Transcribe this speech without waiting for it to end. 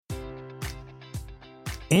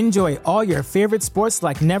Enjoy all your favorite sports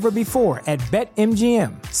like never before at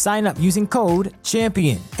BetMGM. Sign up using code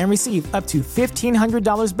CHAMPION and receive up to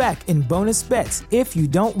 $1,500 back in bonus bets if you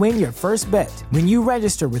don't win your first bet. When you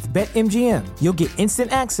register with BetMGM, you'll get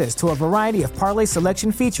instant access to a variety of parlay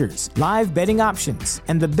selection features, live betting options,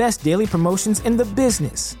 and the best daily promotions in the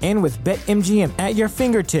business. And with BetMGM at your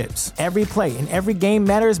fingertips, every play and every game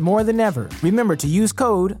matters more than ever. Remember to use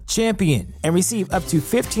code CHAMPION and receive up to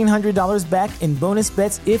 $1,500 back in bonus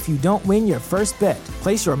bets if you don't win your first bet.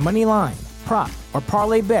 Place your money line, prop, or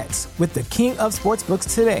parlay bets with the king of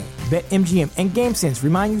sportsbooks today. BetMGM and GameSense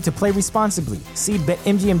remind you to play responsibly. See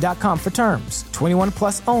BetMGM.com for terms. 21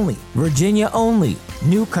 plus only. Virginia only.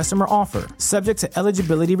 New customer offer. Subject to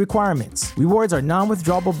eligibility requirements. Rewards are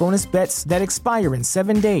non-withdrawable bonus bets that expire in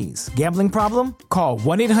 7 days. Gambling problem? Call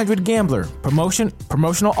 1-800-GAMBLER.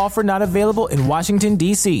 Promotional offer not available in Washington,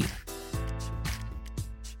 D.C.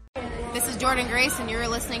 This is Jordan Grace, and you're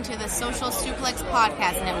listening to the Social Suplex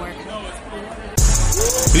Podcast Network.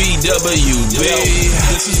 BWB,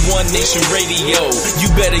 this is One Nation Radio. You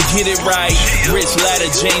better get it right. Rich Latta,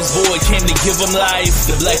 James Boyd came to give them life.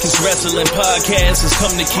 The Blackest Wrestling Podcast has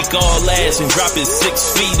come to kick all ass and drop it 6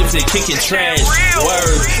 feet if they're kicking trash.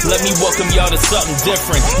 Word, let me welcome y'all to something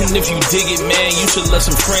different. And if you dig it, man, you should let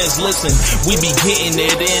some friends listen. We be getting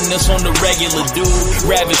it in, this on the regular, dude.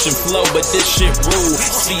 Ravish and flow, but this shit rule.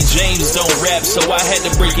 See, James don't rap, so I had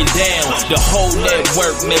to break it down. The whole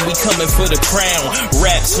network, man, we coming for the crown.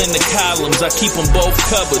 Raps in the columns, I keep them both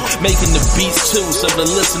covered. Making the beats too, so the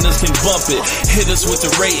listeners can bump it. Hit us with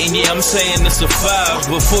the rating, yeah, I'm saying it's a 5.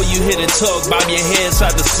 Before you hit it, talk, bob your head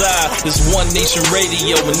side to side. It's One Nation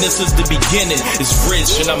Radio, and this is the beginning. It's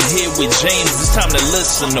Rich, and I'm here with James. It's time to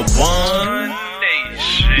listen to One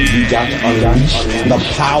Nation. You got to unleash the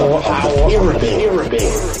power of the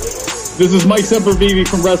pyramid. This is Mike Sempervive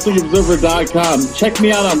from WrestlingObserver.com. Check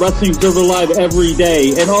me out on Wrestling Observer Live every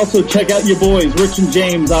day. And also check out your boys, Rich and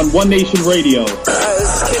James, on One Nation Radio. This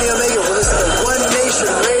is Kenny Omega. We're listening to One Nation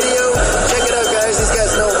Radio. Check it out, guys. These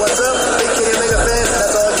guys know what's up. Big Kenny Omega fans.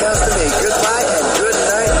 That's all that counts to me. Goodbye and good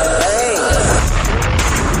night.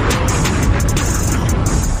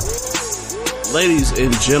 Bang. Ladies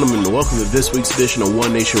and gentlemen, welcome to this week's edition of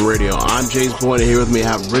One Nation Radio. I'm James Boyd, and here with me I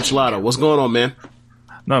have Rich Latta. What's going on, man?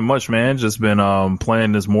 Not much, man. Just been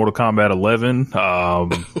playing this Mortal Kombat 11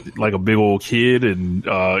 like a big old kid, and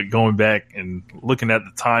going back and looking at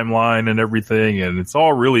the timeline and everything, and it's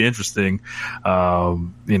all really interesting.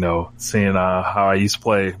 Seeing how I used to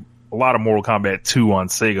play a lot of Mortal Kombat 2 on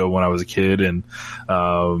Sega when I was a kid, and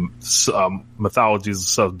Mythologies of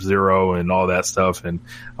Sub-Zero and all that stuff. And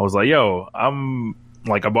I was like, yo, I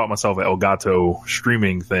bought myself an Elgato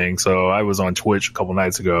streaming thing, so I was on Twitch a couple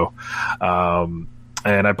nights ago.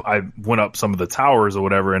 And I went up some of the towers or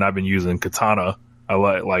whatever, and I've been using Katana. I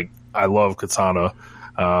love Katana.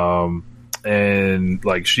 And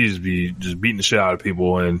like she's just beating the shit out of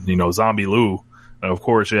people, and Zombie Liu. And of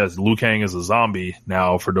course, yes, Liu Kang is a zombie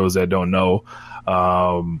now, for those that don't know.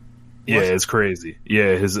 It's crazy.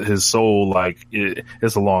 Yeah, his soul,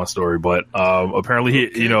 it's a long story, but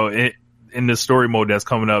apparently in this story mode that's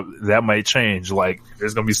coming up, that might change. Like,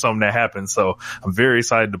 there's going to be something that happens. So I'm very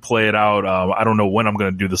excited to play it out. I don't know when I'm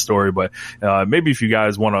going to do the story, but maybe if you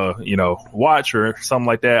guys want to, watch or something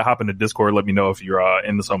like that, hop into Discord. Let me know if you're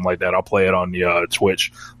into something like that. I'll play it on the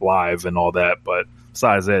Twitch live and all that. But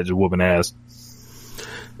besides that, just whooping ass.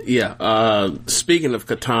 Yeah. Speaking of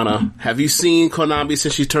Katana, have you seen Konami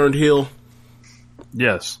since she turned heel?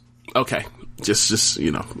 Yes. Okay. Just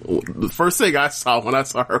the first thing I saw when I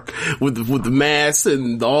saw her with the mask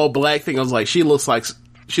and the all black thing, I was like, she looks like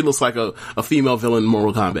a female villain in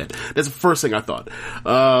Mortal Kombat. That's the first thing I thought.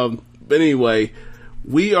 But anyway,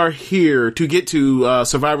 we are here to get to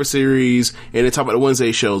Survivor Series and to talk about the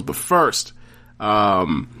Wednesday shows. But first,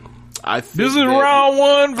 this is round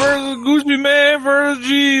 1 versus Gucci Man versus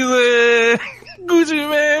Jesus. Gucci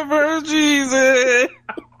Man versus Jesus.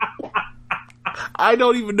 I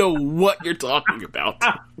don't even know what you're talking about.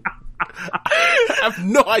 I have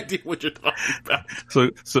no idea what you're talking about. So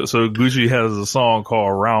Gucci has a song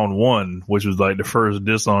called Round 1, which was like the first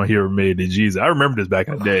diss song he ever made to Jesus. I remember this back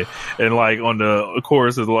in the day. And like on the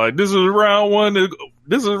chorus is like, this is round 1 of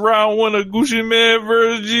Gucci Man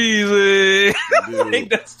versus Jesus.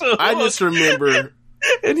 I just remember.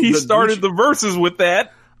 And he started the verses with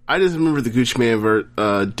that. I just remember the Gucci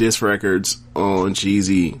Man diss records on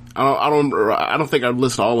Jeezy. I don't think I've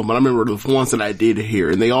listened to all of them, but I remember the ones that I did hear,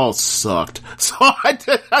 and they all sucked. So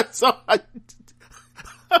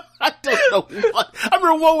I don't know what. I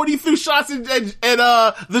remember one when he threw shots at the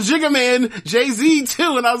Jigga Man, Jay-Z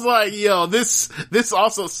too, and I was like, yo, this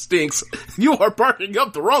also stinks. You are barking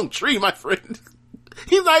up the wrong tree, my friend.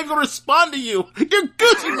 He's not even going to respond to you. You're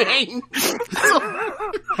Gucci Mane.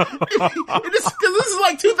 Cause this is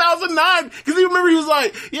like 2009. Cause you remember he was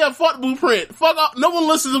like, yeah, fuck Blueprint. Fuck off. No one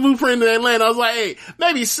listens to Blueprint in Atlanta. I was like, hey,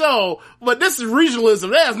 maybe so, but this is regionalism.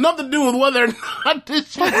 That has nothing to do with whether or not this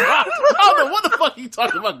shit is hot. I don't know what the fuck you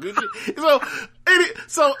talking about, Gucci.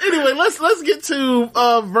 So anyway, let's get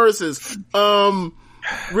to, verses.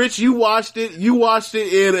 Rich, you watched it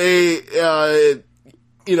in a,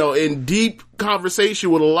 in deep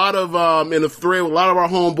conversation with a lot of, in a thread with a lot of our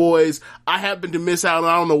homeboys. I happened to miss out, and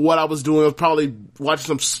I don't know what I was doing. I was probably watching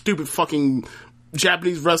some stupid fucking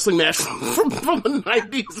Japanese wrestling match from the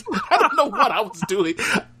 90s. I don't know what I was doing.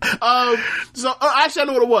 So actually I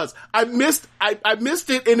know what it was. I missed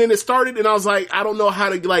it, and then it started, and I was like, I don't know how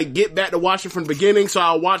to like get back to watch it from the beginning, so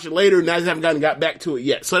I'll watch it later, and I just haven't got back to it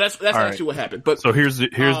yet. So that's actually what happened. But so here's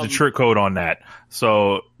the trick code on that.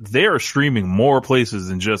 So they are streaming more places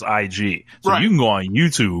than just IG. So you can go on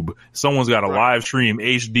YouTube. Someone's got a live stream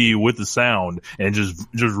HD with the sound, and just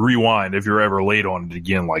rewind if you're ever late on it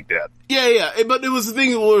again like that. Yeah. But it was the thing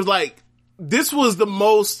where it was like, this was the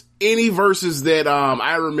most any verses that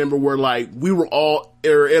I remember where like we were all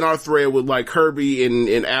in our thread with like Kirby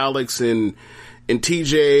and Alex and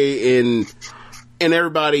TJ and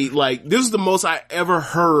everybody. Like, this is the most I ever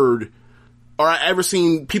heard or I ever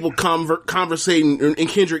seen people conversating in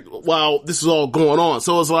Kendrick while this is all going on.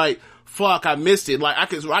 So it's like, fuck, I missed it. Like, I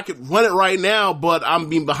could run it right now, but I'm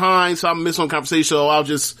being behind, so I'm missing on conversation, so I'll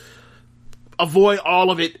just avoid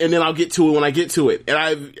all of it, and then I'll get to it when I get to it. And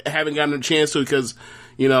I haven't gotten a chance to because,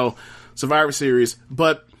 Survivor Series.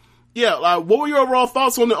 But yeah, what were your overall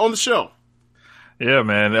thoughts on the show? Yeah,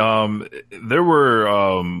 man. There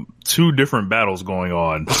were 2 different battles going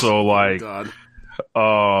on. So like,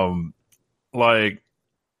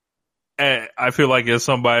 I feel like as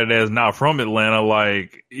somebody that's not from Atlanta,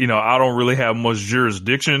 like, I don't really have much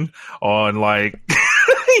jurisdiction on like,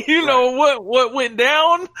 what went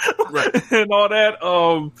down and all that.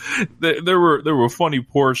 There were funny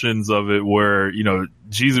portions of it where,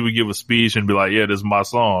 Jeezy would give a speech and be like, yeah, this is my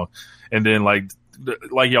song. And then like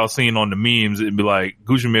y'all seen on the memes, it'd be like,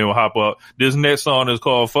 Gucci Mane will hop up. This next song is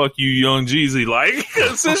called Fuck You, Young Jeezy. Like,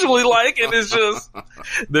 essentially like, and it's just,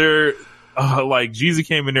 they're, like Jeezy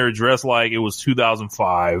came in there dressed like it was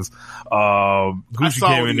 2005. Gucci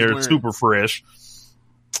came in there super fresh.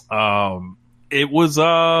 It was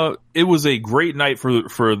a great night for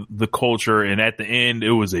the culture, and at the end,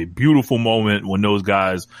 it was a beautiful moment when those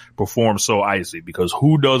guys performed So Icy, because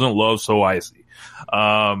who doesn't love So Icy?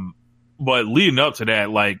 But leading up to that,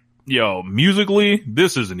 like, musically,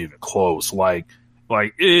 this isn't even close. Like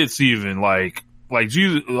it's even like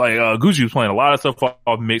Jesus, Gucci was playing a lot of stuff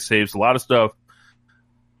off mixtapes, a lot of stuff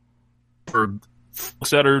for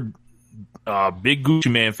setter, big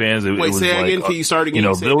Gucci Mane fans. Wait, say that again. Can you start again?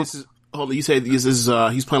 Hold on, you said he's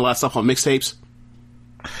playing a lot of stuff on mixtapes?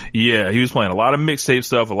 Yeah, he was playing a lot of mixtape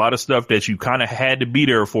stuff, a lot of stuff that you kind of had to be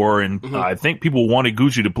there for, and I think people wanted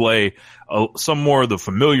Gucci to play some more of the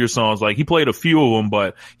familiar songs. Like, he played a few of them,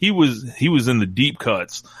 but he was in the deep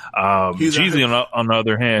cuts. Jeezy on the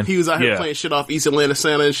other hand, he was out here playing shit off East Atlanta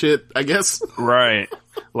Santa and shit, I guess. Right.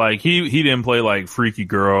 Like, he didn't play like Freaky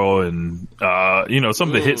Girl and some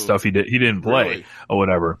of the hit stuff he didn't play or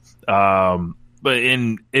whatever. But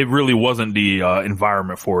it really wasn't the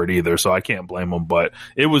environment for it either, so I can't blame him. But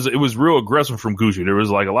it was real aggressive from Gucci. There was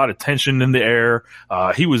like a lot of tension in the air.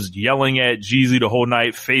 He was yelling at Jeezy the whole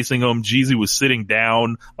night, facing him. Jeezy was sitting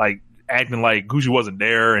down, like acting like Gucci wasn't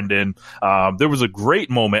there. And then there was a great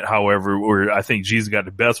moment, however, where I think Jeezy got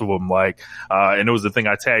the best of him. Like, and it was the thing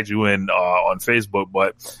I tagged you in on Facebook.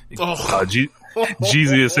 But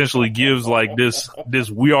Jeezy essentially gives like this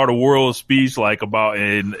 "We Are the World" speech, like about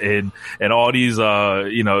and all these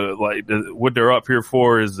like what they're up here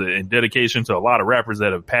for is in dedication to a lot of rappers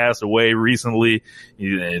that have passed away recently,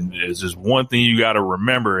 and it's just one thing you got to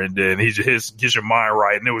remember. And then he just gets your mind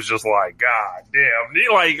right, and it was just like, God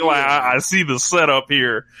damn, I see the setup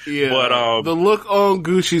here. Yeah, but the look on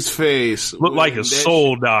Gucci's face looked like his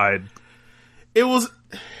soul died. It was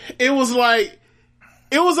like.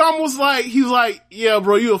 It was almost like, he was like, yeah,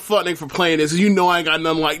 bro, you a fuck nigga for playing this. You know I ain't got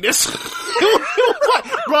nothing like this. It was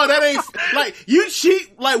like, bro, that ain't, like, you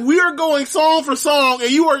cheat, like, we are going song for song,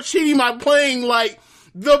 and you are cheating by playing, like,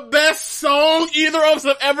 the best song either of us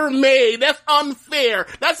have ever made. That's unfair.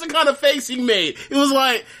 That's the kind of face he made. It was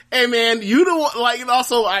like, hey man, you don't, like, and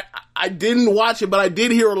also, I didn't watch it, but I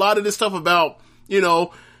did hear a lot of this stuff about,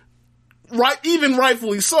 even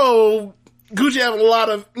rightfully so, Gucci having a lot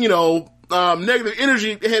of, negative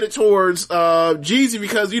energy headed towards Jeezy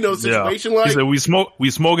because, situation like... He said, we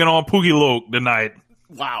smoking on Pookie Loke tonight.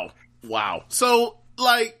 Wow. So,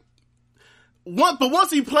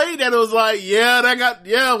 once he played that, it was like,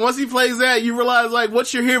 once he plays that, you realize,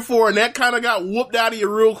 what you're here for, and that kind of got whooped out of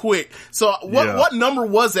you real quick. So, what number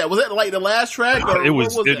was that? Was that, the last track? Or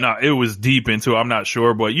it was deep into, I'm not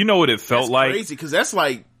sure, but you know what it felt like? Crazy, because that's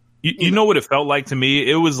like... You know what it felt like to me?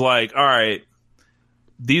 It was like, all right,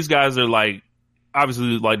 these guys are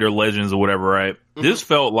obviously they're legends or whatever, right? Mm-hmm. This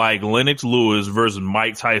felt like Lennox Lewis versus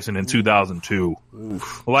Mike Tyson in 2002.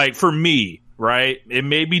 Oof. For me, right? It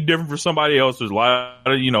may be different for somebody else. There's a lot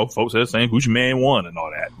of, folks that are saying Gucci Mane won and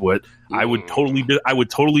all that, but I would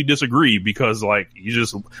totally disagree because you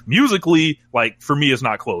just musically, for me, it's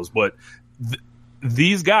not close, but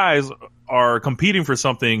these guys are competing for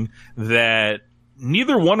something that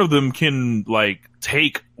neither one of them can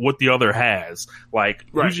take what the other has. Right.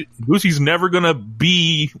 Gucci's never gonna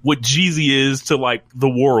be what Jeezy is to the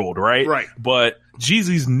world, right? Right. But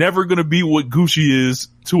Jeezy's never gonna be what Gucci is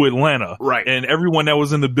to Atlanta, right? And everyone that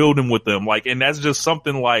was in the building with them, and that's just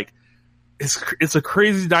something it's a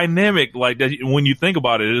crazy dynamic that when you think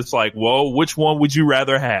about it. It's well, which one would you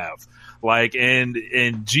rather have? And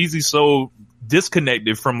Jeezy's so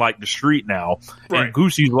disconnected from the street now, right. And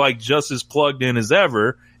Gucci's just as plugged in as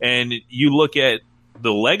ever. And you look at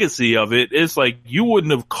the legacy of it, it's you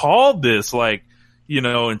wouldn't have called this in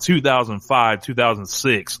 2005,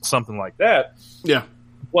 2006, something like that. Yeah.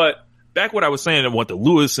 But back what I was saying about the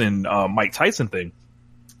Lewis and Mike Tyson thing,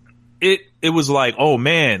 it was oh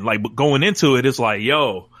man, but going into it, it's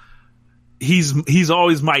yo, he's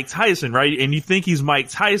always Mike Tyson, right? And you think he's Mike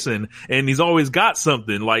Tyson and he's always got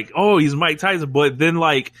something oh, he's Mike Tyson. But then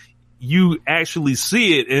you actually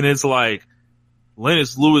see it and it's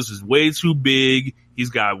Lennox Lewis is way too big. He's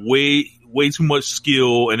got way too much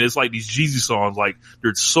skill. And it's these Jeezy songs,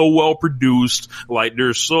 they're so well produced.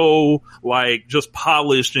 They're so just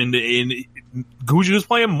polished and Gucci was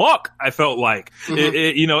playing muck. I felt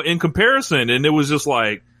mm-hmm. In comparison. And it was just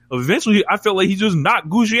eventually I felt he just knocked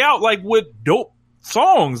Gucci out with dope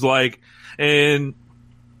songs and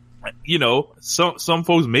some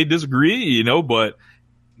folks may disagree, but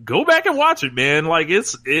go back and watch it, man.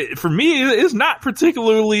 For me, it's not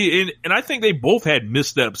particularly and I think they both had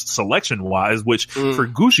missteps selection wise, which for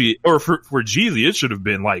Gucci or for Jeezy, it should have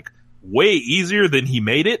been way easier than he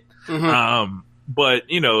made it. Mm-hmm. But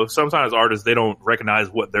sometimes artists, they don't recognize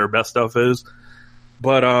what their best stuff is.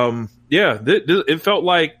 But, it felt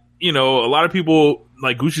a lot of people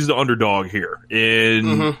Gucci's the underdog here and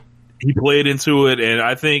mm-hmm. he played into it. And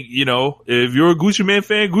I think, if you're a Gucci Mane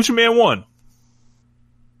fan, Gucci Mane won.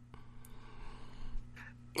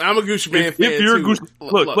 I'm a Gucci Mane fan. If you're too.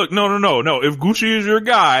 Look, no. If Gucci is your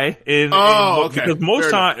guy, okay. Because most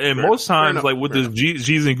times, with this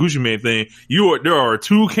Jeezy and Gucci Mane thing, there are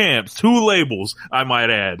two camps, two labels, I might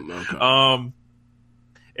add. Okay.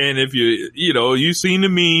 And if you've seen the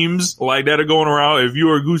memes that are going around, if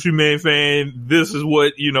you're a Gucci Mane fan, this is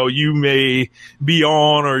what, you may be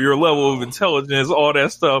on or your level of intelligence, all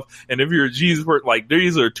that stuff. And if you're a Jeezy person,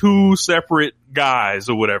 these are two separate guys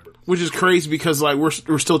or whatever. Which is crazy because we're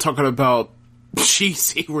still talking about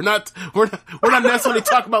Jeezy. We're not necessarily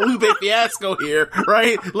talking about Lupe Fiasco here,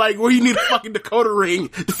 right? Where you need a fucking decoder ring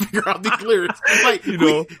to figure out these lyrics.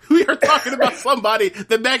 We are talking about somebody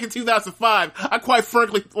that back in 2005, I quite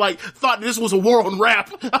frankly, thought this was a war on rap.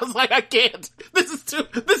 I was I can't. This is too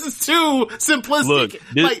simplistic. Look,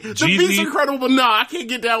 the beat's incredible, but I can't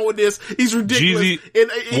get down with this. He's ridiculous.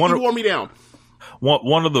 Jeezy, he wore me down.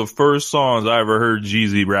 One of the first songs I ever heard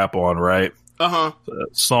Jeezy rap on, right? Uh-huh. A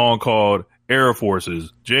song called Air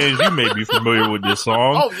Forces. James, you may be familiar with this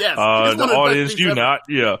song. Oh, yes. The audience, you not.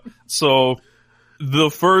 Yeah. So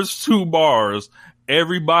the first two bars,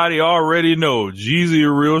 everybody already know Jeezy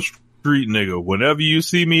a real street nigga. Whenever you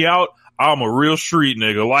see me out, I'm a real street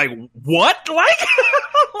nigga. What?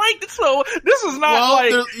 So this is not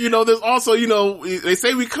there's also, they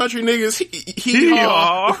say we country niggas,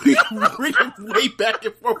 we can way back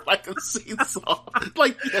and forth like a scene song.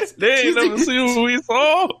 Yes, they ain't never seen what we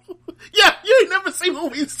saw. Yeah, you ain't never seen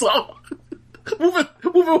what we saw. Moving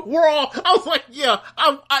world. I was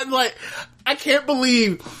I can't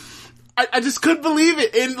believe. I just couldn't believe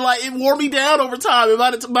it. And it wore me down over time. And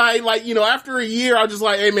after a year, I was just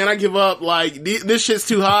hey man, I give up. This shit's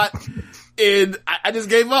too hot. And I just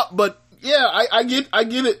gave up. But yeah, I get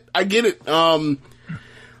it.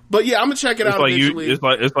 But yeah, I'm gonna check it out eventually. It's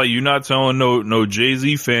like you're not telling no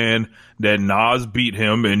Jay-Z fan that Nas beat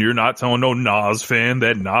him, and you're not telling no Nas fan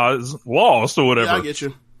that Nas lost or whatever. Yeah, I get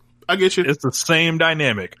you. I get you. It's the same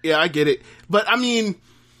dynamic. Yeah, I get it. But I mean,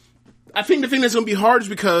 I think the thing that's going to be hard is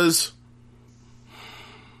because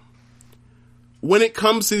when it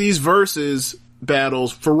comes to these versus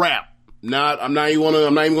battles for rap, I'm not even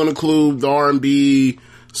going to include the R&B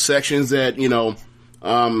sections that, you know,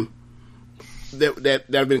 that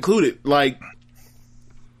have been included. Like,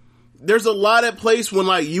 there's a lot at place when,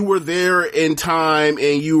 like, you were there in time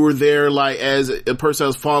and you were there, like, as a person that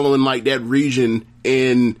was following, like, that region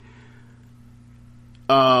and,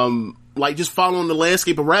 like, just following the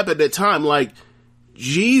landscape of rap at that time. Like,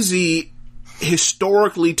 Jeezy,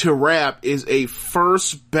 historically to rap, is a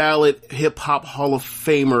first ballot hip hop Hall of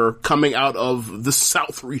Famer coming out of the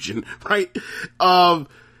South region, right?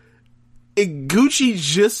 Gucci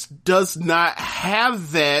just does not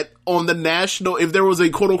have that on the national. If there was a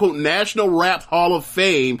quote unquote national rap Hall of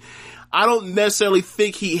Fame, I don't necessarily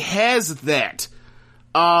think he has that.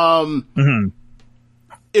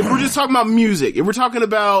 If we're just talking about music, if we're talking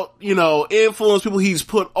about, you know, influence, people he's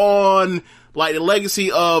put on, like the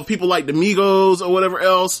legacy of people like the Migos or whatever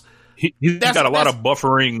else. He's got a lot of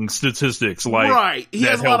buffering statistics, like, right. He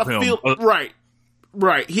has a lot of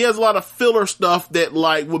right. He has a lot of filler stuff that,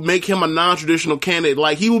 like, would make him a non-traditional candidate.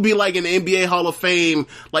 Like, he would be like in the NBA Hall of Fame,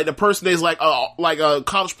 like the person that's like a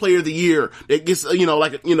college player of the year that gets, you know,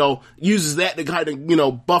 like, you know, uses that to kind of, you know,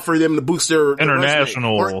 buffer them to boost their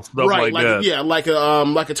international stuff, right, like that. Yeah, like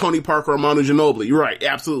a Tony Parker or Manu Ginobili. You're right,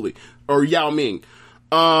 absolutely. Or Yao Ming.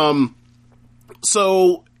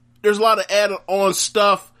 So there's a lot of added on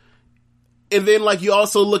stuff. And then, like, you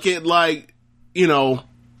also look at, like, you know,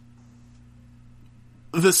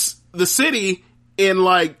 the city in,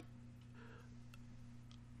 like,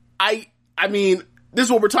 I mean, this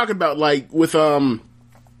is what we're talking about, like, with,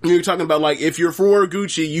 you're talking about, like, if you're for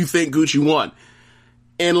Gucci, you think Gucci won.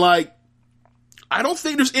 And, like, I don't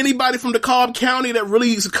think there's anybody from DeKalb County that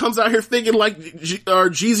really comes out here thinking, like,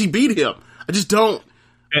 Jeezy beat him. I just don't.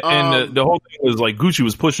 And the whole thing was, like, Gucci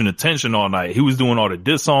was pushing attention all night. He was doing all the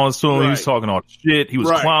diss songs to him. Right. He was talking all the shit. He was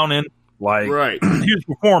clowning. Like, he was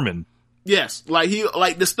performing. Yes, like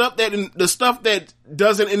the stuff that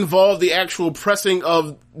doesn't involve the actual pressing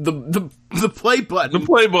of the play button. The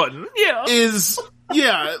play button,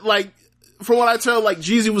 like, from what I tell, like,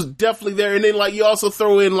 Jeezy was definitely there. And then, like, you also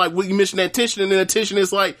throw in, like, what you mentioned, that tension, and then the tension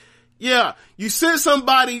is like, yeah, you sent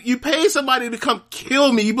somebody, you paid somebody to come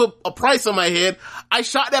kill me, you put a price on my head, I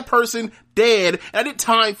shot that person dead, and I did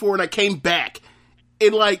time for it, and I came back.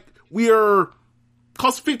 And, like, we are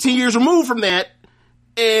close to 15 years removed from that,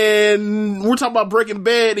 and we're talking about Breaking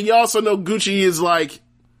Bad, and you also know Gucci is, like,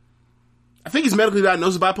 I think he's medically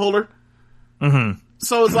diagnosed with bipolar. Mm-hmm.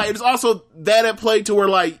 So it's like, it's also that at play to where,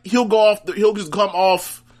 like, he'll just come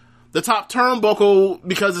off the top turnbuckle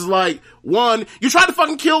because it's like, one, you tried to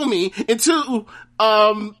fucking kill me, and two,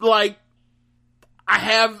 like, I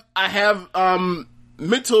have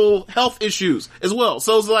mental health issues as well.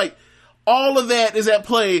 So it's like, all of that is at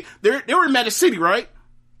play. They were in Magic City, right?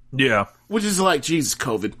 Yeah. Which is like, Jesus,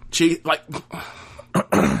 COVID.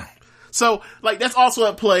 So, like, that's also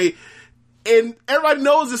at play. And everybody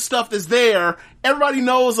knows this stuff is there. Everybody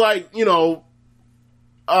knows, like, you know,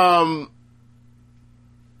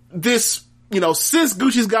 this, you know, since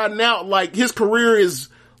Gucci's gotten out, like, his career is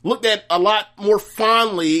looked at a lot more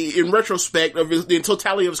fondly in retrospect of the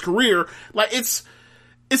totality of his career. Like, it's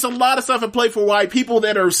a lot of stuff at play for why people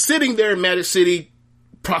that are sitting there in Magic City,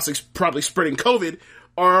 probably spreading COVID,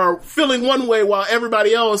 are feeling one way while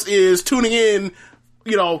everybody else is tuning in,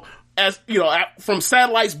 you know, as, you know, from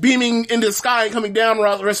satellites beaming into the sky and coming down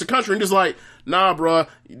around the rest of the country, and just like, nah, bruh,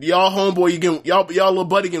 y'all homeboy, y'all little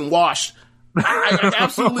buddy getting washed. I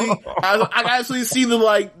absolutely see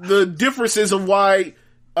the differences of why,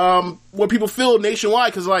 what people feel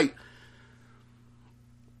nationwide, cause like,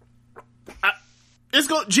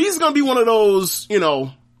 Jeezy's gonna be one of those, you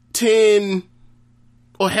know, 10,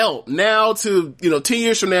 or hell, now to, you know, 10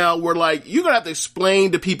 years from now, where, like, you're gonna have to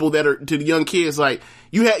explain to people to the young kids, like,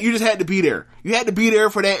 you just had to be there. You had to be there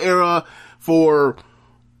for that era, for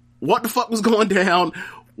what the fuck was going down,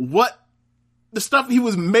 what the stuff he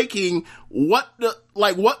was making, what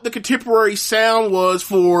the contemporary sound was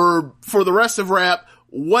for the rest of rap,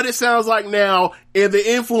 what it sounds like now, and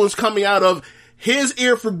the influence coming out of his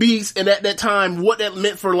ear for beats, and at that time, what that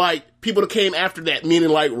meant for, like, people that came after that, meaning,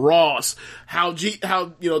 like, Ross, how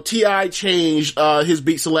you know, T.I. changed, his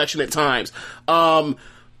beat selection at times,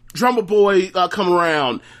 Drummer Boy, come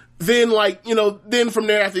around, then, like, you know, then from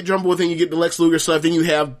there, after Drummer Boy, then you get the Lex Luger stuff, then you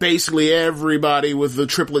have basically everybody with the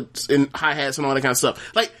triplets and hi-hats and all that kind of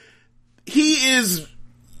stuff. Like,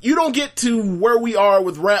 you don't get to where we are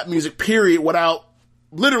with rap music, period, without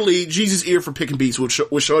literally Jesus' ear for picking beats with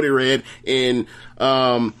Shorty Red and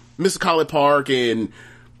Mr. Collie Park and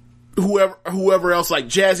whoever else, like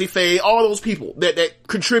Jazzy Faye, all those people that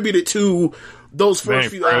contributed to those first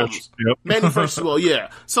few albums. Yep. Manny Fresh as well, yeah.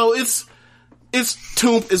 So it's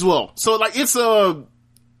Toomp as well. So like to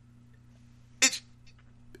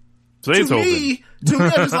me, I'm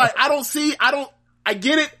just like, I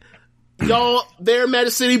get it, y'all there in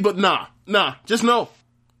Magic City, but nah, just no.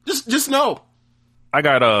 Just no. I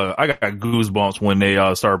got goosebumps when they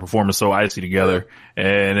started performing So Icy together,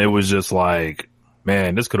 and it was just like,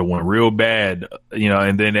 man, this could have went real bad,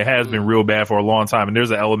 and then it has been real bad for a long time. And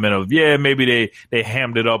there's an element of, maybe they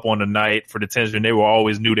hammed it up on the night for the tension. They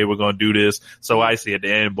always knew they were going to do this So Icy at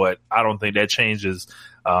the end, but I don't think that changes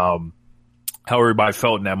how everybody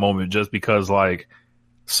felt in that moment, just because like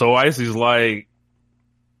So Icy's like,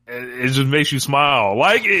 it just makes you smile.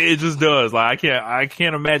 Like it just does. Like I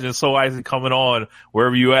can't imagine So Icy coming on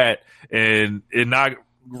wherever you at and it not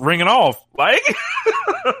ringing off. Like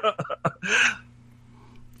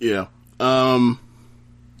yeah. Yeah,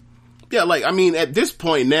 like I mean at this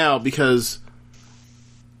point now, because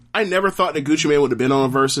I never thought that Gucci Mane would have been on a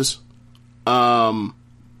Versus. But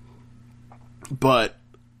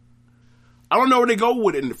I don't know where they go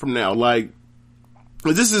with it from now. Like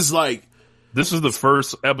this is the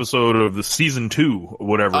first episode of the season 2 or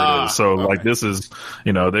whatever it is. So like this is,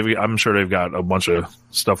 I'm sure they've got a bunch of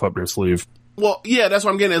stuff up their sleeve. Well, yeah, that's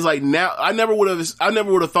what I'm getting. Is like now, I never would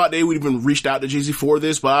have thought they would even reached out to Jeezy for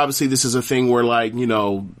this, but obviously this is a thing where like,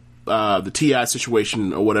 the T.I.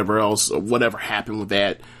 situation or whatever else, or whatever happened with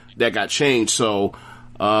that got changed. So,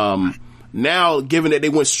 now given that they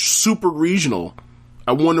went super regional,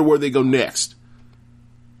 I wonder where they go next.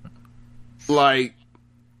 Like,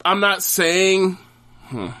 I'm not saying,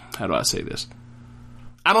 how do I say this?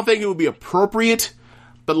 I don't think it would be appropriate,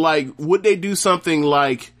 but like, would they do something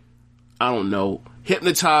like, I don't know,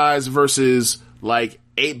 Hypnotize versus like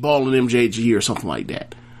 8-Ball and MJG or something like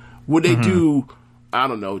that? Would they do, I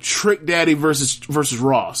don't know, Trick Daddy versus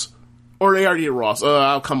Ross? Or they already did Ross.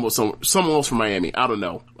 I'll come with someone else from Miami. I don't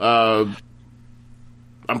know.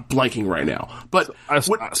 I'm blanking right now, but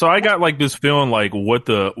so I got like this feeling like what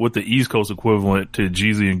the East Coast equivalent to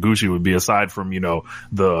Jeezy and Gucci would be, aside from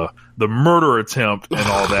the murder attempt and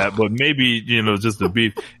all that, but maybe just the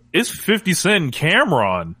beef. It's 50 Cent and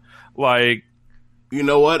Cameron. Like, you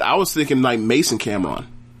know what? I was thinking like Mason Cameron,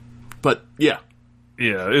 but yeah,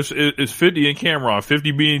 it's 50 and Cameron,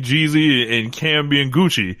 50 being Jeezy and Cam being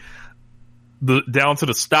Gucci. Down to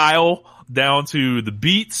the style, down to the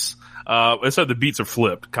beats. Except the beats are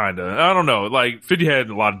flipped, kind of. I don't know. Like 50 had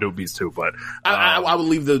a lot of dope beats too, but I would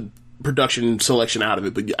leave the production selection out of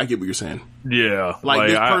it. But I get what you're saying. Yeah, like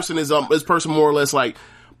this person more or less like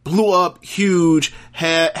blew up huge,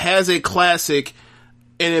 has a classic,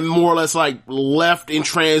 and then more or less like left in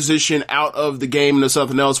transition out of the game into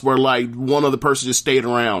something else where like one other person just stayed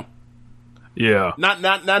around. Yeah, not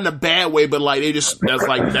in a bad way, but like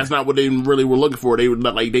that's not what they really were looking for. They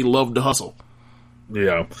loved the hustle.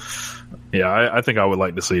 Yeah. I think I would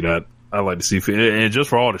like to see that. I'd like to see, and just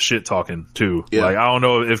for all the shit talking too. Yeah. Like I don't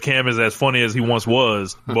know if Cam is as funny as he once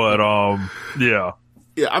was, but yeah.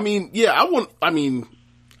 Yeah, I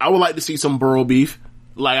would like to see some Burrow beef.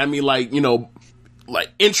 Like like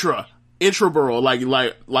intra Burrow. Like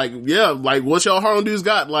what's y'all Harlem dudes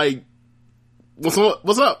got? Like what's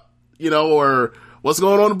up? Or what's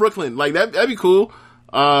going on in Brooklyn? Like that'd be cool.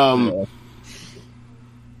 Yeah.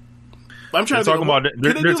 I'm trying they're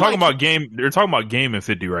talking about game. They're talking about Game and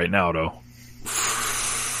 50 right now, though.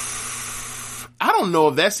 I don't know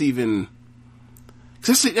if that's even.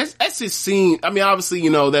 That's just seen. I mean, obviously,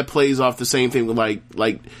 that plays off the same thing with like,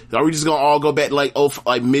 are we just gonna all go back to like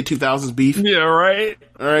mid 2000s beef? Yeah, right.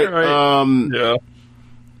 All right. Right. Yeah.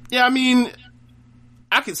 Yeah, I mean,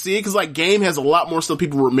 I could see it because like Game has a lot more stuff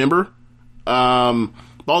people remember. But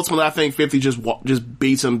ultimately, I think 50 just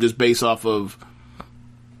beats him just based off of.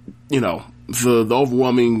 The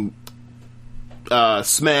overwhelming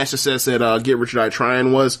smash success that Get Rich or Die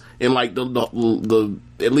Trying was, and like the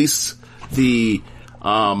at least the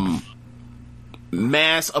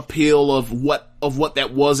mass appeal of what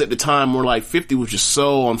that was at the time, where like 50 was just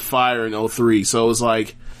so on fire in 03. So it was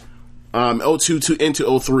like 02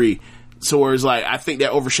 into 03. So whereas like I think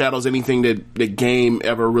that overshadows anything that the Game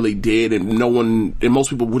ever really did, and most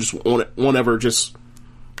people would just won't ever just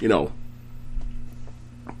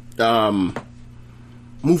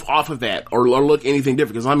move off of that or look anything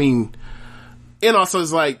different. Because I mean, and also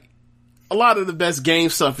it's like a lot of the best Game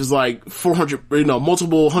stuff is like 400,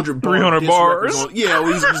 multiple 100, 300 bars.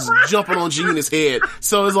 Where he's just jumping on G in his head.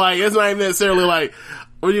 So it's like it's not even necessarily like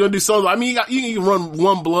Or are you gonna do solo? I mean, you can run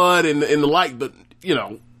One Blood and the like, but it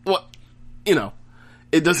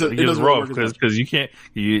doesn't. It doesn't rough because you can't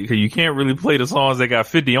really play the songs that got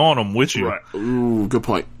 50 on them with you. Right. Ooh, good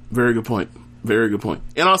point. Very good point. Very good point.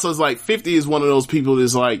 And also, it's like 50 is one of those people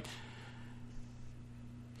that's like,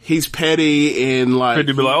 he's petty and like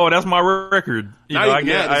 50 be like, oh, that's my record. He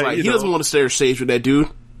doesn't want to share stage with that dude.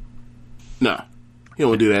 Nah, he don't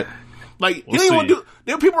want to do that. Like, he don't want to do.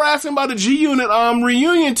 There people are asking about the G Unit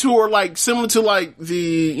reunion tour, like similar to like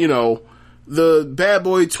the Bad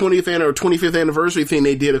Boy 25th anniversary thing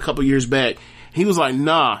they did a couple years back. He was like,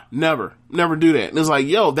 nah, never do that. And it's like,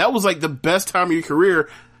 yo, that was like the best time of your career.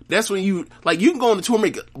 That's when you can go on the tour and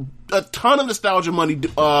make a ton of nostalgia money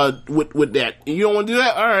with that. And you don't want to do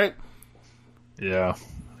that? All right. Yeah.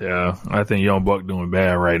 I think Young Buck doing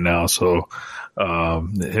bad right now. So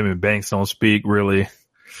him and Banks don't speak really.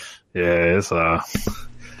 Yeah, it's a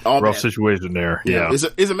rough situation there. Yeah.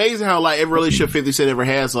 It's amazing how like every relationship 50 Cent ever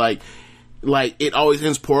has, like it always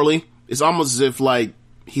ends poorly. It's almost as if like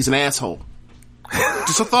he's an asshole.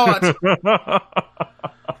 Just a thought.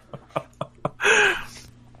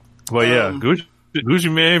 Well, yeah,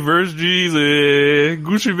 Gucci Mane versus Jesus.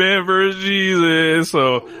 Gucci Mane versus Jesus.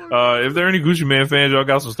 So, if there are any Gucci Mane fans, y'all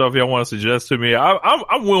got some stuff y'all want to suggest to me.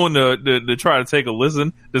 I'm willing to try to take a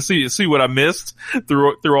listen to see what I missed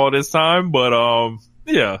through all this time. But,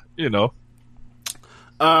 yeah,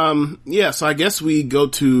 so I guess we go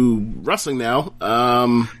to wrestling now.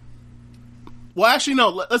 Well, actually, no,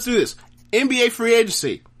 let's do this. NBA free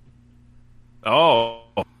agency. Oh.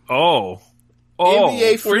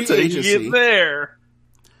 NBA free agency. Get there.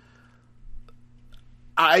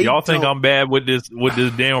 Y'all think I'm bad with this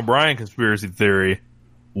Daniel Bryan conspiracy theory?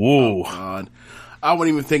 Whoa. Oh, God. I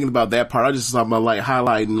wasn't even thinking about that part. I just thought about like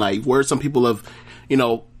highlighting like where some people have,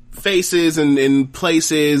 faces and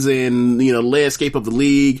places and, landscape of the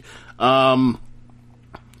league. Yeah,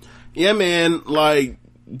 man, like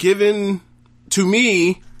given to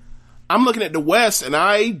me, I'm looking at the West and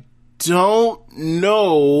I don't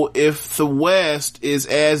know if the West is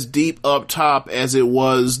as deep up top as it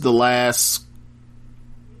was the last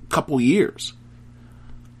couple years.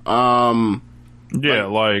 I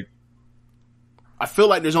feel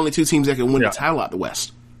like there's only two teams that can win the title out the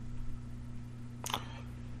West.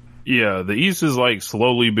 Yeah, the East has like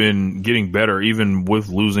slowly been getting better, even with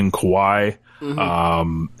losing Kawhi.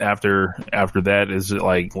 Mm-hmm. After that is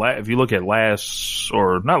like, if you look at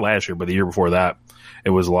not last year, but the year before that, it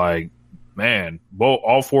was like, man,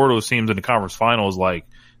 all four of those teams in the conference finals like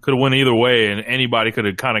could have went either way, and anybody could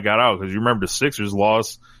have kind of got out because you remember the Sixers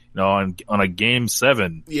lost, on a game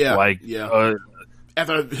 7. Yeah,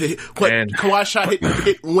 after Kawhi shot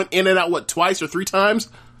went in and out twice or 3 times.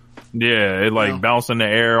 Yeah, it bounced in the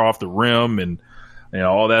air off the rim and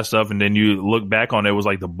all that stuff, and then you look back on it was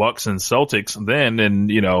like the Bucks and Celtics then,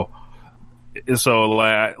 and so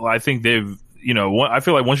like I think they've. I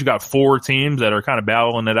feel like once you got 4 teams that are kind of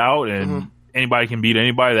battling it out and anybody can beat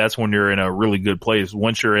anybody, that's when you're in a really good place.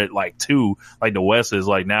 Once you're at like 2, like the West is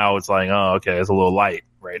like now, it's like, oh, okay, it's a little light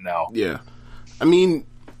right now. Yeah. I mean,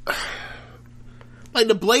 like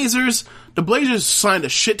the Blazers signed a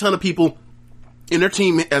shit ton of people and their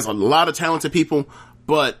team has a lot of talented people,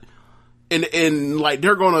 but, and like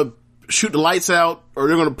they're going to shoot the lights out or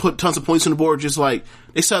they're going to put tons of points on the board, just like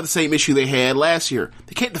they still have the same issue they had last year.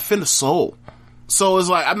 They can't defend a soul. So it's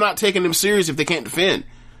like, I'm not taking them serious if they can't defend.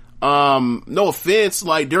 No offense,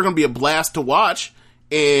 like they're going to be a blast to watch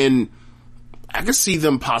and I can see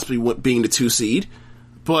them possibly being the 2 seed,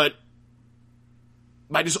 but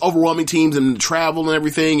by just overwhelming teams and travel and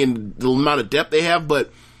everything and the amount of depth they have,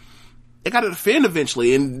 but they got to defend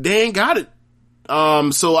eventually and they ain't got it.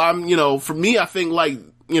 So I'm, for me, I think like,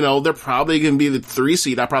 they're probably going to be the 3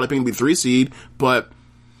 seed. I probably think it'll be 3 seed, but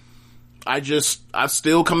I'm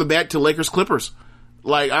still coming back to Lakers Clippers.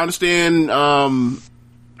 Like, I understand,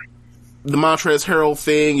 the Montrezl Harrell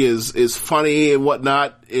thing is funny and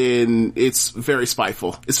whatnot, and it's very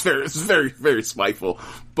spiteful. It's very, very spiteful.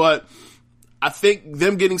 But I think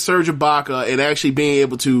them getting Serge Ibaka and actually being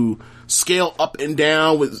able to scale up and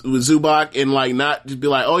down with Zubac and like not just be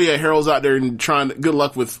like, oh yeah, Harrell's out there and good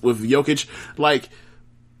luck with Jokic. Like,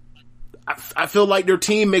 I feel like their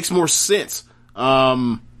team makes more sense.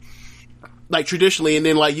 Like traditionally, and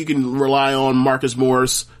then like you can rely on Marcus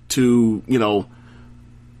Morris to,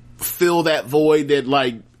 fill that void that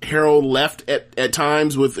like Harrell left at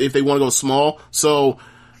times if they want to go small. So,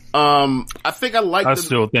 I think I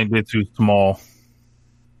still think they're too small.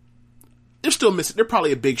 They're still missing. They're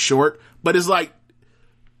probably a big short, but it's like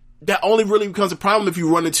that only really becomes a problem if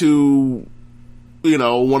you run into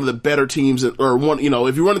one of the better teams, or one,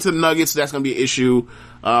 if you run into the Nuggets, that's going to be an issue.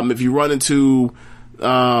 If you run into,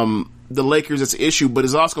 the Lakers, it's an issue, but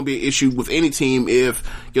it's also going to be an issue with any team if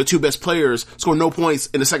your two best players score no points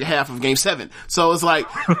in the second half of Game 7. So it's like,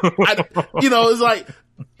 it's like,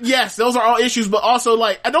 yes, those are all issues, but also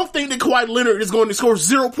like, I don't think that Kawhi Leonard is going to score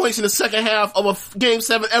 0 points in the second half of a Game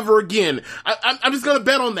 7 ever again. I'm just going to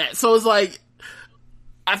bet on that. So it's like,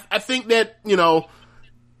 I think that,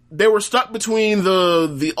 they were stuck between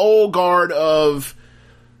the old guard of,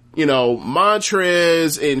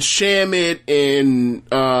 Montrez and Shamet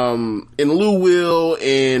and Lou Will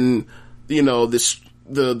and,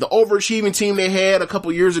 the overachieving team they had a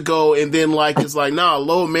couple years ago. And then like, it's like, nah,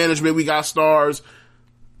 load management, we got stars.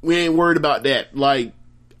 We ain't worried about that. Like,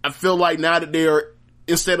 I feel like now that they're,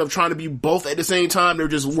 instead of trying to be both at the same time, they're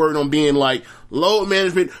just worried on being like, load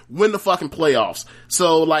management, win the fucking playoffs.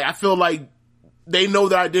 So like, I feel like they know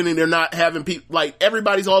their identity. They're not having people, like,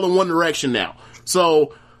 everybody's all in one direction now.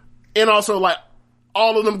 So, and also like,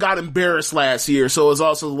 all of them got embarrassed last year. So it's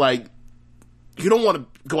also like, you don't want to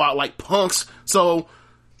go out like punks. So,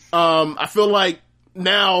 I feel like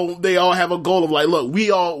now they all have a goal of like, look, we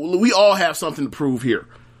all have something to prove here.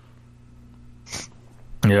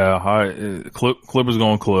 Yeah, Clippers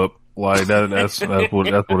going clip. Like that's what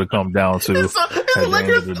it comes down to at the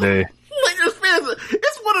end of the day. Lakers fans,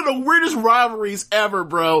 it's one of the weirdest rivalries ever,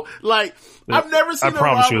 bro. Like, I've never seen. I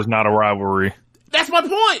promise you, it's not a rivalry. That's my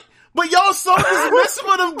point. But y'all so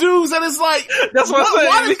dismissive of them dudes that it's like, that's what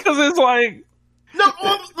I'm saying, because it's like, no,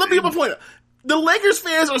 let me get my point. The Lakers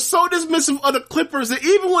fans are so dismissive of the Clippers that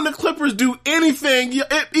even when the Clippers do anything,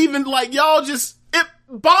 it even like y'all just, it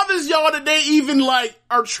bothers y'all that they even like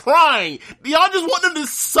are trying. Y'all just want them to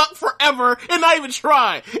suck forever and not even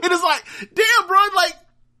try. And it's like, damn, bro, like,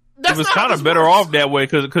 that's it was kind of better off that way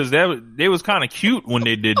because they was kind of cute when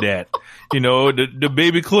they did that. The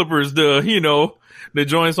baby Clippers, the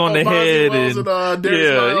joints on the head and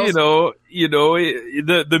the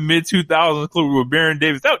mid 2000s Clippers with Baron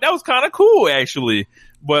Davis. That was kind of cool actually.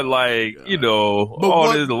 But like,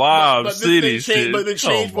 all this live city shit. But the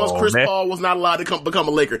change was Chris Paul was not allowed to become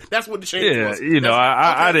a Laker. That's what the change was.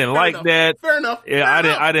 I didn't like enough. that. Fair enough. Yeah,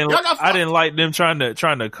 I didn't like them trying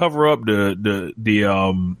to cover up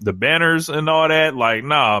the banners and all that. Like,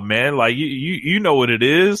 nah, man. Like, you know what it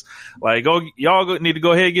is. Like, y'all need to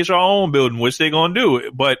go ahead and get your own building, which they gonna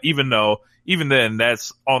do. But even then,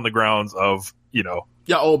 that's on the grounds of, y'all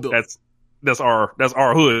old building. That's our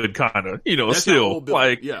hood kind of, still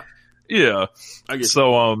like, yeah. I get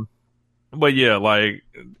so, but yeah, like,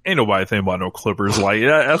 ain't nobody thinking about no Clippers. Like,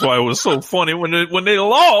 that's why it was so funny when they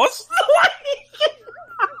lost.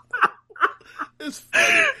 It's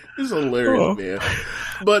funny. It's hilarious, man.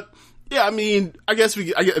 But yeah, I mean, I guess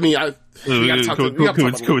we gotta talk can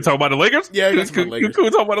we talk about the Lakers? Yeah, can we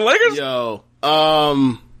talk about the Lakers?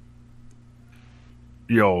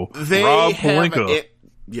 They Rob Pelinka.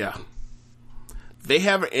 They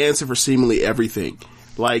have an answer for seemingly everything.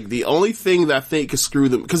 Like, the only thing that I think could screw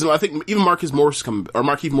them, because I think even Markieff Morris is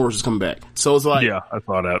coming back. So it's like, yeah, I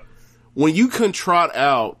saw that. When you can trot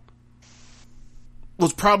out,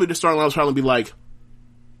 was probably the starting line was probably be like,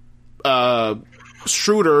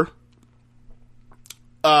 Schroeder,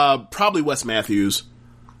 probably Wes Matthews,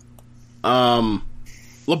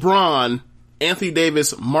 LeBron, Anthony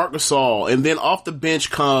Davis, Marc Gasol, and then off the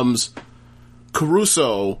bench comes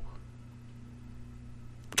Caruso,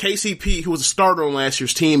 KCP, who was a starter on last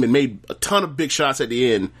year's team and made a ton of big shots at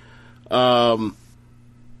the end,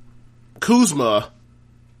 Kuzma,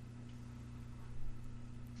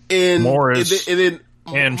 and Morris, and then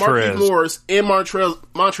Markieff Morris and Montrezl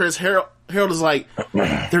Harrell is like,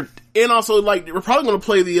 and also like we're probably going to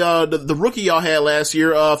play the rookie y'all had last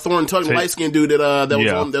year, Thornton Tugman, light skinned dude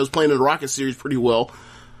that was playing in the Rocket series pretty well.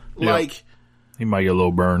 Like, he might get a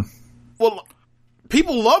little burn. Well,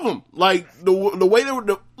 people love him. Like, the way they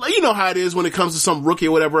were, you know how it is when it comes to some rookie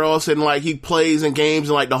or whatever else, and like he plays in games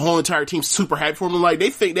and like the whole entire team's super hyped for him. And, like, they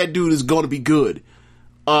think that dude is going to be good.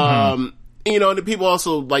 And the people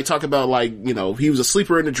also like talk about like, he was a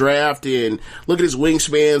sleeper in the draft and look at his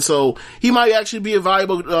wingspan. So he might actually be a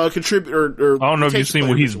valuable contributor. I don't know if you've seen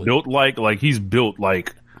what he's built like. Like, he's built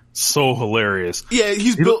like so hilarious. Yeah,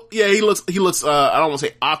 he looks, I don't want to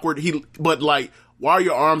say awkward. But like, why are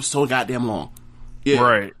your arms so goddamn long? Yeah.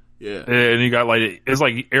 Right. Yeah. And he got like, it's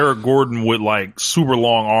like Eric Gordon with like super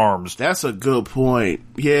long arms. That's a good point.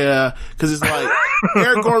 Yeah. Cause it's like,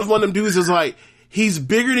 Eric Gordon's one of them dudes is like, he's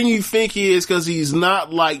bigger than you think he is cause he's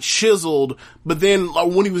not like chiseled, but then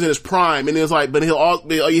like, when he was in his prime, and it's like, but he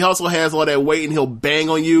also has all that weight and he'll bang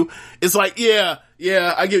on you. It's like, yeah,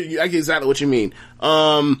 I get exactly what you mean.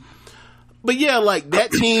 But yeah, like,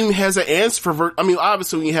 that team has an answer for, I mean,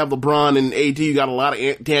 obviously when you have LeBron and AD, you got a lot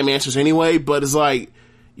of damn answers anyway, but it's like,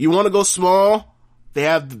 you want to go small, they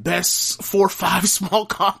have the best 4-5 small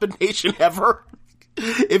combination ever.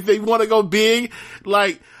 If they want to go big,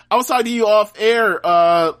 like, I was talking to you off air,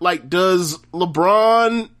 like, does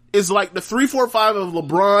LeBron, is like the 3-4-5 of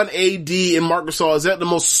LeBron, AD, and Marc Gasol, is that the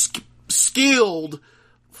most skilled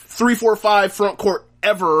 3-4-5 front court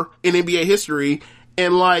ever in NBA history?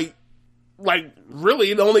 And like,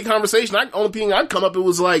 really, the only thing I'd come up, it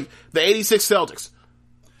was like the 86 Celtics.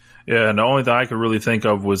 Yeah, and the only thing I could really think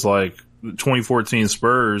of was like 2014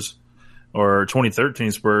 Spurs or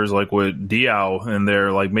 2013 Spurs, like with Diaw in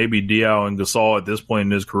there. Like maybe Diaw and Gasol at this point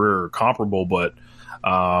in his career are comparable, but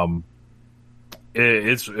I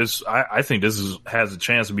think this has a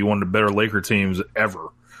chance to be one of the better Laker teams ever.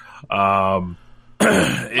 Like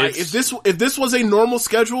if this was a normal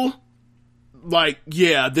schedule, like,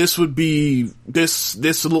 yeah, this would be,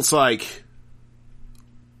 this looks like,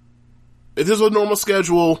 if this was a normal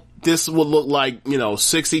schedule, this would look like,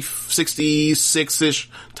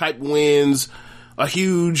 66-ish type wins, a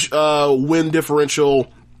huge, win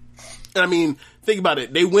differential. And I mean, think about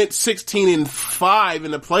it. They went 16-5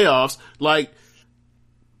 in the playoffs. Like,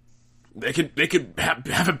 they could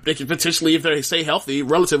potentially, if they stay healthy,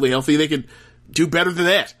 relatively healthy, they could do better than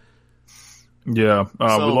that. Yeah, we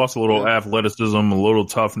lost a little athleticism, a little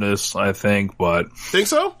toughness, I think, but... Think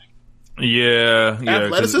so? Yeah.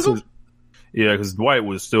 Athleticism? Because Dwight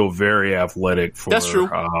was still very athletic for... That's true.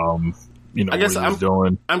 I guess what he was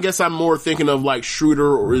doing. I guess I'm more thinking of, like,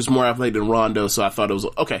 Schroeder, or is more athletic than Rondo, so I thought it was...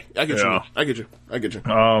 Okay, I get you.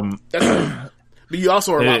 That's right. But you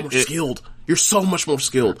also are a lot more skilled. You're so much more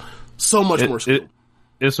skilled. So much more skilled.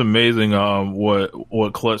 It's amazing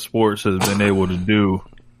what Clutch Sports has been able to do.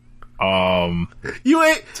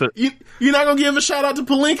 You're not gonna give a shout out to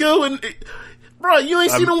Pelinka and bro, you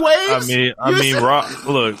ain't seen them waves? I mean, Rob,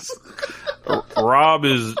 look, Rob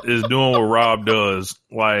is doing what Rob does.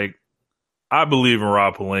 Like, I believe in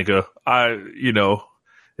Rob Pelinka.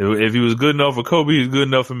 If he was good enough for Kobe, he's good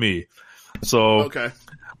enough for me. So, okay.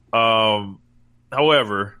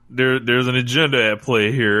 However, there's an agenda at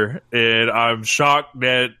play here, and I'm shocked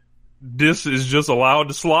that this is just allowed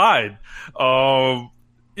to slide.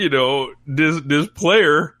 This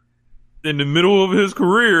player in the middle of his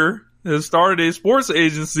career has started a sports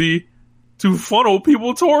agency to funnel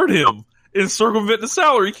people toward him and circumvent the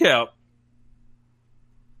salary cap.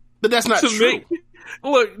 But that's not true.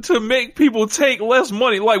 To make people take less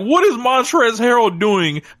money. Like, what is Montrezl Harrell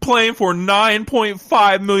doing playing for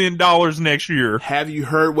 $9.5 million next year? Have you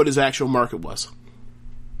heard what his actual market was?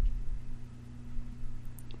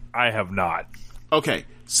 I have not. Okay,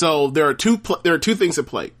 so there are two things at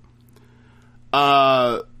play.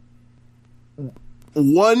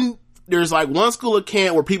 There's like one school of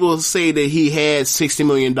camp where people say that he had $60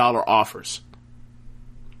 million offers.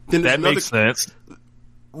 Then that makes sense.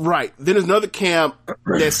 Right. Then there's another camp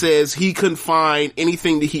that says he couldn't find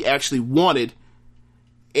anything that he actually wanted.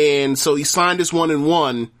 And so he signed this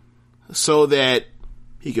 1-1 so that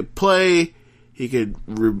he could play, he could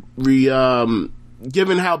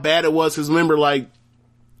given how bad it was, because remember, like,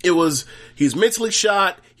 he's mentally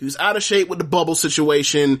shot, he was out of shape with the bubble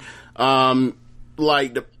situation, his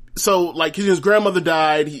grandmother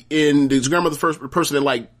died, and his grandmother, the first person that,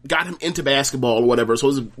 like, got him into basketball or whatever, so it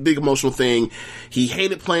was a big emotional thing. He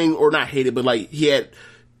hated playing, or not hated, but, like, he had,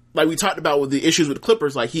 like we talked about with the issues with the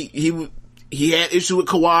Clippers, like, he had issues with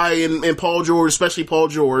Kawhi and Paul George, especially Paul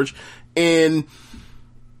George, and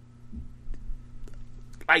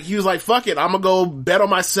like, he was like, fuck it, I'm gonna go bet on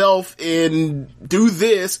myself and do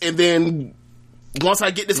this, and then once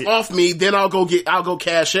I get this off me, then I'll go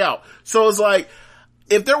cash out. So it's like,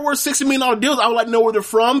 if there were $60 million deals, I would like to know where they're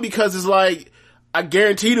from, because it's like, I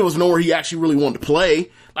guarantee there was nowhere he actually really wanted to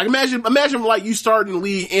play. Like, imagine like you start in the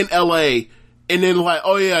league in LA, and then like,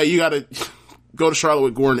 oh yeah, you gotta go to Charlotte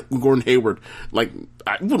with Gordon Hayward. Like,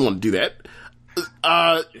 I wouldn't want to do that.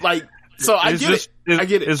 So I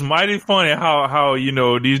get it. It's mighty funny how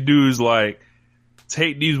these dudes like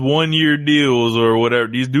take these 1-year deals or whatever.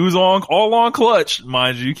 These dudes all on Clutch,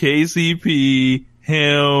 mind you, KCP,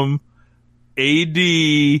 him,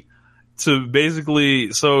 AD, to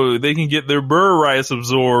basically so they can get their bird rights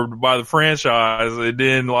absorbed by the franchise and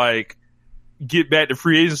then like get back to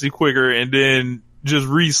free agency quicker and then just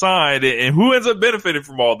re-sign it. And who ends up benefiting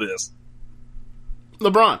from all this?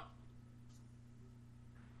 LeBron.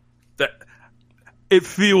 It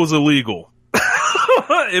feels illegal.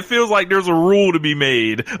 It feels like there's a rule to be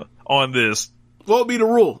made on this. What would be the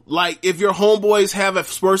rule? Like, if your homeboys have a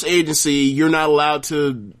sports agency, you're not allowed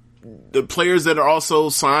to the players that are also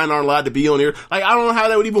signed aren't allowed to be on here. Like, I don't know how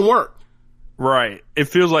that would even work. Right. It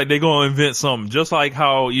feels like they're going to invent something, just like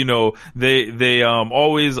how, they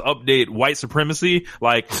always update white supremacy.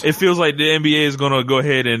 Like, it feels like the NBA is going to go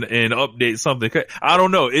ahead and update something. I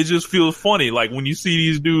don't know. It just feels funny. Like, when you see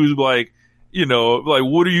these dudes, like, like,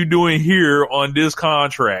 what are you doing here on this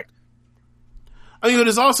contract? I mean,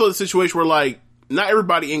 there's also a situation where, like, not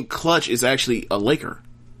everybody in Clutch is actually a Laker.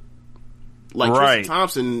 Like, right. Tristan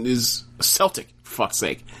Thompson is a Celtic, for fuck's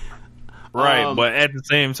sake. Right, but at the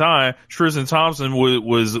same time, Tristan Thompson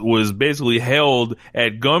was basically held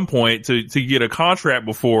at gunpoint to get a contract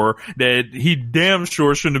before that he damn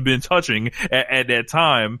sure shouldn't have been touching at that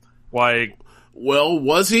time. Like, well,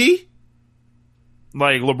 was he?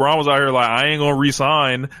 Like, LeBron was out here like, I ain't gonna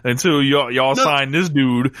resign until y'all sign this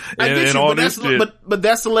dude and all this shit. But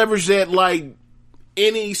that's the leverage that, like,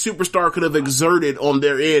 any superstar could have exerted on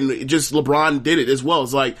their end. Just LeBron did it as well.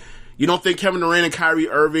 It's like, you don't think Kevin Durant and Kyrie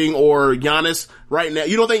Irving or Giannis right now,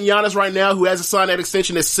 you don't think Giannis right now, who hasn't signed that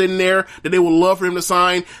extension, that's sitting there, that they would love for him to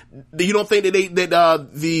sign? You don't think that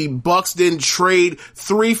the Bucks didn't trade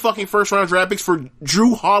 3 fucking first round draft picks for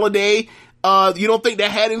Jrue Holiday? You don't think that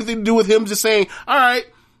had anything to do with him just saying, all right,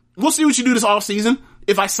 we'll see what you do this offseason,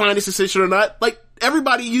 if I sign this extension or not? Like,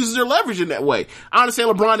 everybody uses their leverage in that way. I understand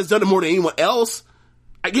LeBron has done it more than anyone else.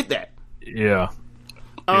 I get that. Yeah.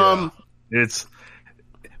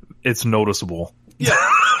 It's noticeable. Yeah.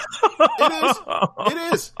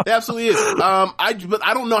 It is. It absolutely is. But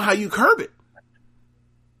I don't know how you curb it.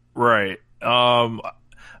 Right.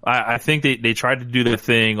 I think they tried to do the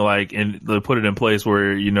thing, like, and they put it in place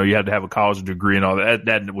where, you had to have a college degree and all that.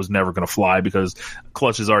 That was never going to fly because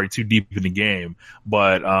Clutch is already too deep in the game.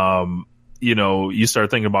 But, you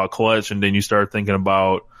start thinking about Clutch and then you start thinking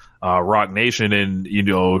about, Rock Nation and,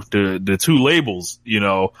 the 2 labels,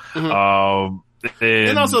 Mm-hmm.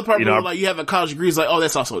 And also the part where, like, you have a college degree is like, oh,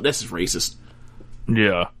 this is racist.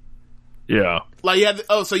 Yeah. Yeah. Like, you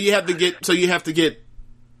have to get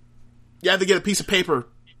a piece of paper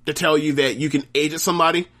to tell you that you can agent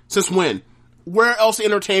somebody. Since when? Where else in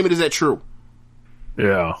entertainment is that true?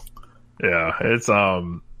 Yeah. Yeah. It's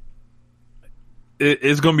going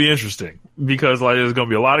to be interesting because, like, there's going to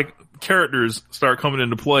be a lot of characters start coming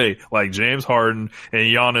into play, like James Harden and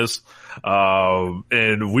Giannis.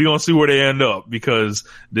 And we gonna see where they end up because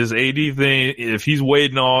this AD thing, if he's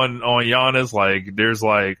waiting on Giannis, like, there's,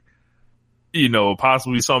 like,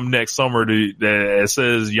 possibly something next summer that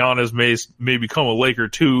says Giannis may become a Laker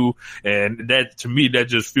too. And that, to me, that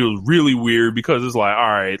just feels really weird because it's like,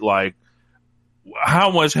 all right, like, how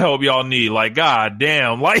much help y'all need? Like, god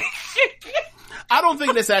damn, like, I don't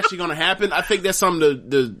think that's actually going to happen. I think that's something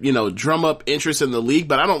to drum up interest in the league,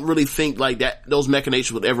 but I don't really think, like, that those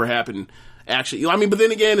machinations would ever happen. Actually, but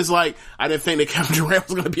then again, it's like, I didn't think that Kevin Durant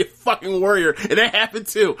was going to be a fucking Warrior, and that happened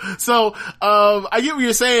too. So, I get what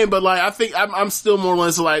you're saying, but, like, I think I'm still more or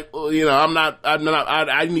less like,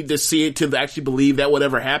 I need to see it to actually believe that would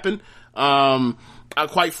ever happen.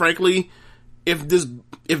 Quite frankly, if this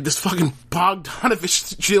fucking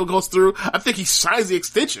Bogdanovich deal goes through, I think he signs the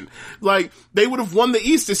extension. Like, they would have won the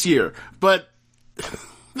East this year, but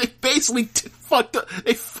they basically fucked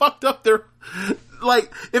up their,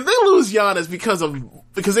 like, if they lose Giannis because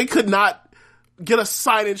they could not get a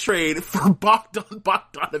sign and trade for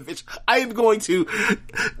Bogdanovich, I am going to,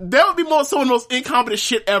 that would be some of the most incompetent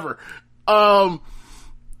shit ever.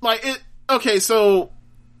 Okay, so,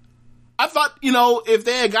 I thought, if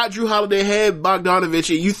they had got Jrue Holiday, had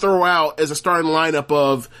Bogdanovich, and you throw out as a starting lineup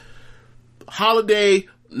of Holiday,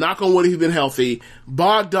 knock on wood, he's been healthy,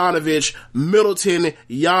 Bogdanovich, Middleton,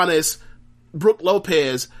 Giannis, Brook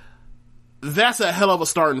Lopez, that's a hell of a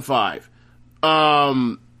starting 5. They're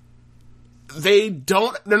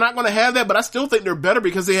not going to have that, but I still think they're better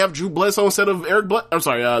because they have Drew Bledsoe instead of Eric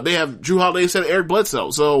they have Jrue Holiday instead of Eric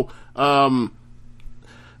Bledsoe. So,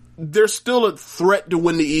 they're still a threat to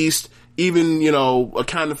win the East, even,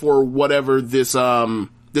 accounting for whatever this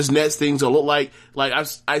Nets thing's gonna look like. Like,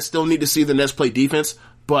 I still need to see the Nets play defense,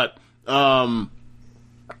 but,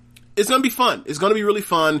 it's gonna be fun. It's gonna be really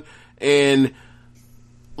fun, and,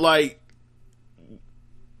 like,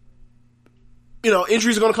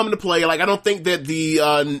 injuries are gonna come into play. Like, I don't think that the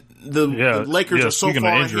Lakers are so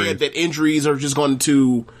far ahead that injuries are just going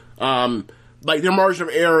to, like, their margin of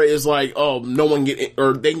error is like, oh, no one they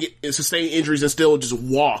can get sustain injuries and still just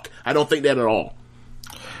walk. I don't think that at all.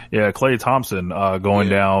 Yeah, Klay Thompson going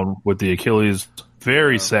down with the Achilles,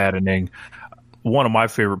 very saddening. One of my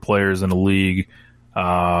favorite players in the league.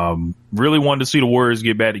 Really wanted to see the Warriors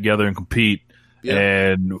get back together and compete,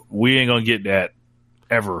 and we ain't gonna get that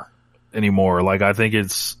ever anymore. Like, I think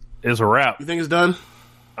it's a wrap. You think it's done?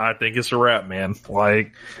 I think it's a wrap, man.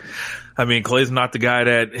 Like, I mean, Clay's not the guy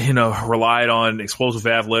that, relied on explosive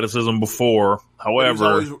athleticism before.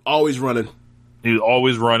 However, he's always running. He was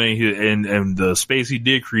always running, and the space he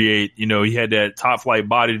did create, he had that top flight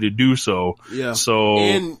body to do so. Yeah. So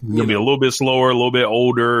he's gonna be a little bit slower, a little bit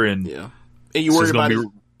older, and you worry about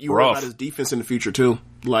his defense in the future too.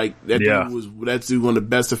 Like that dude one of the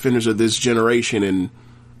best defenders of this generation, and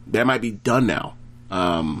that might be done now.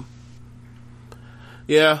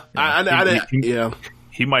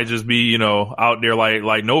 He might just be, out there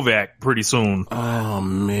like Novak pretty soon. Oh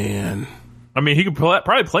man. I mean, he could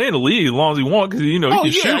probably play in the league as long as he wants because he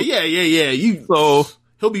can shoot. Yeah.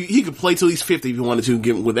 He could play till he's 50 if he wanted to,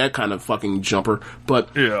 get with that kind of fucking jumper. But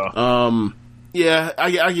I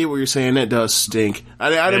get what you're saying. That does stink. I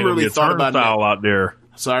never really thought about that. Out there.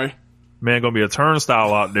 Sorry, man, gonna be a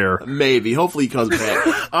turnstile out there. Maybe. Hopefully he comes back.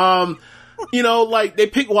 Like they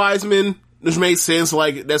pick Wiseman. This makes sense.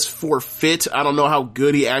 Like that's for fit. I don't know how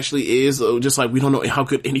good he actually is. Just like we don't know how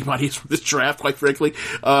good anybody is for this draft, quite frankly.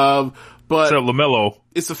 But except LaMelo.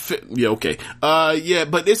 It's a fit. Yeah, okay.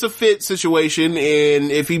 But it's a fit situation, and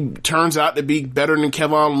if he turns out to be better than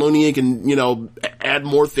Kevon Looney and can, add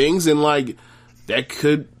more things, and like that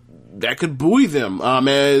could buoy them,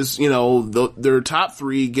 as, their top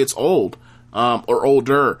three gets old, or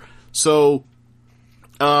older. So,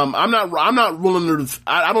 I'm not willing to,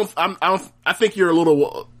 I think you're a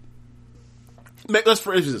little, let's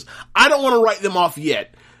for instance, I don't want to write them off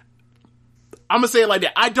yet. I'm gonna say it like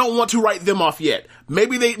that. I don't want to write them off yet.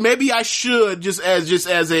 Maybe I should just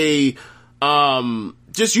as a,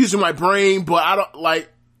 just using my brain, but I don't like,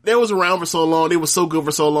 they was around for so long. They were so good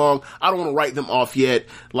for so long. I don't want to write them off yet.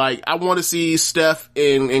 Like, I want to see Steph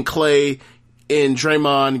and Clay and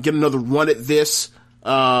Draymond get another run at this.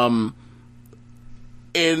 And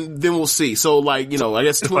then we'll see. So like, I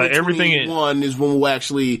guess 2021 is when we'll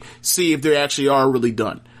actually see if they actually are really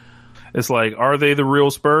done. It's like, are they the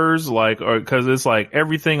real Spurs? Like, cause it's like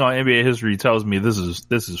everything on NBA history tells me this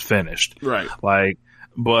is finished. Right. Like,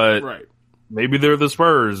 but maybe they're the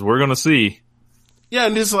Spurs. We're going to see. Yeah.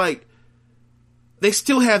 And it's like, they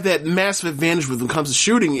still have that massive advantage when it comes to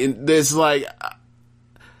shooting. And there's like,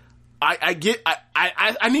 I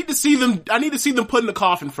need to see them put in the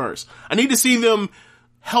coffin first. I need to see them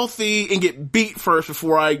healthy and get beat first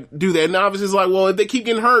before I do that. And obviously it's like, well, if they keep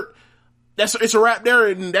getting hurt, it's a wrap there,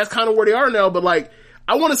 and that's kind of where they are now. But like,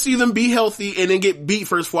 I want to see them be healthy and then get beat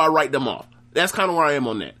first before I write them off. That's kind of where I am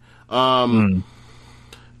on that.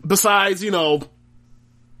 Besides,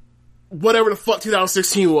 whatever the fuck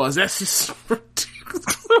 2016 was, that's just ridiculous.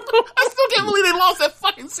 I still can't believe they lost that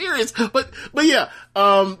fucking series. But yeah,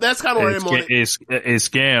 that's kind of where I am on it. A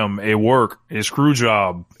scam, a work, a screw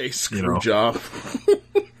job. A screw job.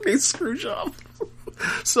 A screw job.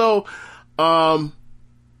 So, I'm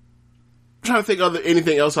trying to think of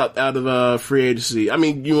anything else out of free agency. I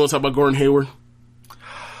mean, you want to talk about Gordon Hayward?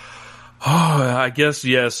 Oh, I guess,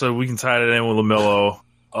 yeah, so we can tie it in with LaMelo.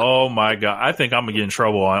 Oh my God. I think I'm going to get in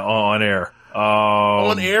trouble on air.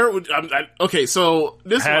 On air? Okay, so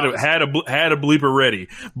this had a bleeper ready,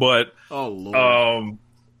 but oh Lord.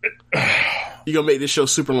 You gonna make this show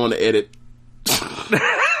super long to edit.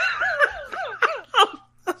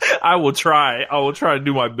 I will try to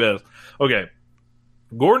do my best. Okay.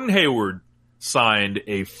 Gordon Hayward signed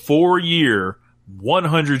a 4-year,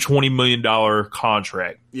 $120 million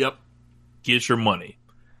contract. Yep. Get your money.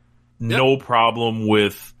 Yep. No problem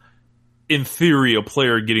with, in theory, a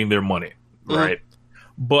player getting their money, right?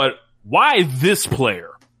 But why this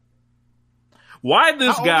player? Why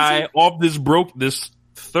this guy off this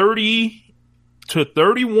 30 to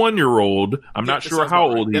 31 year old? I'm not sure how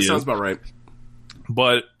old he is. That sounds about right.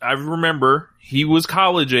 But I remember he was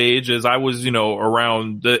college age as I was,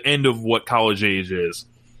 around the end of what college age is.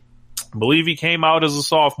 I believe he came out as a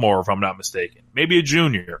sophomore, if I'm not mistaken. Maybe a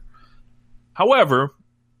junior. However,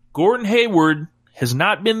 Gordon Hayward has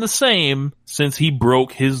not been the same since he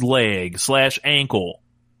broke his leg / ankle.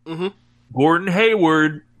 Mm-hmm. Gordon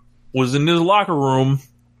Hayward was in his locker room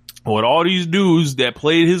with all these dudes that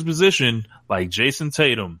played his position, like Jason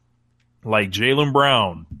Tatum, like Jaylen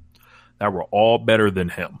Brown, that were all better than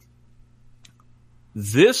him.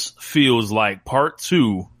 This feels like part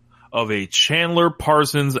 2 of a Chandler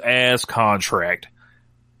Parsons ass contract.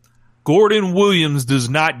 Gordon Williams does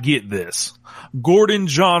not get this. Gordon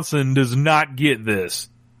Johnson does not get this.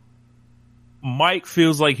 Mike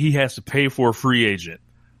feels like he has to pay for a free agent.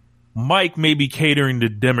 Mike may be catering to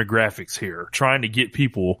demographics here, trying to get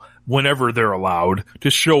people, whenever they're allowed, to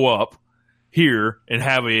show up here and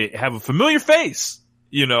have a familiar face,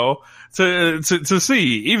 to see,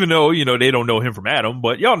 even though, they don't know him from Adam,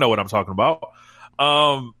 but y'all know what I'm talking about.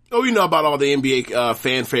 We know about all the NBA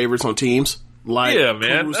fan favorites on teams. Like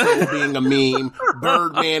Caruso being a meme,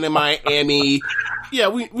 Birdman in Miami. Yeah,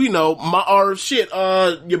 we know.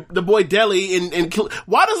 The boy Deli and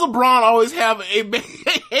why does LeBron always have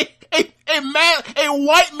a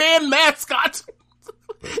white man mascot?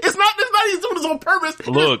 It's not he's doing this on purpose.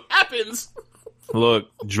 It just happens. Look,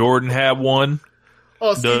 Jordan had one.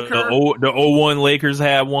 Oh, Steve Kerr. The 01 Lakers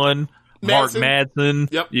had one. Mark Madsen.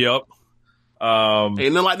 Yep.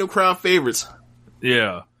 Ain't nothing like no crowd favorites.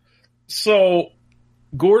 Yeah. So,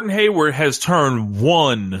 Gordon Hayward has turned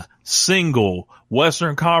one single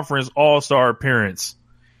Western Conference All-Star appearance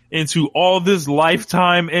into all this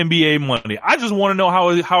lifetime NBA money. I just want to know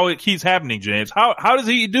how it keeps happening, James. How does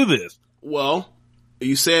he do this? Well,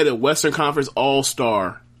 you said a Western Conference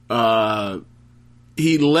All-Star.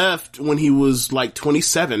 He left when he was like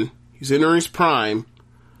 27. He's entering his prime.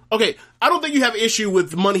 Okay, I don't think you have an issue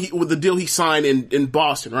with with the deal he signed in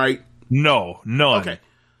Boston, right? No, none. Okay.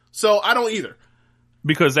 So I don't either.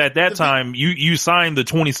 Because at that time, you signed the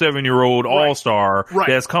 27-year-old All-Star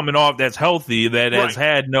that's coming off, that's healthy, that has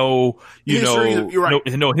had no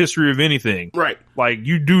history of anything. Right. Like,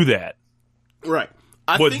 you do that. Right.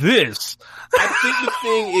 I think the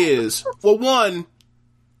thing is, well, one,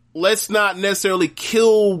 let's not necessarily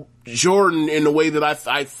kill Jordan in the way that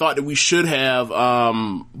I thought that we should have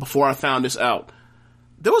before I found this out.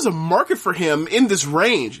 There was a market for him in this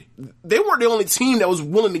range. They weren't the only team that was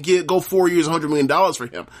willing to go 4 years, $100 million for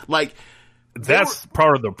him. Like, that's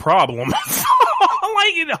part of the problem.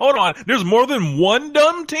 Like, hold on. There's more than one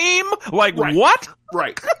dumb team? Like, what?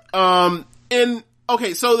 Right. And,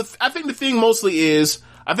 okay, so I think the thing mostly is,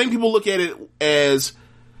 I think people look at it as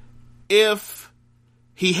if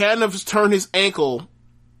he hadn't have turned his ankle,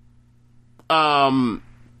 and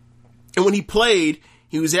when he played,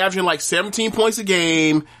 he was averaging like 17 points a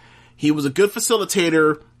game. He was a good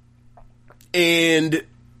facilitator, and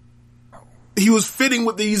he was fitting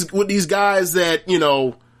with these guys that, you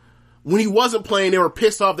know, when he wasn't playing, they were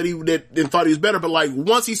pissed off that thought he was better. But like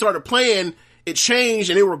once he started playing, it changed,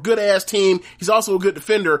 and they were a good ass team. He's also a good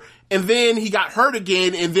defender. And then he got hurt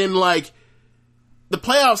again, and then like the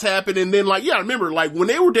playoffs happened, and then like, yeah, I remember like when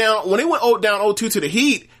they went down 0-2 to the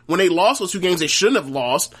Heat, when they lost those two games they shouldn't have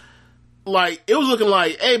lost. Like, it was looking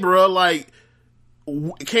like, hey, bro, like,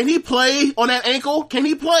 can he play on that ankle? Can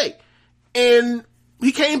he play? And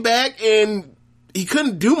he came back and he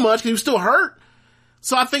couldn't do much because he was still hurt.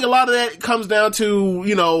 So I think a lot of that comes down to,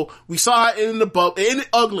 you know, we saw it in the bubble. It ended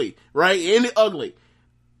ugly, right? It ended ugly.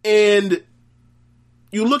 And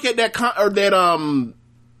you look at the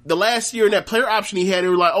last year in that player option he had, they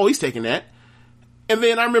were like, oh, he's taking that. And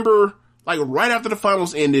then I remember, like, right after the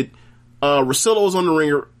finals ended, Russillo was on the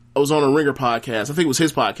Ringer. I was on a Ringer podcast. I think it was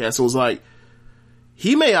his podcast. It was like,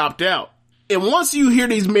 he may opt out. And once you hear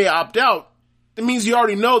that he may opt out, it means you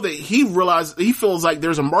already know that he feels like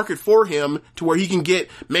there's a market for him to where he can get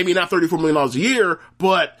maybe not $34 million a year,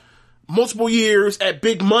 but multiple years at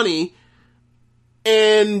big money.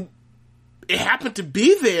 And it happened to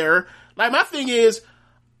be there. Like, my thing is,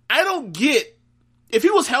 I don't get, if he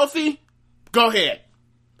was healthy, go ahead.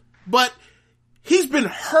 But he's been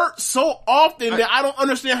hurt so often that I don't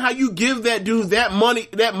understand how you give that dude that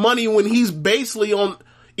money when he's basically on,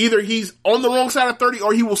 either he's on the wrong side of 30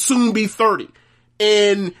 or he will soon be 30.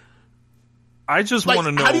 And I just want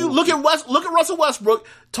to know, how do you look at Russell Westbrook,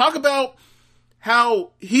 talk about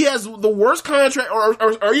how he has the worst contract,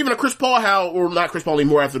 or even a Chris Paul, or not Chris Paul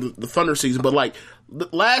anymore after the Thunder season, but like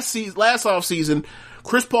last off season,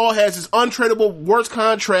 Chris Paul has his untradeable worst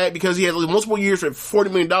contract because he had multiple years for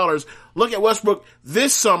 $40 million. Look at Westbrook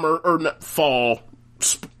this summer, or not,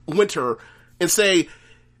 winter, and say,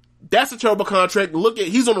 that's a terrible contract. Look at,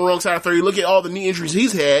 he's on the wrong side of 30. Look at all the knee injuries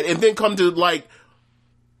he's had. And then come to like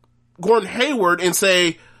Gordon Hayward and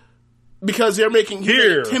say, because they're making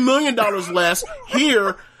 $10 million less,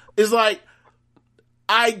 here is like,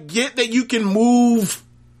 I get that you can move,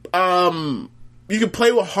 you can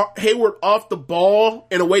play with Hayward off the ball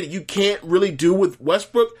in a way that you can't really do with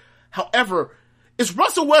Westbrook. However, it's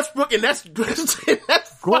Russell Westbrook, and that's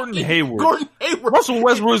Gordon Hayward. Russell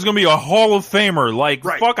Westbrook is going to be a Hall of Famer. Like,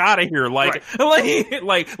 fuck out of here. Like,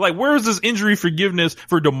 where is this injury forgiveness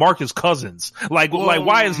for DeMarcus Cousins? Like,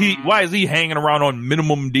 why is he hanging around on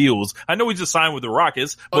minimum deals? I know he just signed with the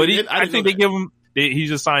Rockets, but I think they give him. He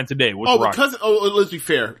just signed today with the Rockets. Let's be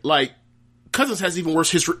fair. Like, Cousins has even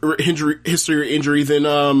worse injury history than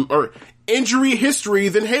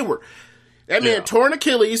Hayward. That man tore an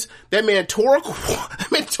Achilles. That man tore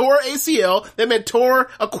ACL. That man tore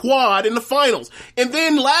a quad in the finals. And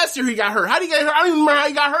then last year he got hurt. How did he get hurt? I don't even remember how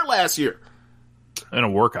he got hurt last year. In a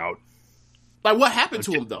workout. Like, what happened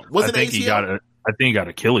to him though? Was it ACL? I think he got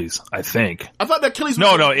Achilles. I think. I thought that Achilles.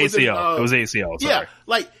 No, ACL. It was ACL. Sorry. Yeah,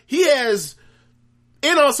 like he has,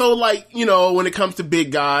 and also like when it comes to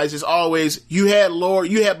big guys, it's always you had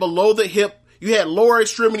below the hip, you had lower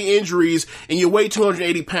extremity injuries, and you weigh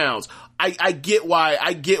 280 pounds. I get why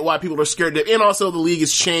people are scared of it, and also the league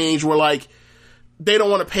has changed where like they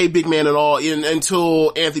don't want to pay big man at all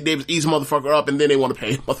until Anthony Davis eats a motherfucker up, and then they want to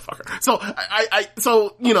pay a motherfucker. So I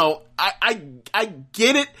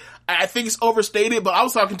get it. I think it's overstated, but I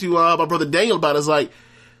was talking to my brother Daniel about it. It's like,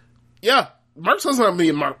 yeah, Marcus is never going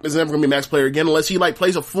to be a max player again unless he like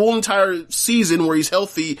plays a full entire season where he's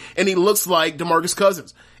healthy and he looks like DeMarcus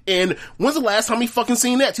Cousins. And when's the last time he fucking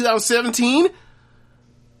seen that? 2017?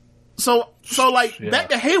 So like, back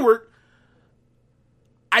to Hayward,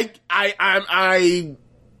 I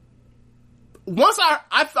once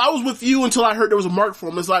I was with you until I heard there was a market for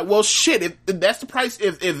him. It's like, well, shit, if that's the price,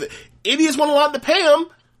 if idiots want allowed to pay him,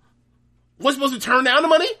 what's supposed to turn down the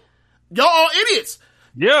money? Y'all all idiots.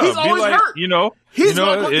 Yeah, he's always like, hurt.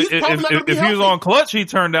 If he was on Clutch, he'd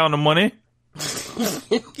turn down the money.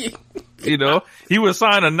 He would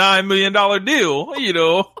sign a $9 million deal.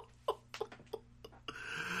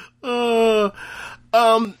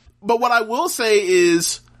 But what I will say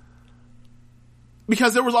is,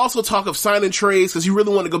 because there was also talk of signing trades, because he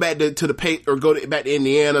really wanted to go back to back to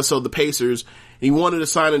Indiana, so the Pacers, and he wanted to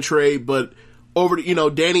sign and trade, but over to,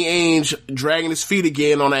 Danny Ainge dragging his feet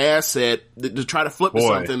again on an asset to try to flip to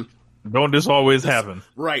something. Don't this always happen?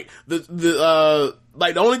 Right. The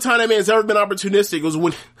only time that man's ever been opportunistic was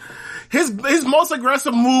when his most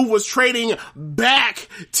aggressive move was trading back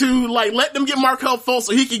to like let them get Markelle Fultz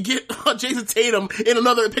so he could get Jason Tatum pick up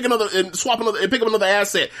another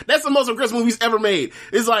asset. That's the most aggressive move he's ever made.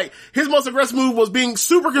 It's like his most aggressive move was being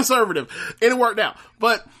super conservative, and it worked out.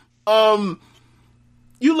 But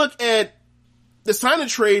you look at the sign and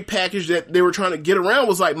trade package that they were trying to get around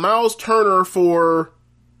was like Miles Turner for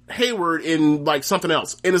Hayward and like something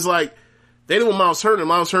else, and it's like they didn't want Miles Turner.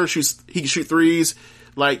 Miles Turner he can shoot threes.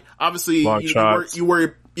 Like, obviously, you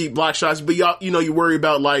worry block shots, but you worry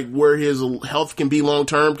about like where his health can be long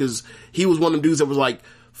term, because he was one of the dudes that was like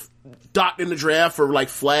docked in the draft for like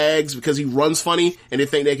flags because he runs funny, and they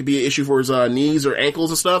think that could be an issue for his knees or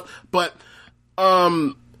ankles and stuff. But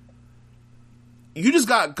you just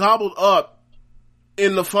got gobbled up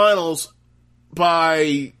in the finals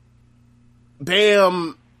by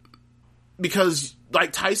Bam, because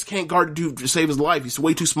like Tice can't guard the dude to save his life. He's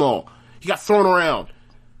way too small. He got thrown around.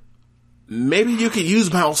 Maybe you could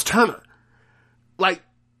use Miles Turner. Like,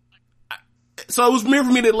 so it was weird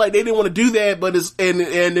for me that like they didn't want to do that, but and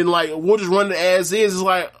then like we'll just run it as is. It's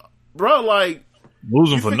like, bro, like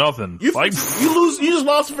losing for nothing. You just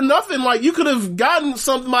lost for nothing. Like, you could have gotten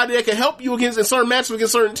somebody that could help you in certain matches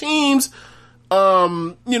against certain teams.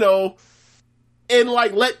 And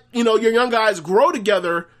like let your young guys grow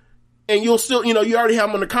together. And you'll still, you already have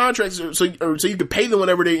them under contract, so you can pay them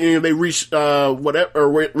whenever they reach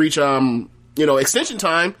extension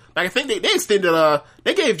time. Like, I think they extended,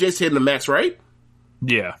 they gave Jason Tatum the max, right?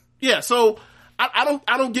 Yeah. Yeah. So I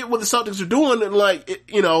don't get what the Celtics are doing, and like,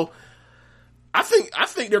 I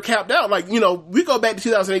think they're capped out. Like, we go back to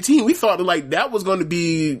 2018, we thought that like that was going to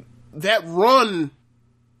be that run,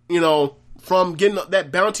 from getting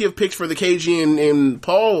that bounty of picks for the KG and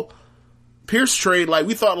Paul Pierce trade. Like,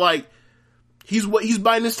 we thought like he's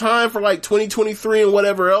buying his time for like 2023 and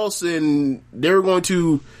whatever else, and they're going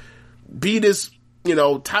to be this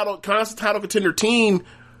constant title contender team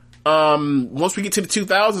once we get to the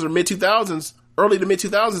 2000s or mid 2000s, early to mid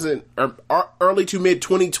 2000s, or early to mid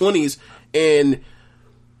 2020s. And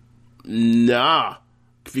nah,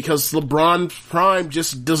 because LeBron's prime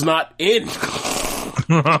just does not end.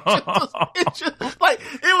 It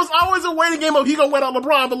was always a waiting game of he gonna wait on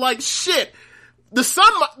LeBron, but like shit, the sun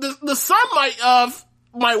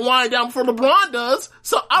might wind down before LeBron does.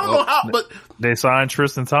 So I don't know how, but they signed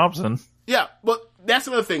Tristan Thompson. Yeah, but that's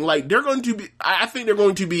another thing. Like, they're going to be, I think they're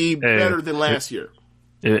going to be better than last year.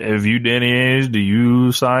 If you Danny Ainge, do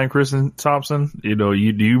you sign Tristan Thompson? Do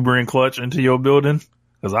you bring Clutch into your building?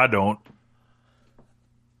 Because I don't.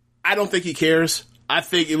 I don't think he cares. I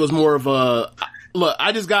think it was more of a look.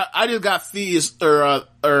 I just got Theus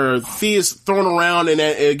Theus thrown around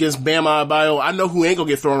against Bam Adebayo. I know who ain't gonna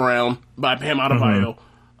get thrown around by Bam Adebayo.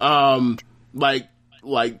 Mm-hmm.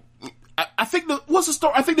 I think what's the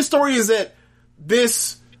story? I think the story is that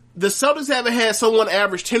the Celtics haven't had someone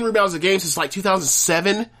average 10 rebounds a game since like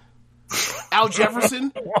 2007. Al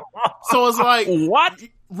Jefferson. So it's like, what?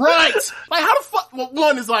 Right. Like, how the fuck? Well,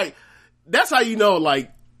 one is like, that's how you know,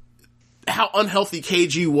 like, how unhealthy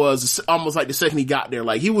KG was almost like the second he got there.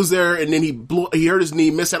 Like, he was there and then he hurt his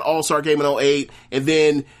knee, missed that All-Star game in 2008, and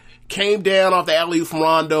then came down off the alley from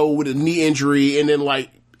Rondo with a knee injury, and then like,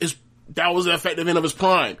 that was the effective end of his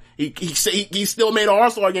prime. He still made an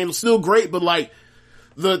All-Star game, it was still great, but like,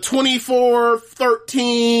 the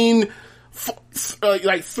 24-13,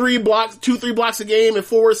 like 3 blocks a game and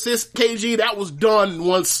 4 assists KG, that was done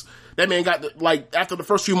once that man got after the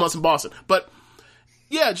first few months in Boston. But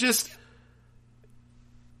yeah, just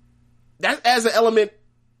that as an element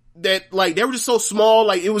that like they were just so small,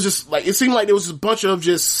 like it was just like it seemed like there was a bunch of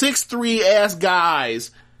just 6'3" ass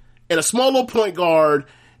guys and a small little point guard.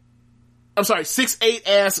 I'm sorry, 6'8"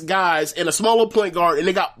 ass guys and a small little point guard, and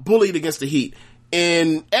they got bullied against the Heat.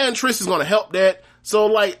 And Aaron Triss is going to help that. So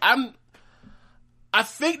like I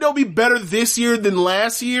think they'll be better this year than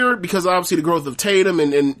last year because obviously the growth of Tatum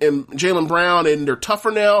and Jaylen Brown, and they're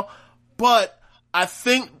tougher now. But I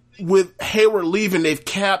think with Hayward leaving, they've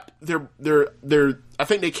capped I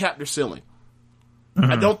think they capped their ceiling.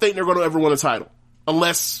 Mm-hmm. I don't think they're going to ever win a title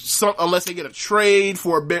unless they get a trade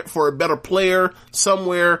for a better player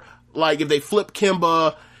somewhere. Like if they flip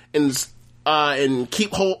Kemba and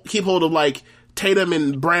keep hold of like Tatum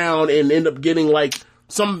and Brown and end up getting like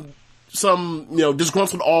some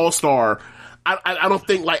disgruntled all-star. I don't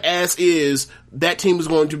think like as is that team is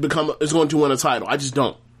going to win a title. I just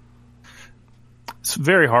don't. It's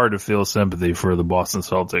very hard to feel sympathy for the Boston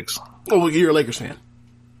Celtics. Oh, well, you're a Lakers fan.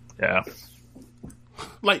 Yeah.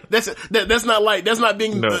 Like that's not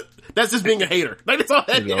being that's just being a hater. Like that's all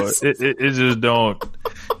that is. It just don't.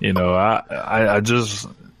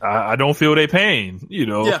 I don't feel their pain.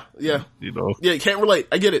 Yeah. Yeah, you can't relate.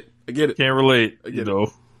 I get it. Can't relate. Danny.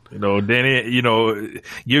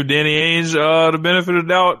 Give Danny Ainge the benefit of the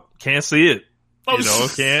doubt. Can't see it.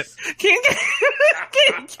 Can't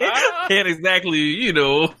exactly.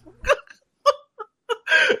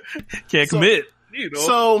 Can't commit.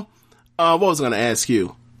 So, what was I going to ask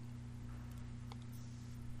you?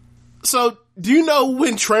 So, do you know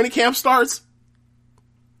when training camp starts?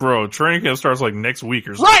 Bro, training camp starts like next week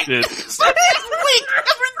or right. Shit. So next week.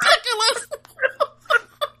 That's ridiculous.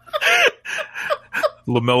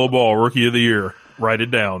 LaMelo Ball, Rookie of the Year. Write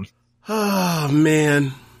it down. Oh,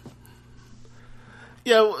 man.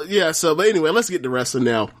 Yeah. So, but anyway, let's get to wrestling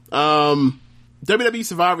now. WWE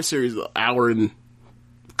Survivor Series, an hour and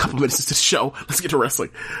a couple minutes into the show. Let's get to wrestling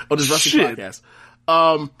on this wrestling podcast.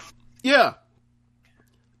 Yeah.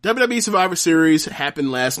 WWE Survivor Series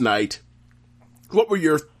happened last night. What were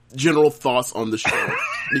your general thoughts on the show?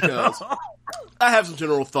 Because I have some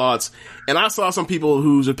general thoughts, and I saw some people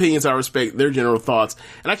whose opinions I respect their general thoughts,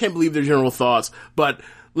 and I can't believe their general thoughts. But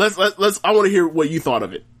I want to hear what you thought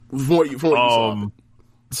of it. From what you saw of it.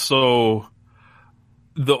 So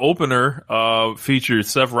the opener featured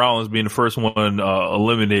Seth Rollins being the first one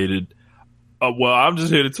eliminated. Well, I'm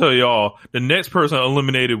just here to tell y'all the next person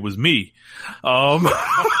eliminated was me.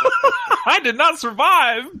 I did not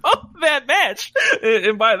survive that match.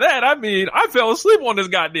 And by that, I mean, I fell asleep on this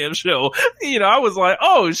goddamn show. I was like,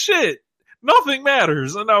 oh shit, nothing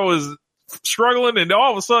matters. And I was struggling, and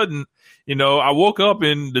all of a sudden, I woke up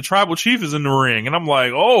and the tribal chief is in the ring, and I'm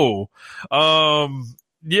like,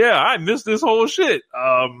 yeah, I missed this whole shit.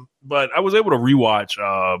 But I was able to rewatch,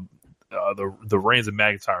 the Reigns and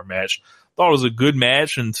McIntyre match. Thought it was a good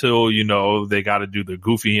match until, they got to do the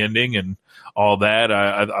goofy ending and all that.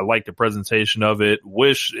 I liked the presentation of it.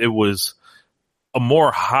 Wish it was a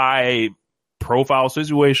more high profile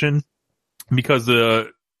situation, because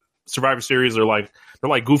the Survivor Series they're like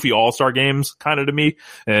goofy all-star games kind of to me.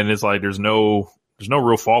 And it's like, there's no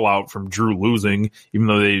real fallout from Drew losing, even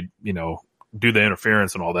though they, do the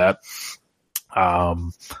interference and all that.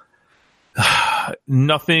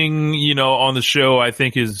 Nothing, on the show I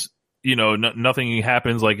think is, nothing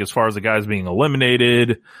happens like as far as the guys being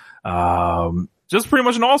eliminated. Just pretty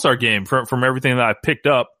much an all-star game from everything that I picked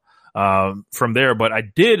up from there. But I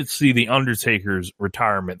did see the Undertaker's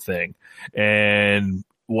retirement thing. And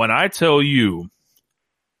when I tell you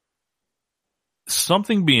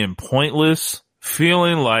something being pointless,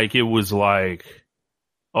 feeling like it was like,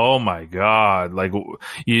 oh my God, like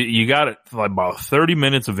you got it, like about 30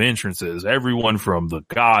 minutes of entrances, everyone from the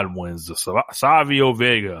Godwins, the Savio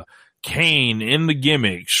Vega, Kane in the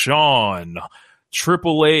gimmick, Shawn,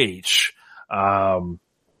 Triple H,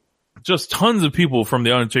 just tons of people from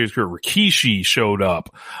the Undertaker's career. Rikishi showed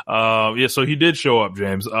up. So he did show up,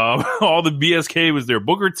 James. All the BSK was there.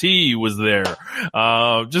 Booker T was there.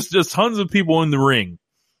 Just tons of people in the ring.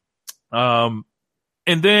 And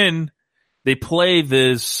then they play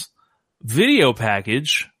this video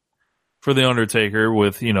package for The Undertaker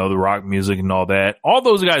with, you know, the rock music and all that. All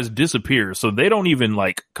those guys disappear. So they don't even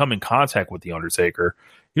like come in contact with The Undertaker.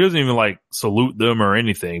 He doesn't even like salute them or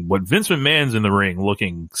anything. But Vince McMahon's in the ring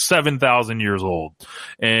looking 7,000 years old.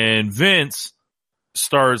 And Vince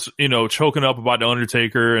starts, you know, choking up about The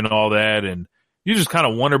Undertaker and all that. And you just kind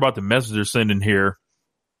of wonder about the message they're sending here.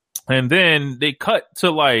 And then they cut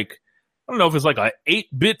to like, I don't know if it's like a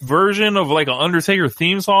 8-bit version of like an Undertaker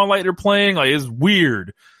theme song like they're playing. Like it's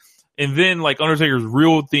weird. And then like Undertaker's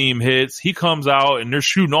real theme hits. He comes out and they're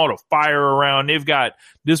shooting all the fire around. They've got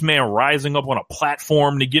this man rising up on a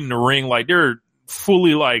platform to get in the ring. Like they're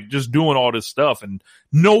fully like just doing all this stuff and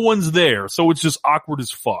no one's there. So it's just awkward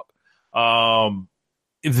as fuck.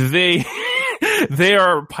 They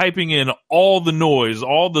are piping in all the noise,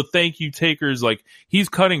 all the thank you takers. Like he's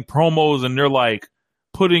cutting promos and they're like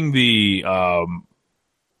putting the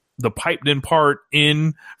piped in part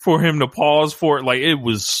in for him to pause for it. Like it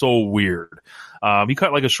was so weird. He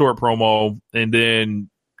cut like a short promo and then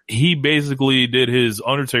he basically did his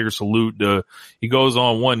Undertaker salute. He goes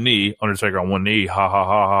on one knee, Undertaker on one knee. Ha ha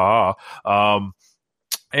ha ha ha.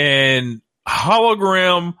 And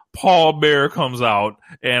hologram Paul Bearer comes out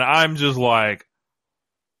and I'm just like,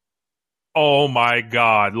 oh my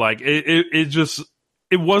God. Like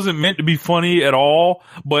it wasn't meant to be funny at all,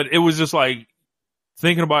 but it was just like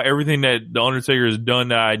thinking about everything that the Undertaker has done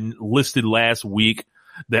that I listed last week.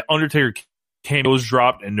 That Undertaker cameos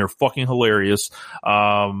dropped and they're fucking hilarious.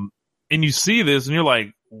 And you see this and you're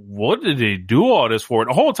like, what did they do all this for?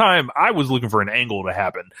 The whole time I was looking for an angle to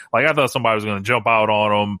happen. Like I thought somebody was going to jump out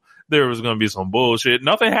on him. There was going to be some bullshit.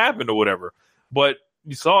 Nothing happened or whatever. But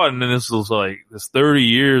you saw it and then this was like this 30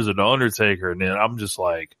 years of the Undertaker. And then I'm just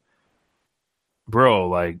like, bro,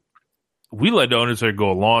 like we let the Undertaker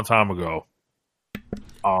go a long time ago.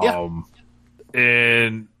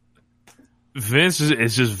 And Vince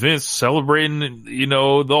it's just Vince celebrating, you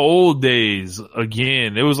know, the old days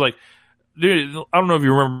again. It was like, dude, I don't know if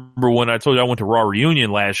you remember when I told you I went to Raw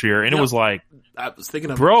Reunion last year and it was like, I was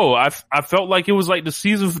thinking of bro, I felt like it was like the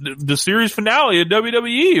series finale of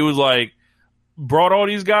WWE. It was like, brought all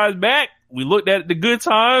these guys back. We looked at the good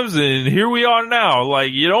times and here we are now.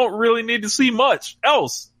 Like you don't really need to see much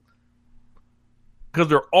else because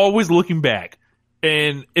they're always looking back.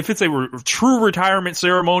 And if it's a true retirement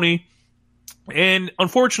ceremony, and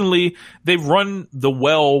unfortunately they've run the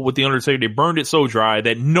well with the Undertaker, they burned it so dry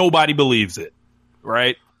that nobody believes it,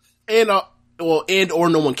 right? And or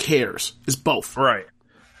no one cares. It's both, right?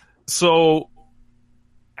 So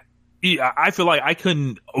yeah, I feel like I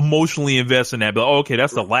couldn't emotionally invest in that, but okay,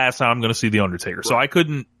 that's the last time I'm going to see the Undertaker, right. So I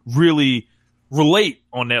couldn't really relate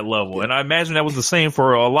on that level. Yeah. And I imagine that was the same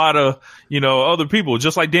for a lot of, you know, other people,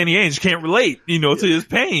 just like Danny Ainge can't relate, you know, to his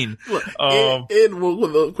pain. And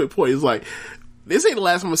one quick point is like, this ain't the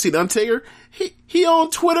last time I see the Undertaker. He on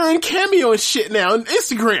Twitter and Cameo and shit now and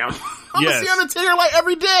Instagram. I'm gonna see Undertaker like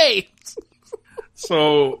every day.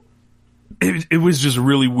 So it was just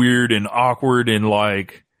really weird and awkward and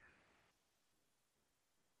like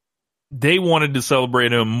they wanted to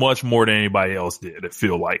celebrate him much more than anybody else did, it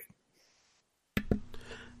feel like.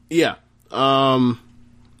 Yeah. I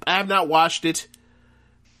have not watched it.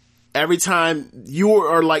 Every time you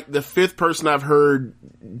are like the fifth person I've heard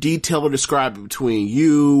detail or describe it between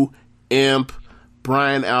you, Imp,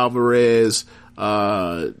 Brian Alvarez,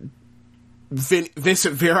 Vincent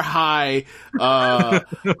Verhey,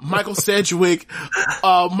 Michael Sedgwick,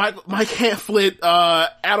 Mike Hamflett,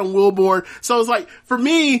 Adam Wilborn. So it's like, for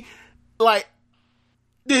me, like,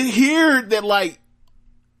 to hear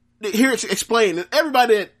it's explained, and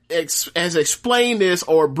everybody that has explained this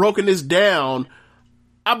or broken this down,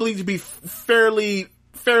 I believe to be fairly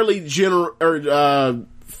general or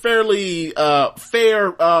fairly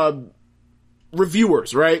fair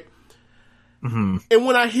reviewers, right? Mm-hmm. And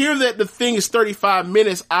when I hear that the thing is 35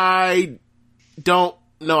 minutes, I don't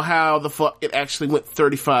know how the fuck it actually went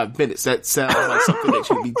 35 minutes. That sounds like something that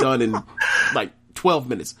should be done in like 12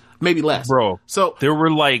 minutes, maybe less. Bro, so there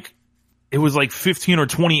were like, it was like 15 or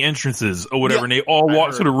 20 entrances or whatever, and they all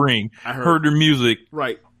walked to the ring, heard their music.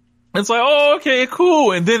 Right. It's like, oh, okay,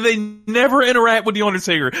 cool. And then they never interact with the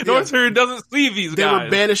Undertaker. The Undertaker doesn't see these guys. They were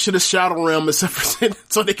banished to the Shadow Realm except for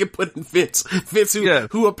so they could put in Vince. Vince,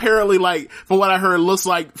 who apparently, like, from what I heard, looks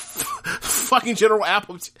like fucking General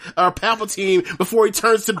Palpatine before he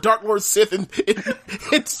turns to Dark Lord Sith in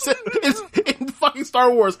fucking Star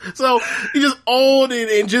Wars. So he's just old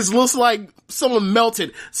and just looks like someone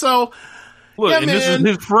melted. So, look, and this is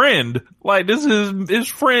his friend. Like, this is his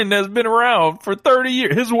friend that's been around for 30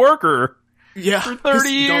 years. His worker. Yeah. For 30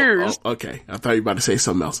 years. Oh, okay. I thought you were about to say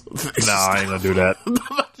something else. No, I ain't gonna do that. I'm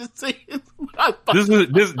about to say This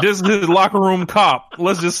is his locker room cop.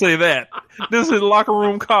 Let's just say that. This is his locker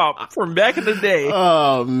room cop from back in the day.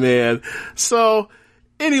 Oh man. So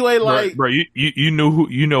anyway, like, bro, you know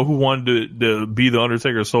who wanted to be the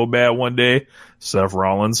Undertaker so bad one day? Seth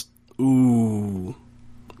Rollins. Ooh.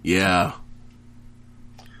 Yeah.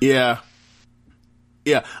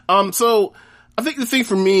 So I think the thing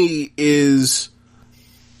for me is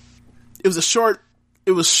it was short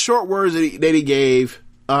words that he gave.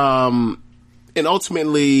 And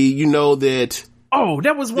ultimately, you know that. Oh,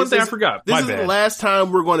 that was one thing I forgot. This is the last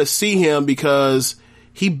time we're going to see him because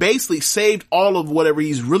he basically saved all of whatever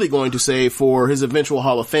he's really going to say for his eventual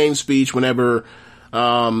Hall of Fame speech whenever,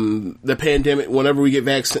 the pandemic, whenever we get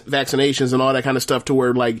vaccinations and all that kind of stuff to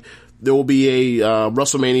where like there will be a,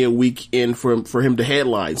 WrestleMania weekend for him to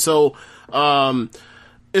headline. So,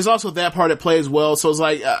 there's also that part at play as well. So it's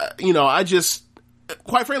like, I just,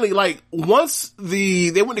 quite frankly, like once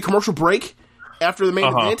they went to commercial break after the main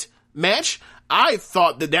event match, I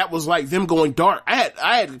thought that was like them going dark. I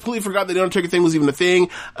had completely forgot that the Undertaker thing was even a thing.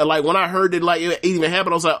 Like when I heard that like it even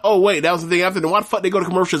happened, I was like, oh wait, that was the thing after. Then why the fuck they go to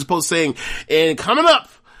commercial as opposed to saying, and coming up,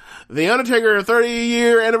 the Undertaker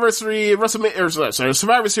 30-year anniversary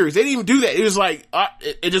Survivor Series. They didn't even do that. It was like,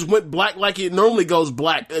 it just went black like it normally goes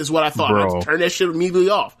black is what I thought. Bro. I turned that shit immediately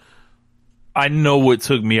off. I know what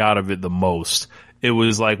took me out of it the most. It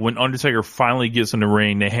was like when Undertaker finally gets in the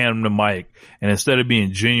ring, they hand him the mic, and instead of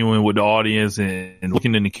being genuine with the audience and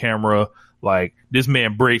looking in the camera, like this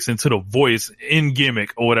man breaks into the voice in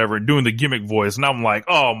gimmick or whatever, doing the gimmick voice, and I'm like,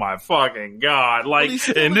 oh my fucking god! Like,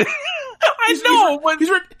 and he's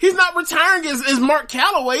not retiring as Mark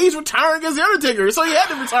Calloway. He's retiring as the Undertaker, so he had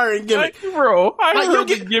to retire in gimmick. Like, bro, I heard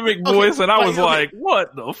the gimmick voice, and I was like,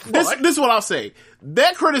 what the fuck? This is what I'll say.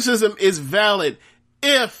 That criticism is valid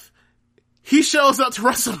if he shows up to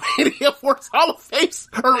WrestleMania for his Hall of Fame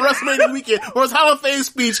or WrestleMania weekend or his Hall of Fame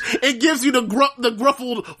speech and gives you the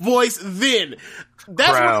gruffled voice. Then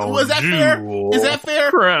was that fair? Is that fair?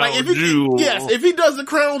 If he does the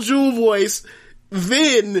Crown Jewel voice,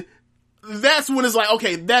 then that's when it's like,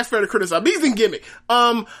 okay, that's fair to criticize. But he's in gimmick.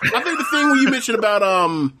 I think the thing when you mentioned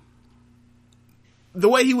about the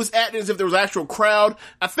way he was acting as if there was an actual crowd,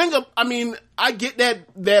 I get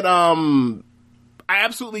that I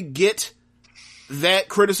absolutely get that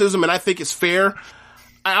criticism, and I think it's fair.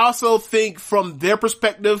 I also think from their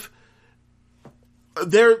perspective,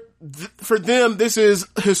 for them, this is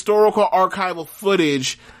historical archival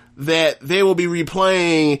footage that they will be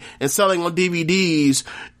replaying and selling on DVDs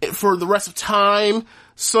for the rest of time.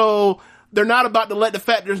 So they're not about to let the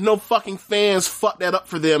fact there's no fucking fans fuck that up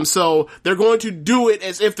for them. So they're going to do it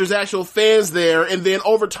as if there's actual fans there. And then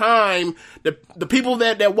over time, the people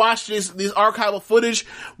that watch these archival footage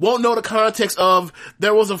won't know the context of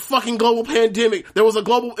there was a fucking global pandemic. There was a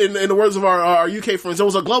global, in the words of our UK friends, there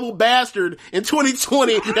was a global bastard in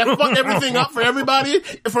 2020 that fucked everything up for everybody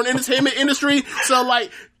for the entertainment industry. So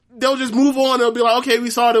like, they'll just move on. They'll be like, okay, we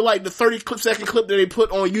saw the 30-second clip that they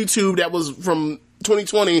put on YouTube that was from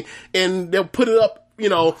 2020, and they'll put it up,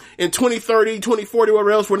 in 2030, 2040,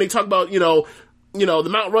 whatever else, when they talk about, the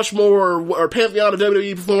Mount Rushmore or pantheon of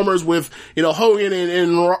WWE performers with, Hogan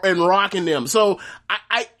and Rock in them. So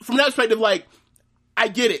I from that perspective, like, I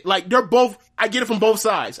get it. Like, I get it from both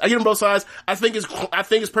sides. I think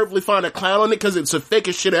it's perfectly fine to clown on it because it's the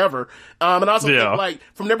fakest shit ever. And I also think, like,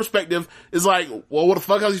 from their perspective, it's like, well, what the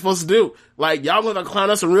fuck else are you supposed to do? Like, y'all gonna clown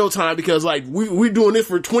us in real time because, like, we're doing this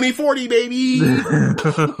for 2040, baby.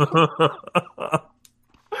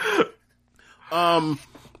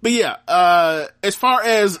 But yeah, as far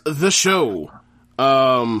as the show,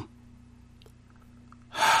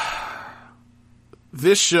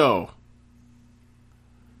 this show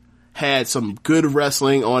had some good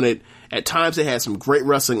wrestling on it. At times it had some great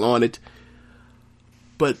wrestling on it.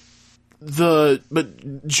 But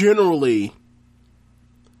generally,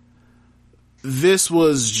 this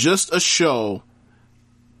was just a show,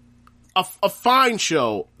 a fine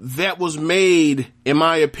show that was made, in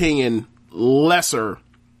my opinion,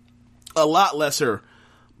 a lot lesser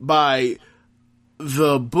by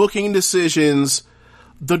the booking decisions,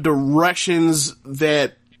 the directions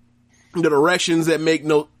that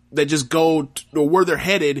that just go to where they're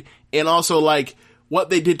headed, and also like what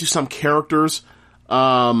they did to some characters,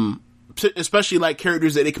 especially like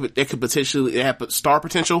characters that they could potentially have star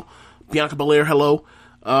potential. Bianca Belair, hello.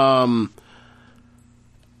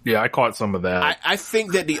 Yeah, I caught some of that. I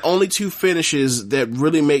think that the only two finishes that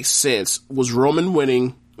really make sense was Roman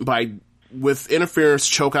winning with interference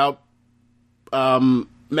choke out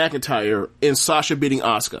McIntyre, and Sasha beating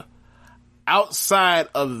Asuka. outside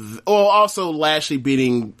of, also Lashley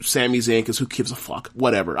beating Sami Zayn, because who gives a fuck?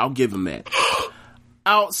 Whatever, I'll give him that.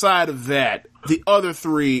 Outside of that, the other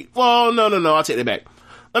three, well, no, I'll take that back.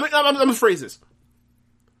 Let me phrase this.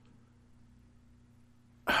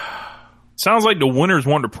 Sounds like the winners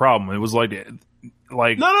weren't the problem. It was like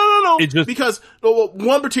no. It just, because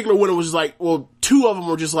one particular winner was just like, well, two of them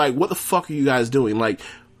were just like, what the fuck are you guys doing? Like,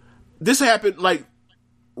 this happened, like,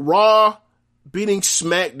 Raw beating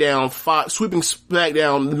SmackDown, sweeping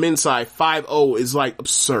SmackDown, the men's side, 5-0 is, like,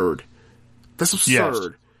 absurd. That's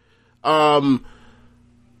absurd. Yes.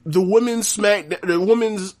 The women's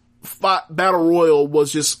Battle Royal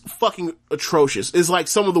was just fucking atrocious. It's like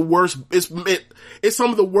some of the worst, it's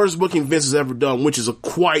some of the worst booking Vince has ever done, which is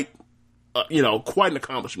quite an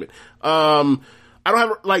accomplishment. I don't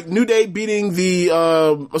have, like, New Day beating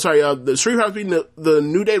the Street Profits beating the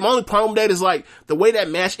New Day. My only problem with that is, like, the way that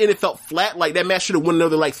match ended felt flat. Like, that match should have went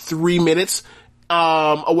another, like, 3 minutes,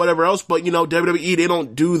 or whatever else. But, WWE,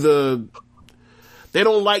 they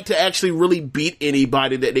don't like to actually really beat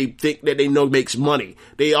anybody that they think that they know makes money.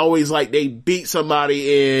 They always, like, they beat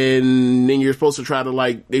somebody and then you're supposed to try to,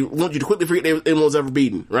 like, they want you to quickly forget anyone was ever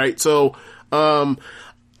beaten, right? So,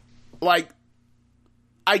 like,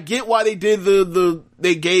 I get why they did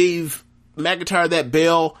they gave McIntyre that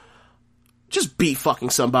bell. Just beat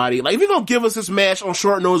fucking somebody. Like, if you're gonna give us this match on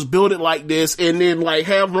short notice, build it like this, and then, like,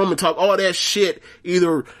 have Roman talk all that shit,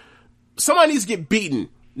 either somebody needs to get beaten.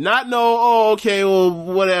 Not okay, well,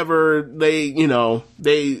 whatever, they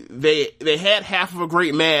had half of a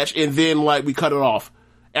great match, and then, like, we cut it off.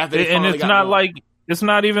 After they and it's not like, it's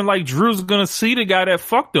not even like Drew's gonna see the guy that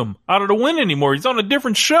fucked him out of the win anymore. He's on a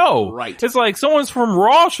different show. Right. It's like someone's from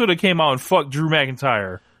Raw should have came out and fucked Drew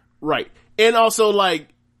McIntyre. Right. And also, like,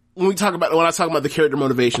 when I talk about the character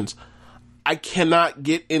motivations, I cannot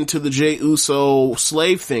get into the Jey Uso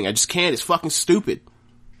slave thing. I just can't. It's fucking stupid.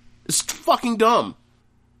 It's fucking dumb.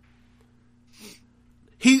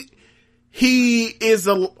 He is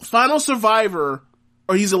the final survivor,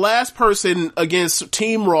 or he's the last person against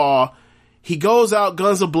Team Raw. He goes out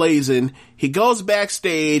guns a-blazing. He goes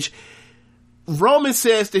backstage. Roman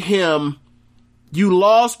says to him, you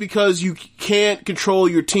lost because you can't control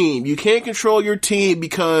your team. You can't control your team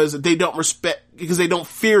because they don't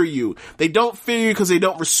fear you. They don't fear you because they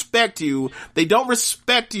don't respect you. They don't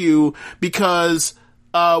respect you because,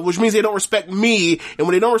 which means they don't respect me. And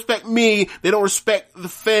when they don't respect me, they don't respect the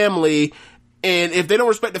family. And if they don't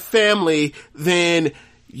respect the family, then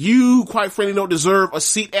you, quite frankly, don't deserve a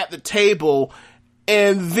seat at the table.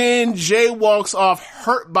 And then Jay walks off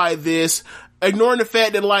hurt by this, ignoring the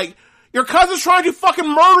fact that, like, your cousin's trying to fucking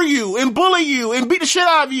murder you and bully you and beat the shit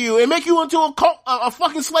out of you and make you into a cult, a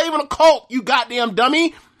fucking slave in a cult, you goddamn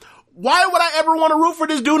dummy. Why would I ever want to root for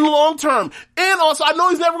this dude in the long term? And also, I know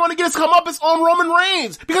he's never going to get his comeuppance on Roman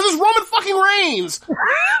Reigns because it's Roman fucking Reigns.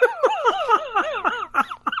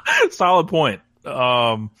 Solid point.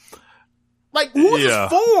 Like, who is this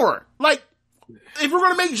for? Like, if you're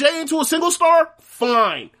going to make Jay into a single star,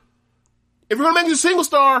 fine. If you're going to make him a single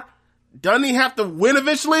star, doesn't he have to win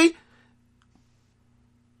eventually?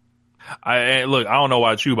 Look, I don't know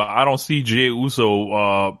about you, but I don't see Jey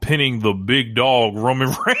Uso pinning the big dog Roman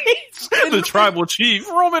Reigns, the tribal chief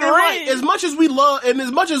Roman Reigns. Right, as much as we love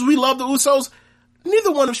the Usos,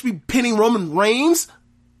 neither one of them should be pinning Roman Reigns.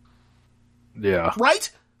 Yeah.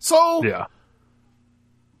 Right? So yeah.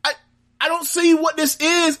 I don't see what this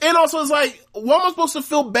is. And also, it's like, why am I supposed to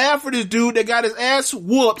feel bad for this dude that got his ass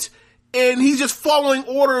whooped and he's just following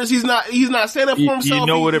orders? He's not standing up for himself. You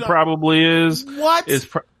know what it probably is? What?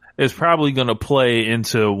 It's probably going to play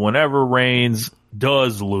into whenever Reigns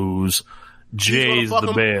does lose, Jay's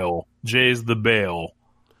the bail. Jay's the bail,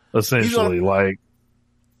 essentially. Like,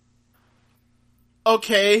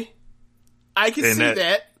 okay, I can see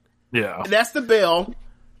that. Yeah, that's the bail.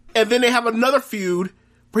 And then they have another feud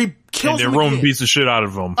where he kills him and then Roman beats the shit out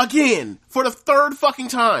of him again for the third fucking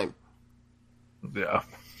time. Yeah.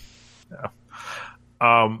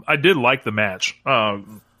 I did like the match.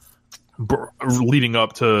 Leading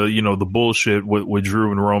up to, the bullshit with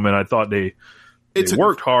Drew and Roman, I thought they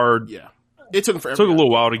worked hard. Yeah. It took forever. Took a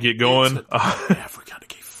little while to get going. I forgot to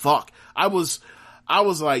get fuck. I was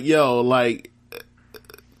like, yo, like,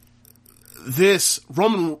 this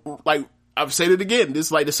Roman, like, I've said it again. This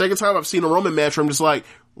is like the second time I've seen a Roman match where I'm just like,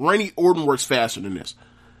 Randy Orton works faster than this.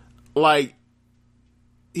 Like,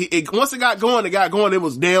 once it got going, it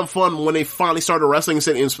was damn fun when they finally started wrestling as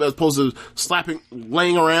opposed to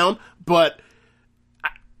laying around. But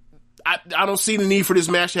I don't see the need for this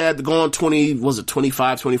match to have to go on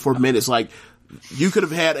 25, 24 minutes. Like, you could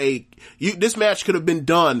have had this match could have been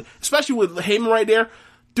done, especially with Heyman right there,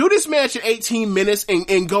 do this match in 18 minutes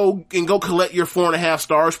and go collect your 4.5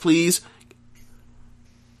 stars, please.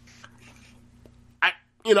 I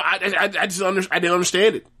didn't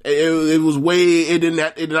understand it. It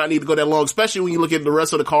did not need to go that long, especially when you look at the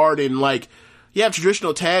rest of the card and like, you have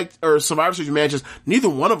traditional tag or Survivor Series matches. Neither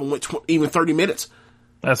one of them went even 30 minutes.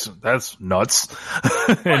 That's nuts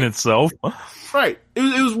in itself. Right.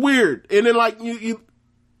 It was weird. And then like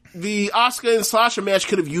the Asuka and Sasha match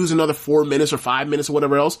could have used another 4 minutes or 5 minutes or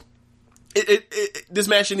whatever else. This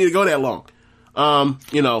match didn't need to go that long.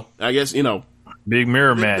 I guess, big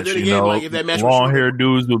mirror match, again, like, if that match long haired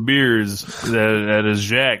dudes with beards that is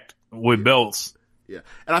jacked with belts. Yeah.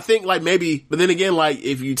 And I think like maybe, but then again, like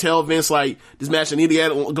if you tell Vince like this match doesn't need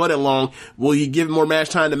to go that long, will you give more match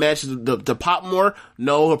time to matches to pop more?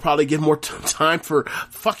 No, he'll probably give more time for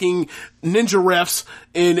fucking ninja refs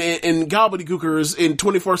and gobbledygookers in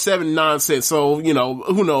 24/7 nonsense. So,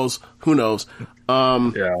 who knows?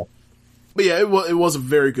 Yeah. But yeah, it was a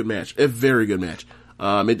very good match. A very good match.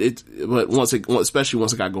 But especially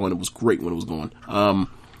once it got going, it was great when it was going.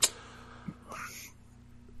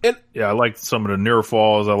 I liked some of the near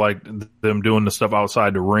falls. I liked them doing the stuff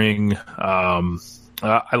outside the ring.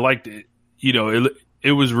 I liked it.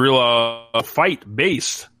 It was real fight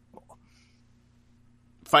based.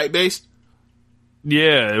 Fight based.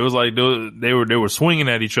 Yeah, it was like they were swinging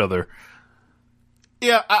at each other.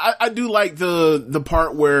 Yeah, I do like the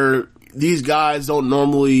part where these guys don't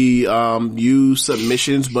normally use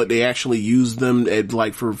submissions, but they actually use them at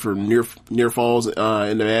like for near falls in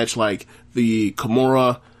the match, like the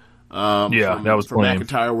Kimura. That was for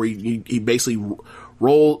McIntyre, where he basically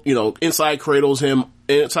inside cradles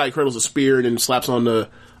a spear and then slaps on the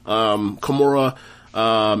Kimura,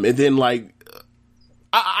 and then like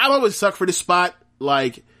I always suck for this spot.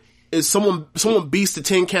 Like, is someone beats the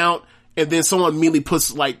 10 count and then someone immediately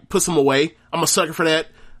puts him away. I'm a sucker for that.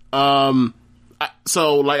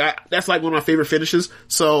 That's like one of my favorite finishes.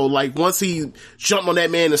 So like once he jumped on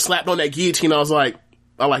that man and slapped on that guillotine, I was like,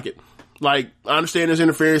 I like it. Like, I understand there's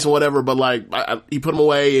interference and whatever, but like, he put him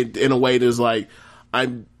away in a way that's like, I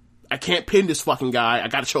can't pin this fucking guy. I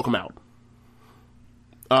gotta choke him out.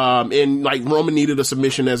 And like Roman needed a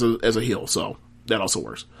submission as a heel, so that also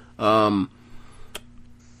works.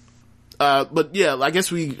 But yeah, I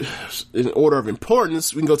guess in order of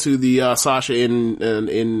importance, we can go to the Sasha and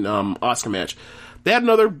Asuka match. They had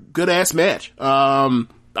another good ass match. I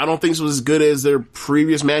don't think it was as good as their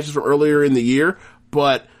previous matches from earlier in the year,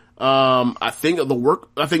 but I think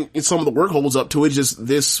some of the work holds up to it. Just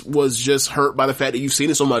this was just hurt by the fact that you've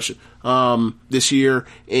seen it so much this year,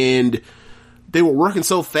 and they were working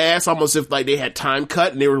so fast, almost if like they had time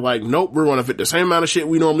cut, and they were like, nope, we're going to fit the same amount of shit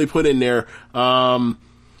we normally put in there.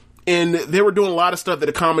 And they were doing a lot of stuff that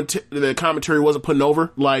the commentary wasn't putting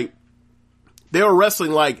over. Like, they were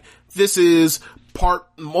wrestling like this is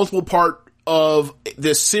multiple part of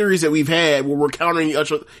this series that we've had where we're countering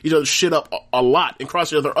each other's shit up a lot and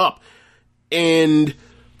crossing each other up. And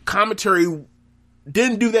commentary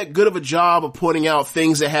didn't do that good of a job of pointing out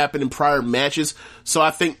things that happened in prior matches. So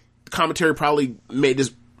I think commentary probably made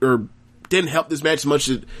this, or didn't help this match as much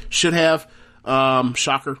as it should have.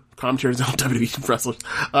 Shocker. Commentaries on WWE wrestlers.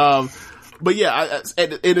 But yeah,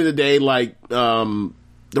 at the end of the day, like, the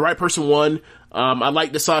right person won. I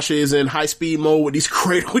like that Sasha is in high speed mode with these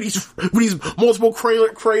multiple cradles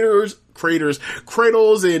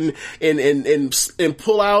and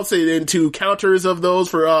pullouts and into counters of those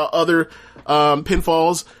for, other,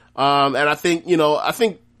 pinfalls. And I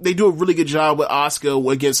think they do a really good job with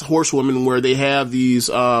Asuka against Horsewomen, where they have these,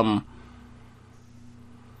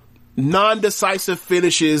 non-decisive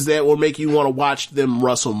finishes that will make you want to watch them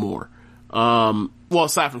wrestle more. Well,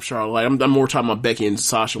 aside from Charlotte, like, I'm more talking about Becky and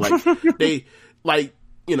Sasha. Like, they, like,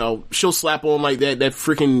 she'll slap on like that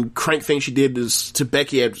freaking crank thing she did to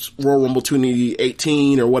Becky at Royal Rumble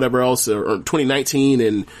 2018 or whatever else, or 2019,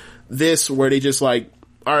 and this, where they just like,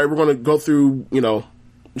 all right, we're going to go through,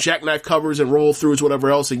 jackknife covers and roll throughs, whatever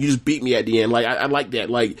else, and you just beat me at the end. Like, I like that.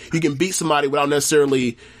 Like, you can beat somebody without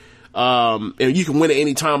necessarily, and you can win at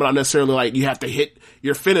any time without necessarily like you have to hit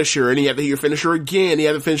your finisher, and you have to hit your finisher again, you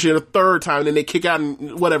have to finish it a third time, and then they kick out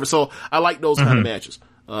and whatever. So I like those kind of matches.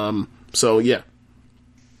 So yeah.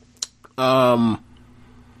 I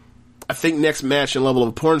think next match in level of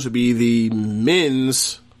importance would be the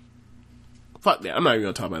men's. Fuck that. I'm not even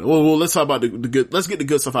gonna talk about it. Well, let's talk about the good. Let's get the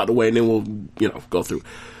good stuff out of the way, and then we'll, go through.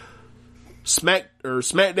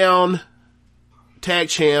 SmackDown Tag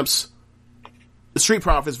Champs. The Street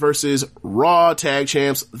Profits versus Raw Tag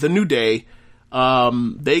Champs, The New Day.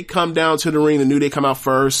 They come down to the ring. The New Day come out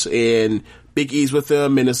first and Big E's with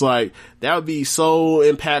them, and it's like, that would be so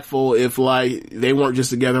impactful if, like, they weren't just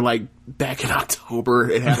together, like, back in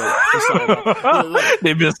October and had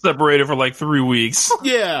they've been separated for like 3 weeks.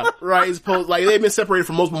 Yeah, right. It's supposed, like, they've been separated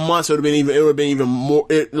for multiple months. So it would have been even more.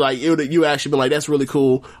 You actually been like, that's really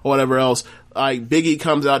cool, or whatever else. Like, Big E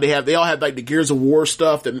comes out. They all have like the Gears of War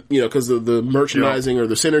stuff that, you know, because of the merchandising or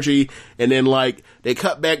the synergy, and then like they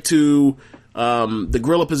cut back to the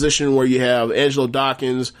gorilla position where you have Angelo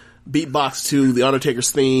Dawkins beatbox to the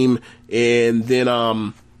Undertaker's theme, and then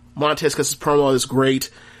Montez cuts his promo is great.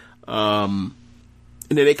 And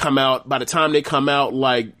then they come out. By the time they come out,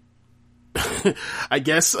 like, I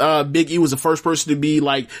guess Big E was the first person to be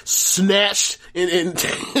like snatched and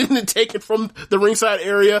taken from the ringside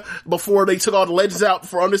area before they took all the legends out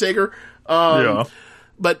for Undertaker.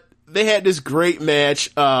 But they had this great match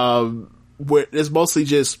where it's mostly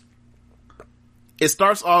just. It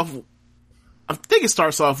starts off. I think it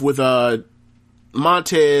starts off with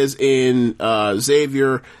Montez and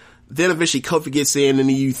Xavier. Then eventually Kofi gets in, and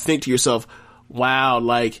then you think to yourself, wow,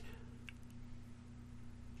 like,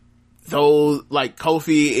 those, like,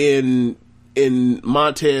 Kofi and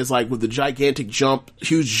Montez, like, with the gigantic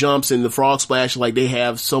huge jumps and the frog splash, like, they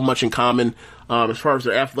have so much in common, as far as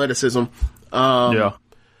their athleticism. Then,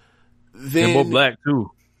 they're both black, too.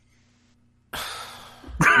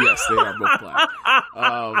 Yes, they are both black.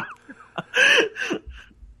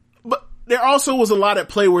 But there also was a lot at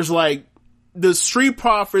play where it's like, the Street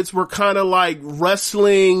Profits were kind of like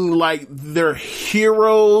wrestling like their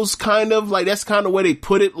heroes, kind of like that's kind of the way they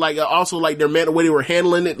put it. Like also like the way they were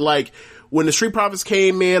handling it. Like when the Street Profits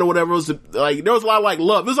came in or whatever, it was like there was a lot of like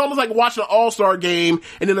love. It was almost like watching an All-Star game,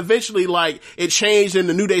 and then eventually like it changed, and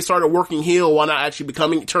the New Day started working heel while not actually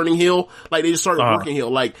turning heel. Like they just started working heel.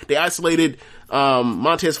 Like they isolated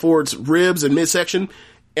Montez Ford's ribs and midsection.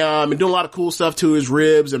 And doing a lot of cool stuff to his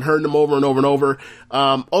ribs and hurting them over and over and over.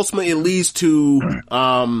 Ultimately, it leads to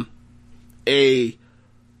a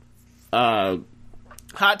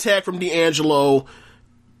hot tag from D'Angelo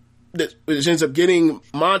that ends up getting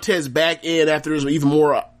Montez back in after there's even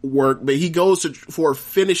more work. But he goes for a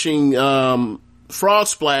finishing frog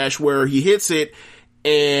splash where he hits it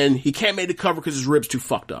and he can't make the cover because his ribs too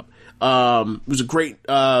fucked up. It was a great.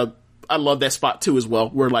 I love that spot too as well,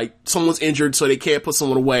 where like someone's injured, so they can't put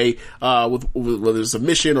someone away with whether it's a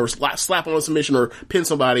submission or slap on a submission or pin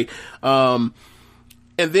somebody. And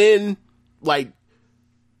then like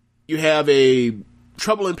you have a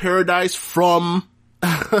Trouble in Paradise from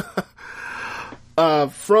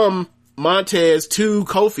from Montez to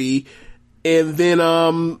Kofi, and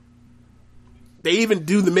then they even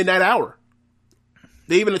do the Midnight Hour.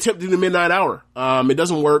 They even attempt to do the Midnight Hour. It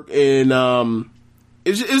doesn't work, and it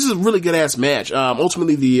was a really good ass match.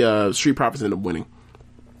 Ultimately, the Street Profits ended up winning.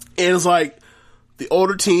 And it's like the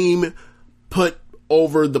older team put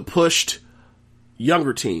over the pushed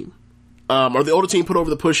younger team. Or the older team put over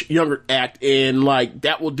the push younger act, and like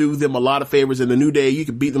that will do them a lot of favors. In the New Day, you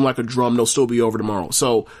can beat them like a drum, they'll still be over tomorrow.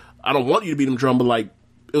 So I don't want you to beat them drum, but like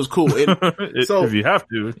it was cool. So if you have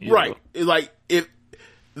to, right? It's like if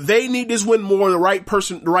they need this win more, the right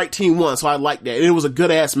person, the right team won. So I like that, and it was a good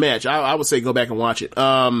ass match. I would say go back and watch it.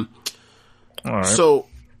 All right. So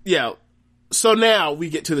yeah. So now we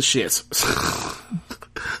get to the shits.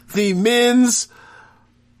 The men's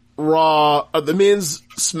Raw, the men's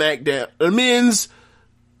SmackDown, the men's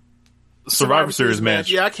Survivor Series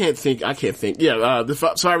match. Yeah, I can't think. Yeah, the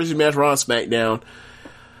Survivor Series match, Raw and SmackDown.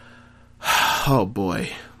 Oh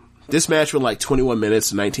boy. This match went like 21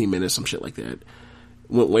 minutes, 19 minutes, some shit like that.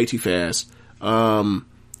 Went way too fast.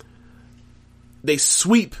 They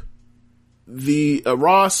sweep the,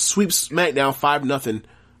 Raw sweeps SmackDown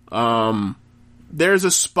 5-0. There's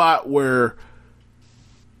a spot where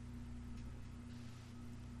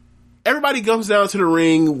everybody comes down to the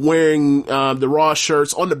ring wearing the Raw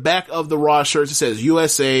shirts. On the back of the Raw shirts, it says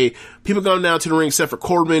USA. People come down to the ring except for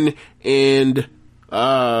Corbin and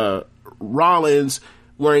Rollins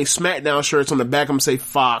wearing SmackDown shirts. On the back of them say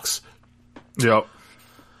Fox. Yep.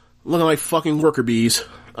 Looking like fucking worker bees.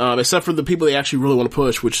 Except for the people they actually really want to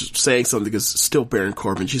push, which is saying something because it's still Baron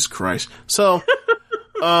Corbin. Jesus Christ. So,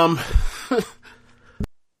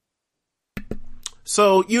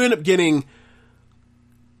 so you end up getting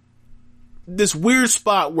this weird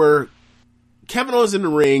spot where Kevin Owens in the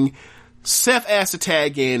ring, Seth asked to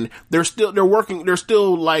tag in. They're still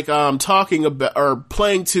like, talking about, or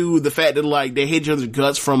playing to the fact that like they hate each other's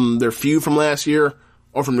guts from their feud from last year,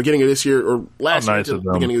 or from the beginning of this year, or last year to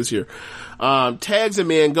the beginning of this year. Tags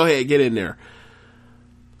him in, go ahead, get in there.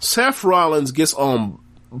 Seth Rollins gets on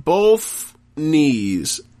both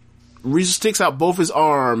knees sticks out both his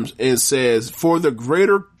arms and says, "For the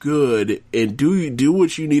greater good, and do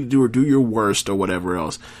what you need to do, or do your worst, or whatever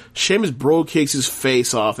else." Sheamus bro kicks his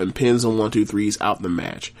face off and pins him 1, 2, 3. He's out the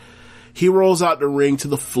match. He rolls out the ring to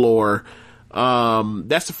the floor.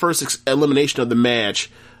 That's the first elimination of the match.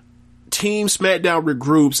 Team SmackDown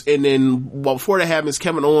regroups, and then before that happens,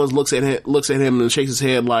 Kevin Owens looks at him and shakes his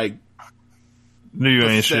head like, "No, you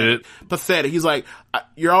ain't shit." Pathetic. He's like,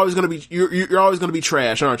 "You're always gonna be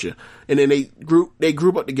trash, aren't you?" And then they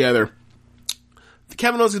group up together.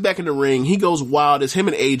 Kevin Owens is back in the ring. He goes wild. It's him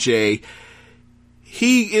and AJ.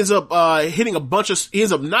 He ends up he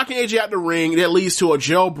ends up knocking AJ out the ring. That leads to a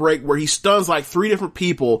jailbreak where he stuns like 3 different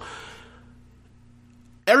people.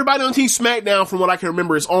 Everybody on Team SmackDown, from what I can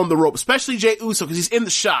remember, is on the rope, especially Jey Uso, because he's in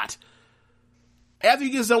the shot. After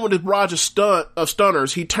he gets done with his barrage of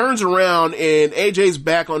stunners, he turns around and AJ's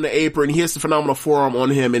back on the apron. He hits the phenomenal forearm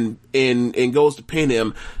on him and goes to pin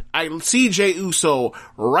him. I see Jey Uso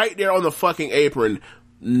right there on the fucking apron,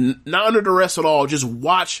 not under duress at all. Just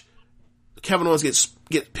watch Kevin Owens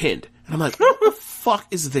get pinned. And I'm like, what the fuck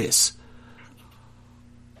is this?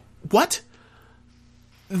 What?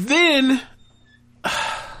 Then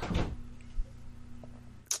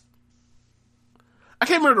I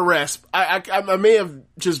can't remember the rest. I may have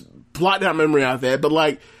just blotted out memory out of that, but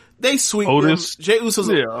like they sweep Otis. Jey Uso's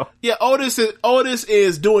Otis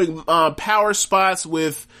is doing power spots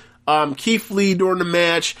with Keith Lee during the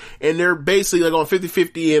match, and they're basically like on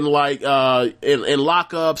 50-50 in like in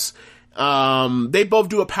lockups. They both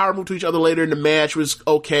do a power move to each other later in the match, which was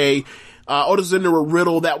okay. Otis was in there with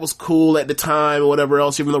Riddle. That was cool at the time, or whatever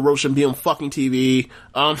else, even though Riddle shouldn't be on fucking TV.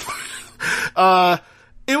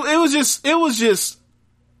 It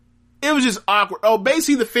was just awkward. Oh,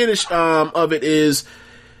 basically the finish, of it is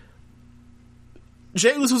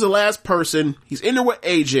Jey Uso was the last person. He's in there with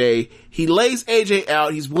AJ. He lays AJ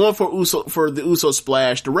out. He's going for the Uso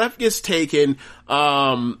splash. The ref gets taken.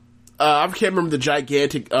 I can't remember the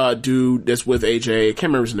gigantic, dude that's with AJ. I can't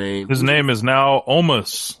remember his name. His name is now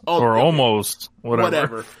Omos, or okay. Almost,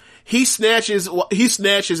 whatever. He snatches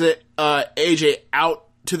at, AJ out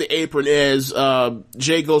to the apron as,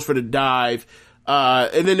 Jay goes for the dive.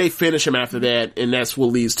 And then they finish him after that, and that's what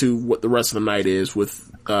leads to what the rest of the night is with,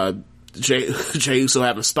 Jey Uso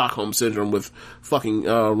having Stockholm syndrome with fucking,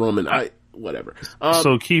 Roman. Whatever.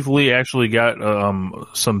 So Keith Lee actually got,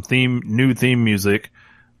 some new theme music.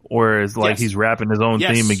 Whereas, like, he's rapping his own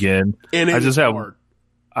theme again. And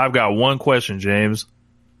I've got one question, James.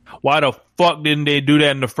 Why the fuck didn't they do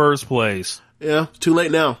that in the first place? Yeah, it's too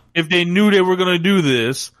late now. If they knew they were going to do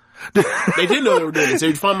this. They didn't know they were doing this. They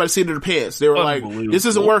were fine by the seat of their pants. They were like, this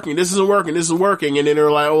isn't working. And then they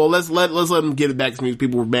were like, oh, well, let's let them get it back to me.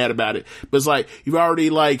 People were mad about it. But it's like, you already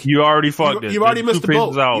fucked it. You've already missed the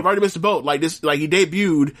boat. You've already missed the boat. Like this, like he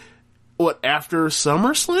debuted, after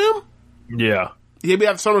SummerSlam? Yeah. He'll be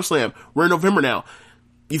after SummerSlam. We're in November now.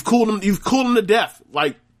 You've cooled him to death.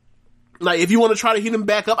 Like if you want to try to heat him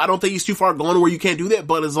back up, I don't think he's too far gone where you can't do that,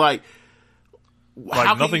 but it's like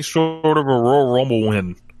nothing short of a Royal Rumble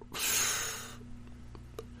win.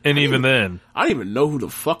 And even then, I don't even know who the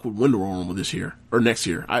fuck would win the Royal Rumble this year or next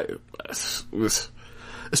year.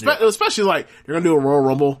 Especially like they're gonna do a Royal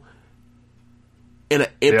Rumble in an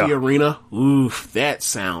empty arena. Oof, that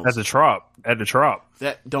sounds at the Trop.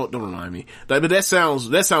 That don't remind me. But that sounds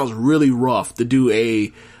really rough to do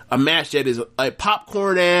a match that is a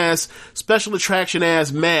popcorn ass, special attraction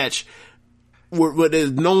ass match what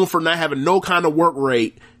is known for not having no kind of work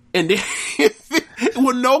rate, and then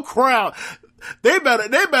with no crowd. They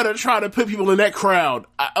better try to put people in that crowd.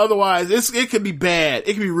 Otherwise, it could be bad.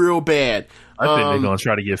 It could be real bad. I think they're gonna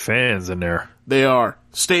try to get fans in there. They are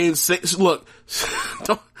staying safe. Look,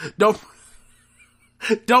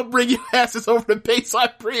 don't bring your asses over the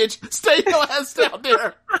Bayside Bridge. Stay your ass down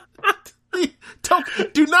there.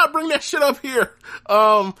 Do not bring that shit up here.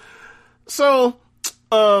 Yeah,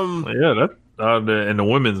 that in the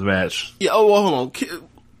women's match. Yeah. Oh, well, hold on.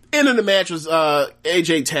 End of the match was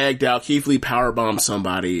AJ tagged out. Keith Lee powerbombed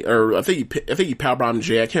somebody, or I think he powerbombed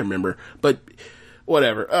Jay. I can't remember, but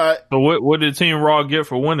whatever. So what did Team Raw get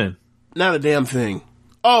for winning? Not a damn thing.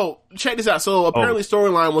 Oh, check this out. So apparently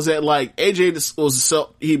storyline was that like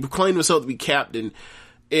AJ he proclaimed himself to be captain,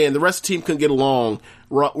 and the rest of the team couldn't get along.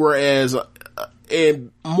 Whereas,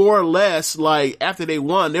 and more or less, like after they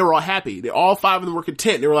won, they were all happy. All 5 of them were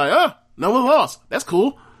content. They were like, oh, no one lost. That's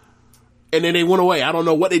cool. And then they went away. I don't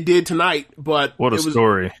know what they did tonight, but what a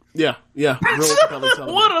story. Yeah.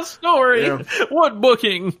 What a story. Yeah. What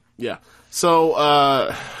booking. Yeah. So,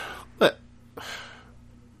 I'm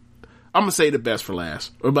gonna say the best for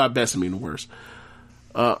last. Or by best, I mean the worst.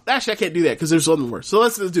 Actually, I can't do that because there's something worse. So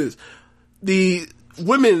let's do this. The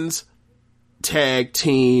women's tag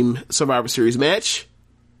team Survivor Series match.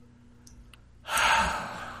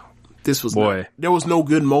 This was there was no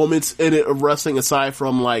good moments in it of wrestling aside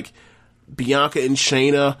from like Bianca and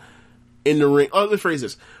Shayna in the ring. Oh, let me phrase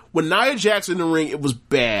this. When Nia Jax in the ring, it was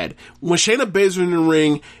bad. When Shayna Baszler in the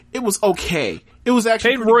ring, it was okay. It was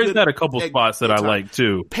actually Peyton Royce had a couple spots that I liked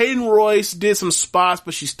too. Peyton Royce did some spots,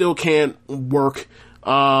 but she still can't work.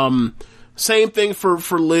 Same thing for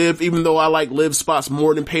Liv, even though I like Liv's spots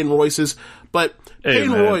more than Peyton Royce's. But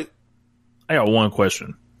Peyton Royce, I got one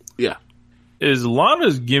question. Yeah. Is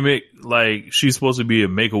Lana's gimmick like she's supposed to be a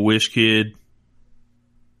Make-A-Wish kid?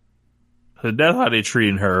 That's how they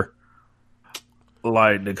treating her.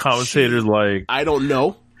 Like the commentators, like I don't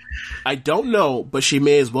know, but she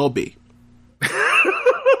may as well be.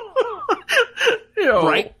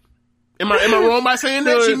 Right? Am I wrong by saying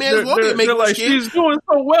that? She may as well be a Make-A-Wish kid. She's doing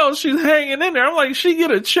so well, she's hanging in there. I'm like, she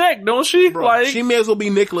get a check, don't she? Bro, like she may as well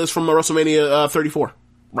be Nicholas from WrestleMania 34,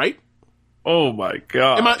 right? Oh my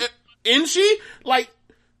god! Isn't she? Like,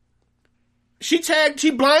 she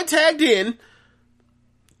blind tagged in,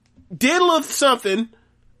 did a little something,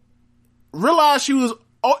 realized she was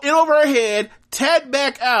in over her head, tagged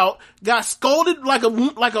back out, got scolded like a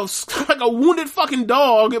wounded fucking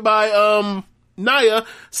dog by Nia,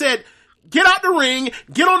 said, "Get out the ring,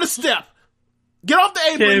 get on the step, get off the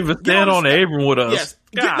apron." Can't even stand on the apron with us. Yes,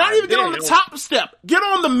 not even get on the top step, get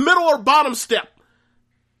on the middle or bottom step.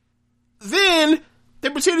 Then they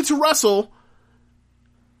proceeded to wrestle,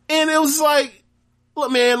 and it was like,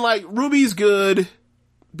 look, man, like Ruby's good.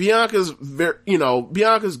 Bianca's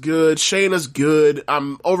Bianca's good. Shayna's good.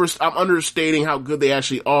 I'm understating how good they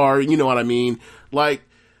actually are. You know what I mean? Like,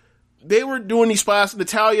 they were doing these spots.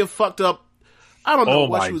 Natalia fucked up. I don't know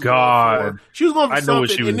what she was going for. She was going for something. I know what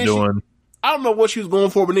she was doing. I don't know what she was going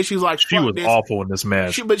for, but then she was like, she was awful in this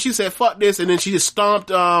match. But she said, fuck this, and then she just stomped,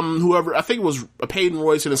 whoever, I think it was Peyton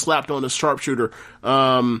Royce, and then slapped on the sharpshooter.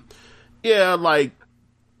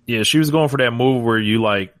 Yeah, she was going for that move where you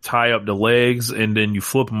like tie up the legs and then you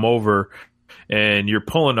flip them over and you're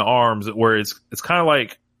pulling the arms where it's kind of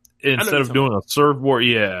like instead of doing a surfboard.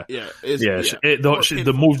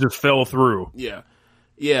 The move just fell through.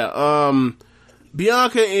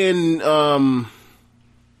 Bianca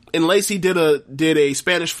and Lacey did a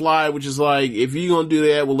Spanish fly, which is like, if you're gonna do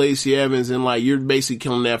that with Lacey Evans, and like you're basically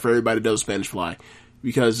killing that for everybody that does Spanish fly,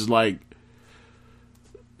 because it's like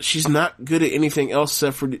she's not good at anything else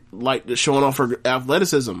except for like showing off her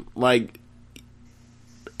athleticism. Like,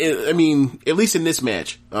 I mean, at least in this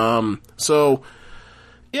match. I saw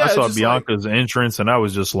Bianca's entrance and I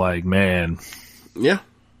was just like, man,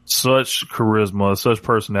 such charisma, such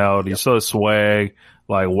personality, such swag.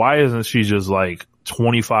 Like, why isn't she just like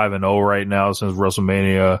 25-0 right now since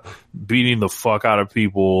WrestleMania, beating the fuck out of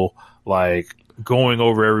people, like going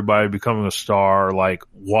over everybody, becoming a star? Like,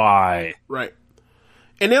 why? Right.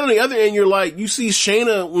 And then on the other end, you're like, you see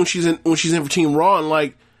Shayna when she's in for Team Raw, and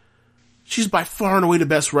like, she's by far and away the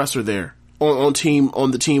best wrestler there on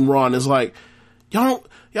the Team Raw, and it's like, y'all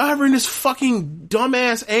ever in this fucking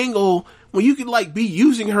dumbass angle when you could like be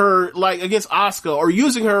using her like against Asuka or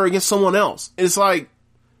using her against someone else? And it's like,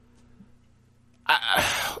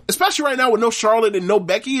 especially right now with no Charlotte and no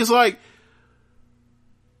Becky, it's like,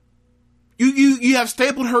 you have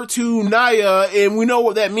stapled her to Nia, and we know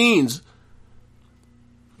what that means.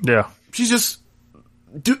 Yeah. She's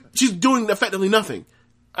doing effectively nothing.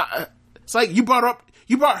 It's like you brought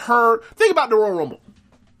her. Think about the Royal Rumble.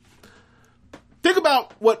 Think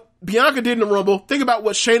about what Bianca did in the Rumble. Think about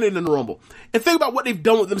what Shayna did in the Rumble. And think about what they've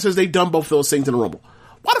done with them since they've done both those things in the Rumble.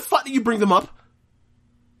 Why the fuck do you bring them up?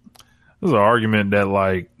 There's an argument that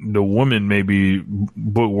like the women may be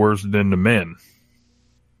booked worse than the men.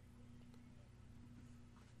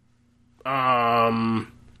 I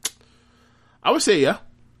would say yeah.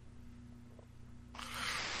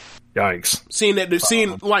 Yikes.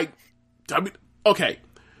 Okay.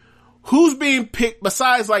 Who's being picked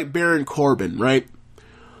besides like Baron Corbin, right?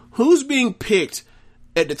 Who's being picked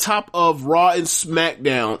at the top of Raw and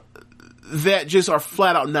SmackDown that just are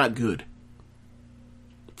flat out not good?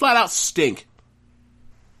 Flat out stink.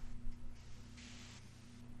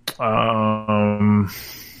 At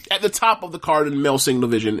the top of the card in the male single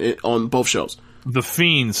division on both shows. The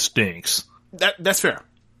Fiend stinks. That's fair.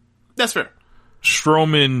 That's fair.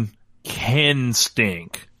 Strowman can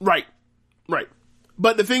stink. Right.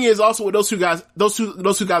 But the thing is also with those two guys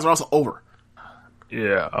are also over.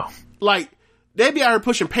 Yeah. Like, they'd be out here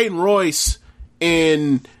pushing Peyton Royce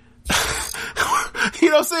and you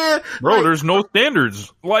know what I'm saying? Bro, like, there's no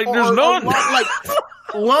standards. Like, there's none.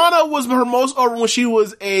 Lana was her most over when she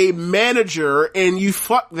was a manager, and you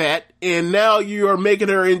fucked that, and now you are making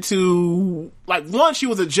her into, like, one, she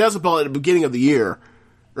was a Jezebel at the beginning of the year,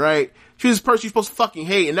 right? She was this person you're supposed to fucking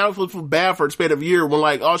hate, and now you're supposed to feel bad for her span of a year when,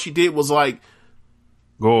 like, all she did was, like,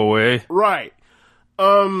 go away. Right.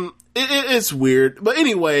 It's weird. But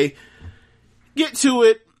anyway, get to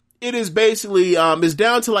it. It is basically, it's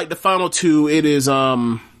down to, like, the final two. It is,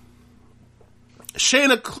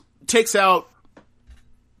 Shayna takes out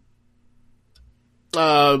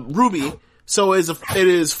Ruby, so it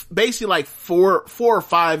is basically like four or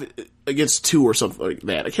five against two or something like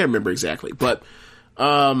that. I can't remember exactly, but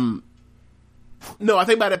no, I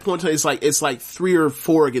think by that point it's like 3 or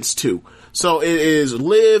 4 against 2. So it is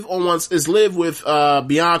Liv with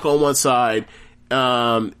Bianca on one side,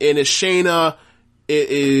 and it's Shayna. It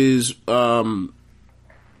is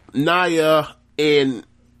Nia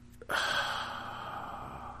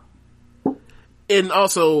and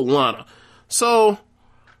also Lana. So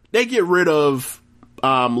they get rid of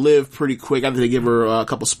Liv pretty quick. I think they give her a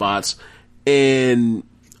couple spots, and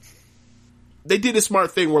they did a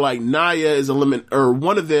smart thing where, like, Nia is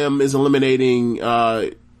one of them is eliminating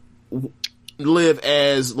Liv,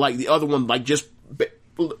 as, like, the other one, like, just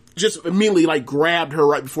immediately, like, grabbed her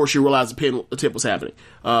right before she realized the tip was happening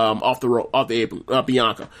off the apron,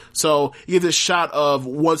 Bianca. So you get this shot of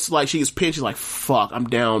once, like, she gets pinned, she's like, fuck, I'm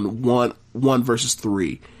down one versus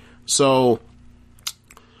 3. So,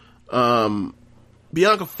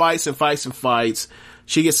 Bianca fights and fights and fights.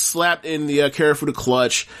 She gets slapped in the Karafuda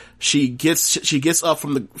clutch. She gets up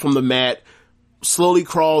from the mat, slowly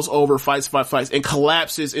crawls over, fights, and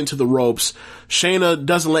collapses into the ropes. Shayna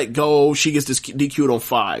doesn't let go. She gets DQ'd on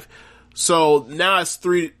 5. So now it's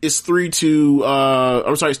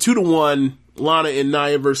 2-1, Lana and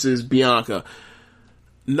Nia versus Bianca.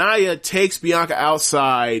 Nia takes Bianca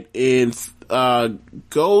outside and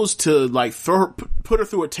goes to, like, put her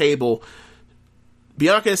through a table.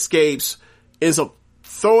 Bianca escapes, ends up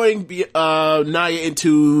throwing Nia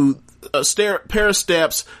into a pair of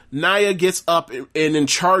steps. Nia gets up and then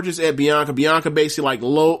charges at Bianca. Bianca basically, like,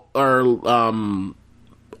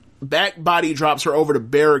 back body drops her over the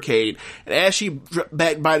barricade. And as she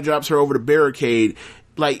back body drops her over the barricade,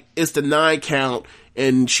 like, it's the 9 count.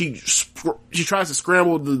 And she tries to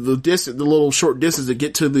scramble the distance, the little short distance to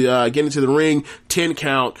get into the ring. 10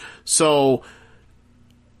 count. So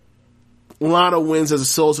Lana wins as a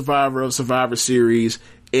sole survivor of Survivor Series,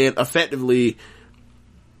 and effectively,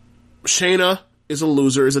 Shayna is a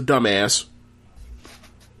loser, is a dumbass.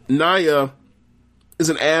 Nia is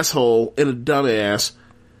an asshole and a dumbass.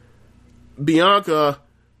 Bianca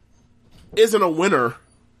isn't a winner.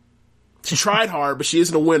 She tried hard, but she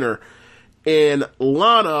isn't a winner. And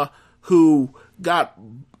Lana, who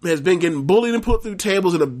has been getting bullied and put through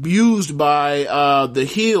tables and abused by the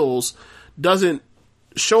heels, doesn't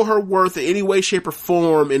show her worth in any way, shape, or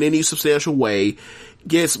form in any substantial way,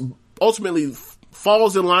 ultimately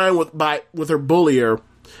falls in line with her bullier,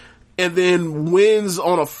 and then wins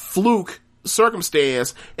on a fluke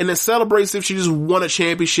circumstance, and then celebrates if she just won a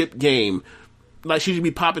championship game. Like she should be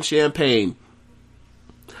popping champagne.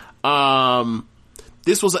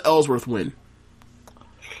 This was an Ellsworth win.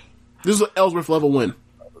 This was an Ellsworth level win.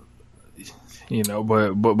 You know,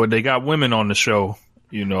 but they got women on the show,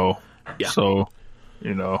 you know. Yeah. So,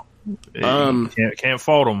 you know, can't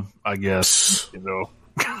fault them, I guess, you know.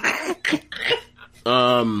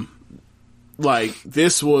 Like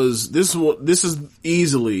this is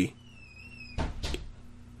easily,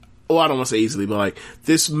 well, I don't want to say easily, but like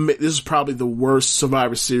this is probably the worst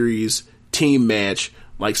Survivor Series team match,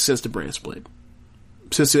 like, since the brand split.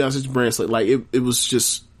 Since 2006 brand split, like it was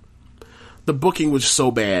just, the booking was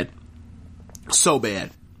so bad. So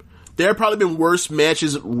bad. There have probably been worse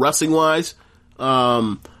matches wrestling wise,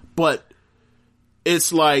 but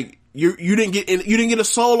it's like you didn't get a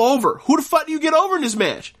soul over. Who the fuck do you get over in this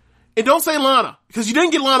match? And don't say Lana, because you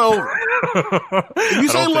didn't get Lana over. If you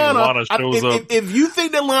say Lana if you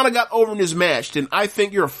think that Lana got over in this match, then I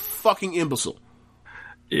think you're a fucking imbecile.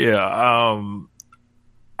 Yeah,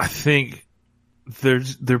 I think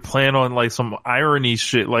they're playing on like some irony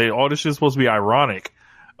shit. Like all this shit's supposed to be ironic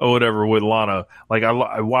or whatever with Lana. Like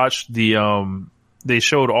I watched they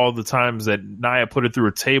showed all the times that Nia put it through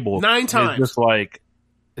a table. 9 times.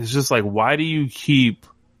 It's just like, why do you keep,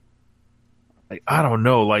 like, I don't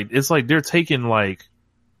know, like, it's like they're taking like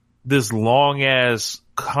this long ass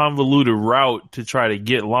convoluted route to try to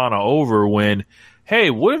get Lana over when,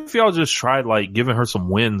 hey, what if y'all just tried like giving her some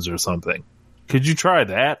wins or something? Could you try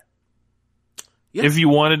that? Yeah. If you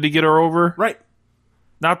wanted to get her over? Right.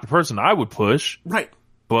 Not the person I would push. Right.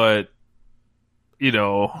 But you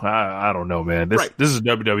know, I don't know, man. This is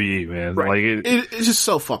WWE, man. Right. Like it's just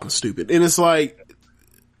so fucking stupid, and it's like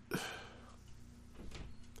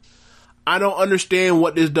I don't understand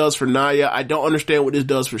what this does for Nia. I don't understand what this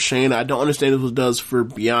does for Shayna. I don't understand what this does for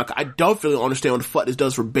Bianca. I don't really understand what the fuck this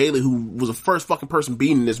does for Bayley, who was the first fucking person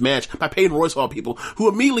beaten in this match by Peyton Royce, all people, who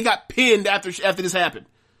immediately got pinned after this happened.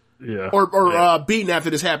 Yeah. Or beaten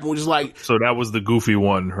after this happened, which is like... So that was the goofy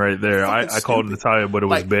one right there. I called Natalya, but it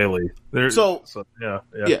was like, Bayley. So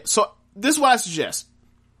this is what I suggest.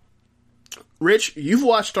 Rich, you've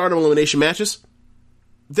watched Stardom Elimination matches.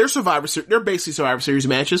 They're basically Survivor Series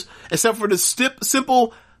matches, except for the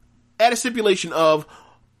simple added stipulation of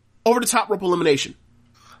over-the-top rope elimination.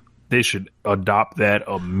 They should adopt that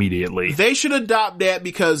immediately. They should adopt that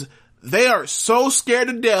because they are so scared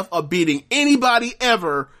to death of beating anybody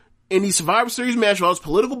ever in these Survivor Series matches, all this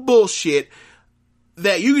political bullshit,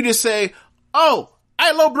 that you can just say, oh,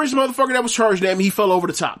 I low bridge the motherfucker that was charging at me, he fell over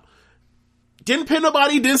the top. Didn't pin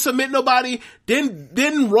nobody, didn't submit nobody,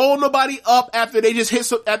 didn't roll nobody up after they just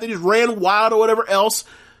ran wild or whatever else.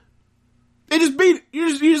 They just beat it.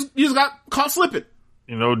 You just got caught slipping.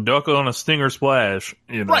 You know, duck on a stinger splash,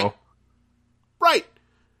 you know. Right.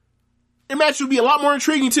 The match would be a lot more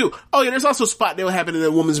intriguing too. Oh yeah, there's also a spot that would happen in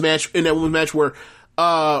that women's match where,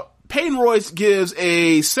 Peyton Royce gives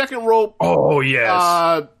a second rope. Oh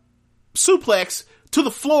yes. Suplex to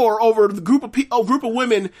the floor over the group of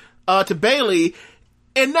women, to Bayley,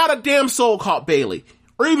 and not a damn soul caught Bayley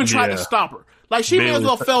or even tried to stop her. Like she may as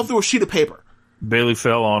well fell through a sheet of paper. Bayley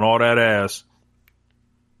fell on all that ass.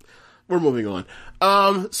 We're moving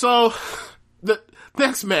on. So the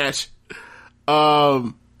next match,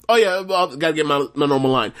 oh yeah, I gotta get my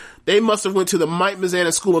normal line. They must have went to the Mike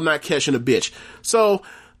Mizanin School of Not Catching a Bitch. So,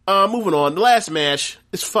 moving on. The last match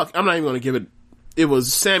is I'm not even gonna give it. It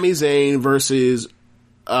was Sami Zayn versus,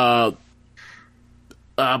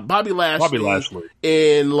 Bobby Lashley.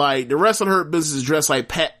 And like the rest of the Hurt Business is dressed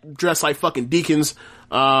like fucking deacons.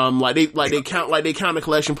 Like they count the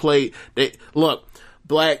collection plate. They look,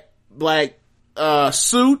 black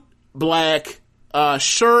suit, black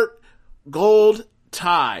shirt, gold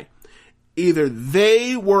tie. Either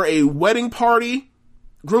they were a wedding party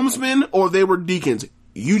groomsmen or they were deacons.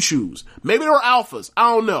 You choose. Maybe they were alphas.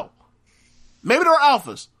 I don't know. Maybe they were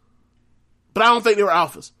alphas. But I don't think they were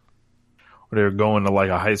alphas. Or they were going to like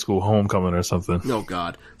a high school homecoming or something. Oh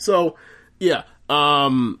God. So, yeah.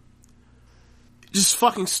 Just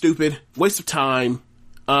fucking stupid. Waste of time.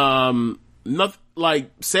 Nothing,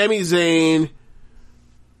 like, Sami Zayn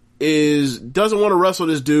doesn't want to wrestle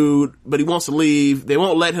this dude, but he wants to leave. They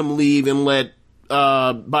won't let him leave and let,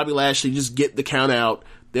 Bobby Lashley just get the count out.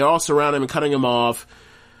 They're all surrounding him and cutting him off.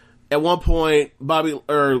 At one point, Sami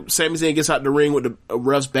Zayn gets out the ring with the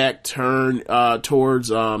ref's back turned, towards,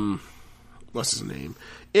 what's his name?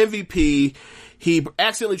 MVP. He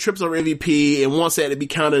accidentally trips over MVP and wants that to be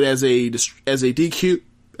counted as a DQ. As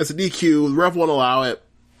a DQ. The ref won't allow it.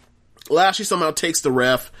 Lashley somehow takes the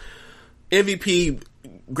ref. MVP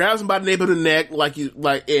grabs him by the nape of the neck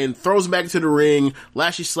and throws him back into the ring.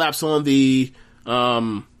 Lashley slaps on the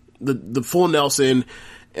full Nelson.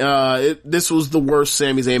 This was the worst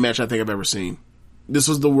Sami Zayn match I think I've ever seen. This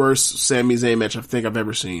was the worst Sami Zayn match I think I've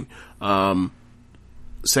ever seen.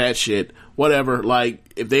 Sad shit. Whatever.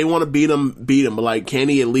 Like, if they want to beat him, beat him. But like, can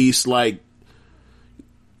he at least like?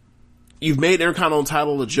 You've made Intercontinental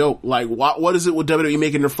title a joke. Like, what is it with WWE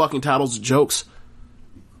making their fucking titles jokes?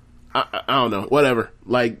 I don't know. Whatever.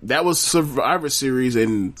 Like, that was Survivor Series,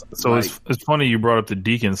 and so like, it's funny you brought up the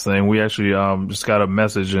Deacons thing. We actually just got a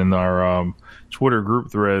message in our Twitter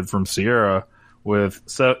group thread from Sierra with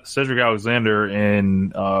Cedric Alexander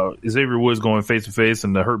and Xavier Woods going face to face,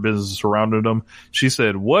 and the Hurt Business surrounded them. She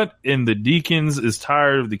said, "What in the Deacons is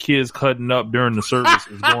tired of the kids cutting up during the service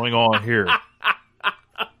is going on here?"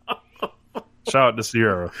 Shout out to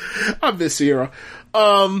Sierra. I miss Sierra.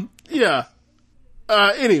 Yeah.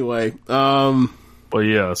 Anyway. But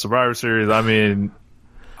yeah, Survivor Series, I mean,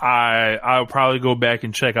 I'll probably go back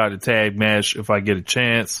and check out the tag match if I get a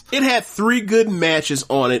chance. It had 3 good matches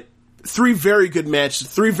on it. 3 very good matches.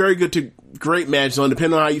 3 very good to great matches on it,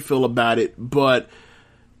 depending on how you feel about it. But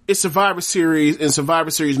it's Survivor Series, and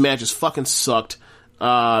Survivor Series matches fucking sucked.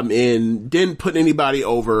 And didn't put anybody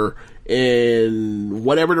over in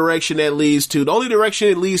whatever direction that leads to. The only direction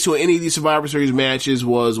it leads to in any of these Survivor Series matches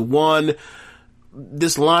was, one,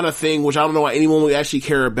 this Lana thing, which I don't know why anyone would actually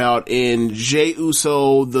care about, and Jey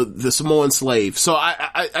Uso, the Samoan slave. So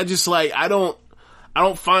I just like, I don't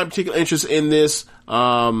find particular interest in this.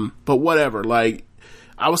 But whatever. Like,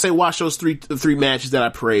 I would say watch those three matches that I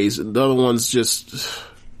praised. The other ones just,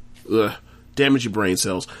 damage your brain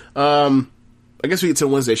cells. I guess we get to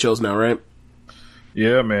Wednesday shows now, right?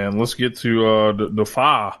 Yeah, man. Let's get to the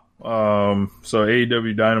FA. So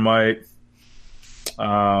AEW Dynamite,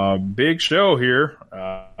 big show here.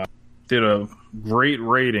 Did a great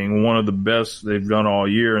rating, one of the best they've done all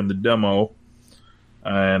year in the demo,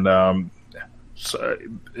 and so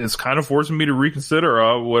it's kind of forcing me to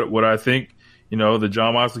reconsider what I think. You know, the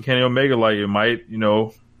Jon Moxley Kenny Omega, like, it might, you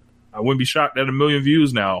know, I wouldn't be shocked at 1 million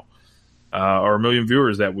views now, or 1 million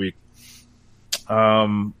viewers that week.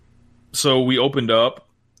 So we opened up,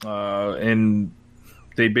 and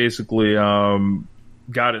they basically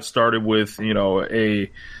got it started with, you know,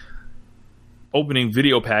 a opening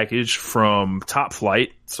video package from Top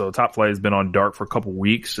Flight. So Top Flight has been on Dark for a couple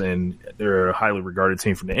weeks, and they're a highly regarded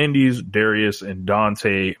team from the Indies, Darius and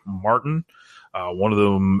Dante Martin. One of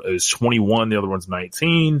them is 21, the other one's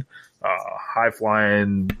 19.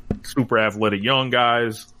 High-flying, super athletic young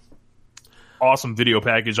guys. Awesome video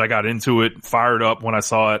package. I got into it, fired up when I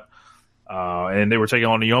saw it. And they were taking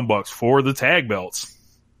on the Young Bucks for the tag belts.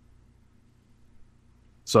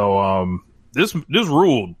 So, this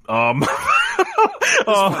ruled. Yeah,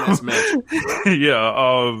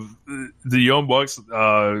 the Young Bucks,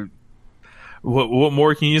 what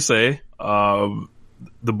more can you say?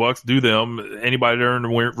 The Bucks do them. Anybody there in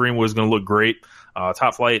the ring was going to look great.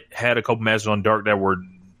 Top Flight had a couple matches on Dark that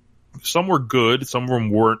some were good, some of them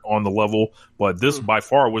weren't on the level, but this by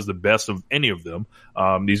far was the best of any of them.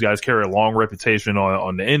 These guys carry a long reputation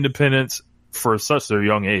on the independents for such a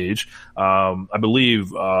young age. I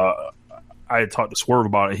believe I had talked to Swerve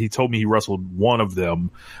about it. He told me he wrestled one of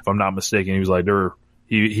them, if I'm not mistaken. He was like,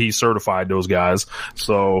 he certified those guys.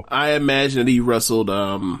 So I imagine that he wrestled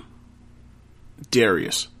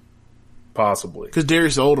Darius, possibly, because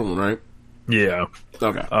Darius is the older one, right? Yeah.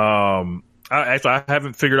 Okay. I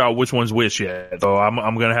haven't figured out which one's which yet, so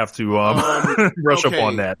I'm gonna have to rush up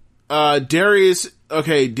on that. Darius is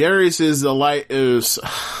the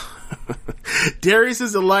Darius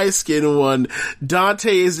is the light-skinned one.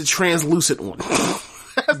 Dante is the translucent one.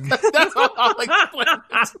 That's all I'll explain.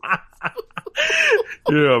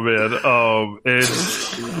 Yeah, man. And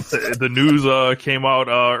the news came out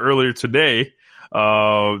earlier today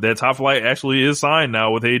that Top Flight actually is signed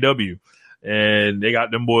now with AEW. And they got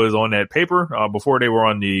them boys on that paper before they were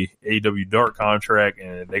on the AEW Dark contract,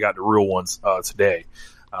 and they got the real ones today.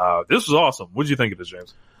 This was awesome. What did you think of this,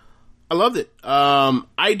 James? I loved it.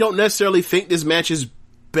 I don't necessarily think this match is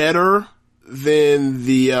better than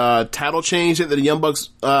the title change that the Young Bucks,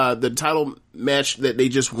 the title match that they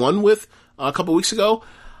just won with a couple weeks ago.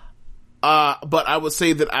 But I would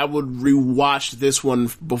say that I would rewatch this one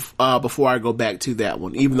before I go back to that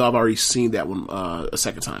one, even though I've already seen that one a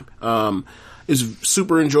second time. It's a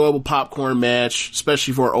super enjoyable popcorn match,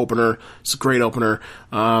 especially for an opener. It's a great opener.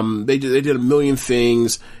 They did a million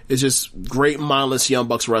things. It's just great mindless Young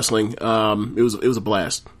Bucks wrestling. It was a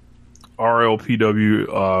blast.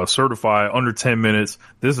 RLPW certified under 10 minutes.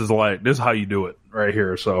 This is how you do it right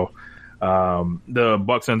here. So the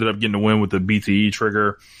Bucks ended up getting the win with the BTE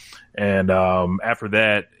trigger. And after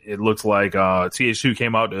that, it looks like TH2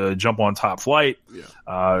 came out to jump on Top Flight,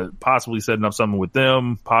 possibly setting up something with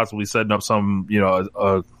them, possibly setting up some,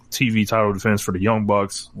 a TV title defense for the Young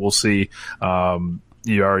Bucks. We'll see.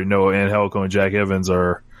 You already know Angelico and Jack Evans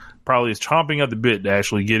are probably chomping at the bit to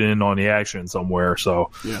actually get in on the action somewhere.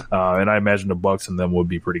 So, and I imagine the Bucks and them would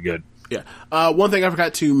be pretty good. Yeah. One thing I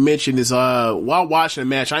forgot to mention is while watching the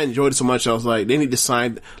match, I enjoyed it so much. I was like, they need to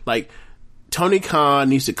sign, Tony Khan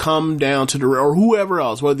needs to come down to the ring, or whoever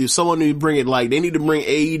else, whether someone needs to bring it, they need to bring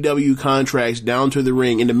AEW contracts down to the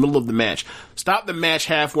ring in the middle of the match. Stop the match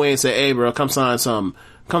halfway and say, hey, bro, come sign something.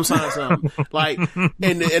 And I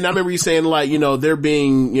remember you saying, they're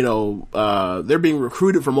being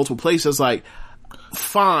recruited from multiple places.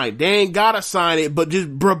 Fine, they ain't gotta sign it, but just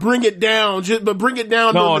bring it down. Bring it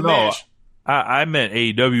down during the match. I meant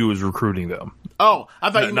AEW was recruiting them. Oh, I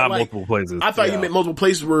thought you meant multiple places. I thought you meant multiple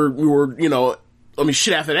places where we were,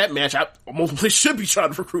 after that match, multiple places should be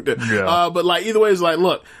trying to recruit them. Yeah. But either way, it's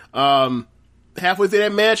look, halfway through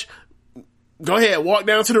that match, go ahead, walk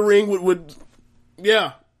down to the ring with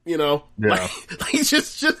it's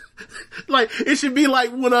just it should be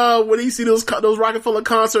when you see those Rockefeller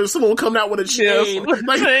concerts, someone will come out with a chain,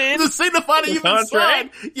 to signify that you've been signed.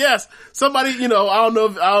 Yes, somebody, I don't know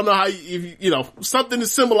how something to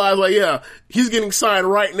symbolize, he's getting signed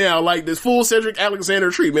right now, this full Cedric Alexander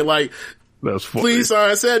treatment, that's funny. Please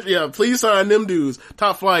sign Cedric, please sign them dudes.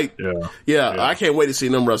 Top Flight, yeah. I can't wait to see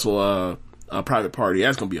them wrestle. Private Party.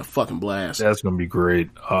 That's gonna be a fucking blast. That's gonna be great.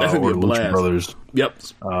 That's gonna be a blast. Lucha Brothers. Yep.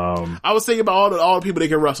 I was thinking about all the people they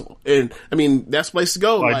can wrestle, and I mean that's the place to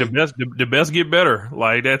go. Like the best get better.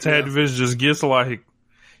 Like that tag division just gets like.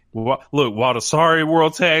 Look, while the Sorry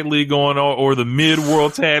World Tag League going on, or the Mid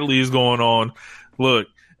World Tag League is going on, look,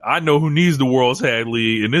 I know who needs the World Tag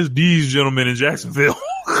League, and it's these gentlemen in Jacksonville.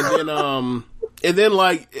 and then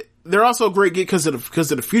like they're also a great get because of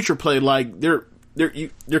the future play. Like they're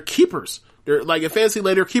keepers. They're like a fantasy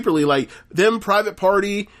later keeper league. Like them, Private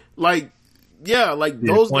Party. Like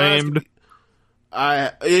those Acclaimed guys.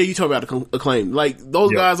 You talk about Acclaimed. Like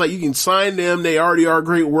those guys, like you can sign them. They already are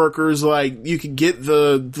great workers. Like you can get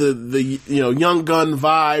the young gun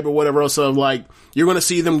vibe or whatever else. Of like you're going to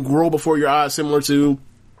see them grow before your eyes, similar to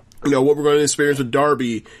what we're going to experience with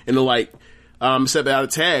Darby and the step out of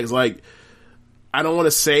tags. Like I don't want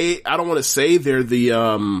to say they're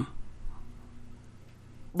the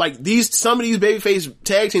like some of these babyface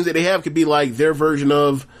tag teams that they have could be like their version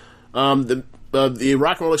of the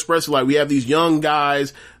Rock and Roll Express. Like we have these young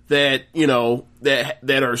guys that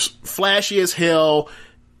that are flashy as hell,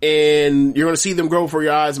 and you're going to see them grow before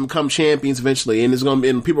your eyes and become champions eventually, and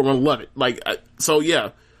people are going to love it. Like and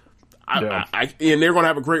they're going to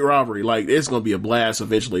have a great rivalry. Like it's going to be a blast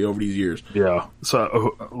eventually over these years. Yeah.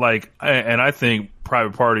 So and I think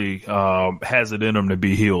Private Party has it in them to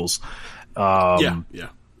be heels. Yeah.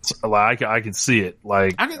 Like I can see it,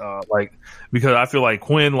 because I feel like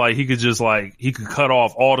Quinn, like he could just he could cut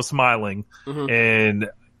off all the smiling, and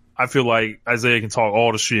I feel like Isaiah can talk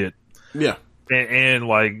all the shit, and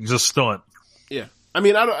like just stunt. Yeah, I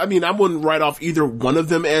wouldn't write off either one of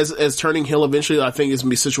them as turning heel eventually. I think it's gonna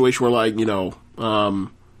be a situation where this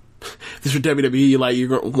is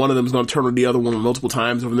WWE, one of them is gonna turn on the other one multiple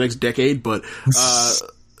times over the next decade, but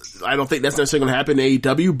I don't think that's necessarily gonna happen in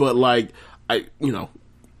AEW. But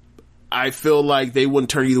I feel like they wouldn't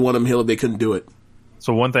turn either one of them heel if they couldn't do it.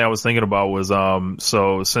 So one thing I was thinking about was,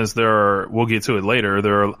 so since we'll get to it later,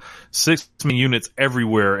 there are 6 units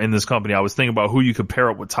everywhere in this company. I was thinking about who you could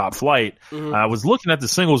pair up with Top Flight. I was looking at the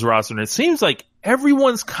singles roster, and it seems like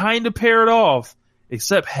everyone's kind of paired off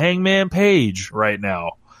except Hangman Page right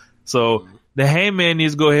now. So the Hangman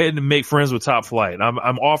needs to go ahead and make friends with Top Flight.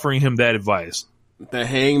 I'm offering him that advice. The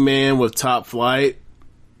Hangman with Top Flight?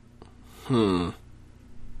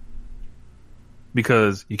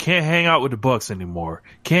 Because you can't hang out with the Bucks anymore.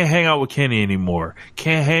 Can't hang out with Kenny anymore.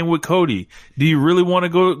 Can't hang with Cody. Do you really want to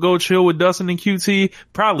go chill with Dustin and QT?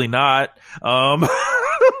 Probably not. We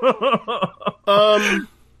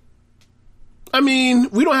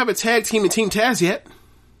don't have a tag team in Team Taz yet.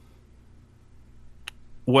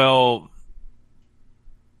 Well,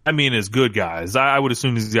 it's good guys. I would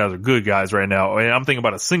assume these guys are good guys right now. And I'm thinking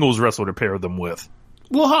about a singles wrestler to pair them with.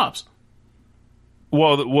 Will Hobbs.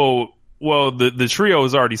 Well, the trio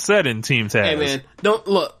is already set in Team Taz. Hey man, don't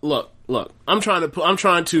look. I'm trying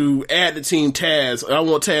to add the Team Taz. I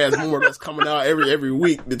want Taz more. That's coming out every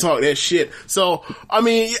week to talk that shit. So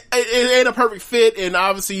it ain't a perfect fit, and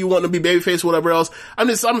obviously you want to be babyface, whatever else. I'm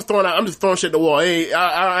just throwing shit at the wall.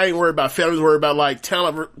 I ain't worried about fit. I'm just worried about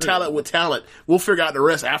talent with talent. We'll figure out the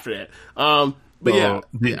rest after that. They'll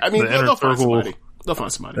find somebody. They'll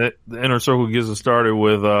find somebody. The Inner Circle gets us started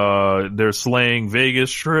with their Slaying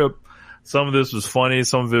Vegas trip. Some of this was funny.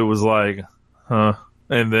 Some of it was like, huh.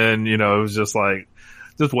 And then, it was just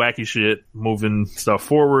wacky shit, moving stuff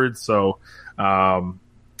forward. So, MJF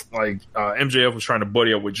was trying to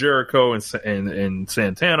buddy up with Jericho and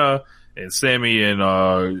Santana, and Sammy and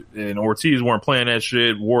Ortiz weren't playing that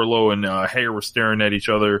shit. Wardlow and Hager were staring at each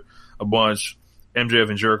other a bunch. MJF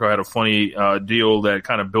and Jericho had a funny deal that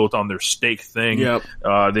kind of built on their steak thing. Yep.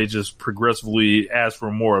 They just progressively asked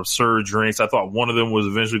for more absurd drinks. I thought one of them was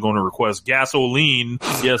eventually going to request gasoline.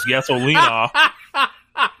 Yes, gasolina.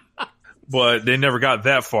 But they never got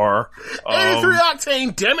that far. 83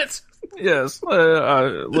 octane, damn it! Yes.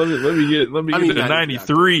 Let me get to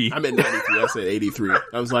 93. I'm at 93. I said 83.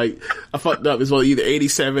 I was like, I fucked up. It's either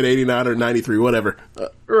 87, 89, or 93, whatever.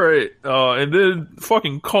 Right. And then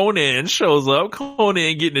fucking Conan shows up.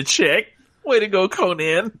 Conan getting a check. Way to go,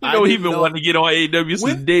 Conan. He's been wanting to get on AEW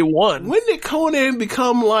since day one. When did Conan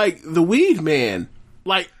become the weed man?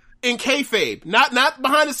 In kayfabe. Not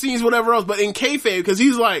behind the scenes, whatever else, but in kayfabe, because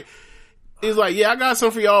he's like, yeah, I got some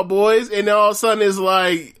for y'all boys. And then all of a sudden it's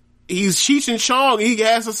he's Cheech and Chong. He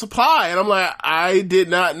has a supply. And I'm like, I did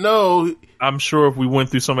not know. I'm sure if we went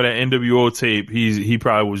through some of that NWO tape, he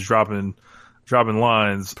probably was dropping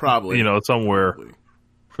lines. Probably. Somewhere. Probably.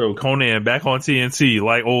 So Conan back on TNT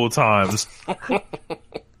like old times.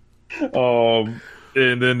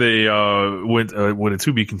 And then they went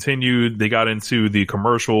to be continued. They got into the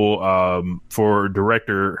commercial for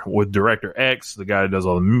Director X, the guy that does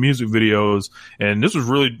all the music videos. And this was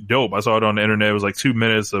really dope. I saw it on the internet. It was like 2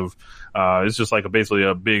 minutes of it's just like basically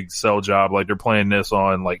a big sell job. Like they're playing this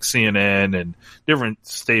on like CNN and different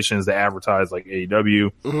stations that advertise like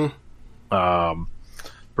AEW. Mm-hmm.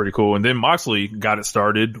 Pretty cool. And then Moxley got it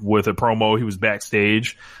started with a promo. He was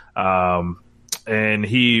backstage. And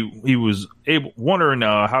he was wondering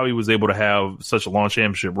how he was able to have such a long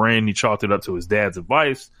championship reign. He chalked it up to his dad's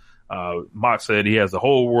advice. Mox said he has the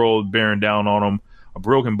whole world bearing down on him, a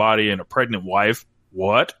broken body and a pregnant wife.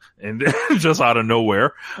 What? And just out of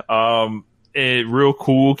nowhere. And real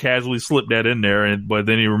cool, casually slipped that in there. But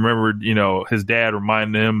then he remembered, his dad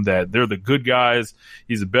reminded him that they're the good guys.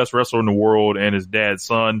 He's the best wrestler in the world and his dad's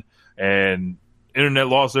son. And internet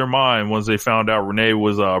lost their mind once they found out Renee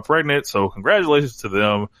was pregnant. So congratulations to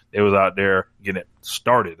them. They was out there getting it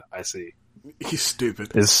started. I see. You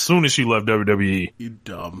stupid. As soon as she left WWE. You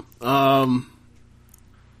dumb.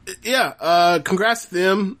 Yeah. Congrats to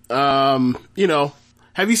them.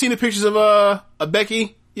 Have you seen the pictures of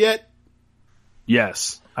Becky yet?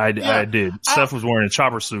 Yes, I did. Seth was wearing a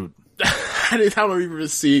chopper suit. I don't even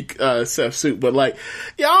see Seth's suit, but I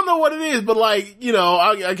don't know what it is, but I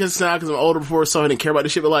guess now because I'm older before, so I didn't care about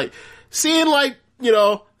this shit, but seeing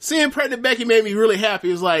pregnant Becky made me really happy.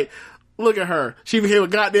 It was like, look at her. She became a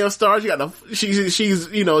goddamn star.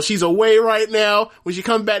 She's away right now. When she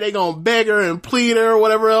comes back, they gonna beg her and plead her or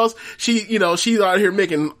whatever else. She's out here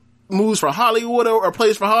making moves for Hollywood or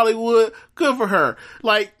plays for Hollywood. Good for her.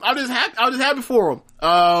 I'm just happy for him.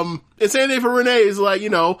 And same thing for Renee is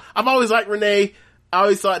I've always liked Renee. I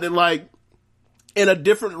always thought that in a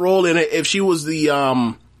different role in it, if she was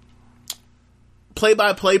the,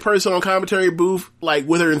 play-by-play person on commentary booth,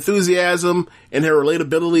 with her enthusiasm and her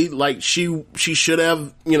relatability, she should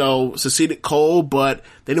have, succeeded Cole, but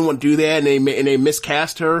they didn't want to do that and they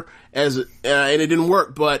miscast her and it didn't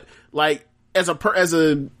work. But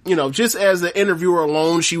just as the interviewer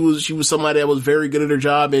alone, she was somebody that was very good at her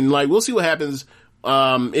job, and we'll see what happens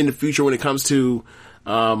in the future when it comes to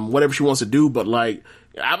whatever she wants to do. But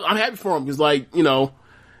I'm happy for him because it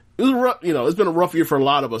was rough. It's been a rough year for a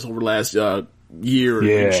lot of us over the last year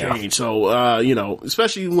and change. So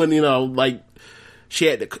especially when she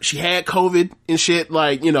had COVID and shit.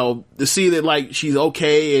 To see that she's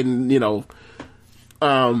okay and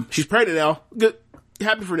she's pregnant now. Good,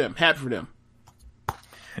 happy for them.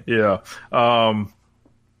 Yeah.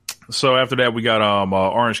 So after that, we got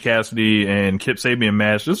Orange Cassidy and Kip Sabian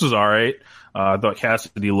match. This was all right. I thought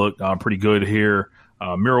Cassidy looked pretty good here.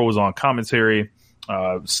 Miro was on commentary.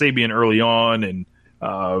 Sabian early on, and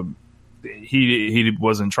he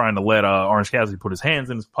wasn't trying to let Orange Cassidy put his hands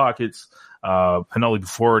in his pockets. Penelope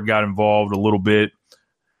Ford got involved a little bit.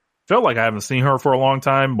 Felt like I haven't seen her for a long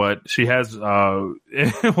time, but she has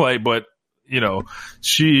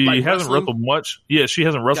she hasn't wrestled much. Yeah, she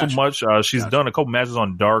hasn't wrestled much. She's done a couple matches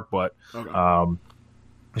on Dark, but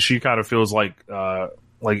she kind of feels like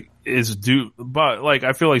it's due. But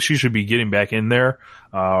I feel like she should be getting back in there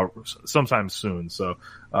sometime soon. So,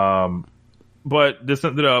 but this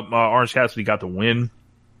ended up Orange Cassidy got the win,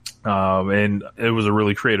 and it was a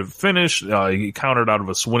really creative finish. He countered out of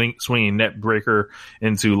a swinging net breaker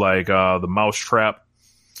into the mouse trap,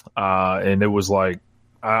 and it was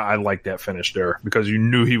I like that finish there because you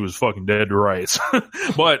knew he was fucking dead to rights.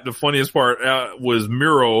 But the funniest part was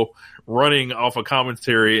Miro running off a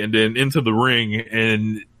commentary and then into the ring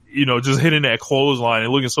and, just hitting that clothesline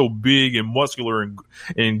and looking so big and muscular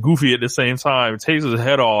and goofy at the same time. Takes his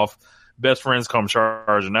head off. Best friends come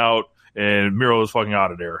charging out and Miro is fucking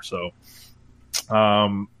out of there. So,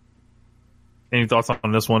 any thoughts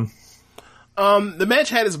on this one? The match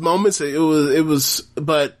had its moments.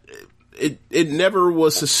 But it never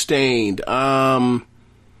was sustained. I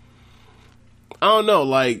don't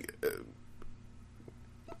know,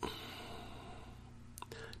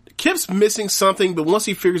 Kip's missing something, but once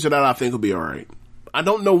he figures it out, I think he'll be alright. I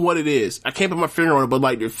don't know what it is. I can't put my finger on it,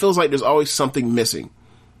 but it feels like there's always something missing.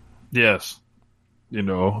 Yes. The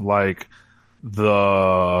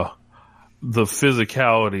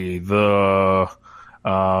physicality, the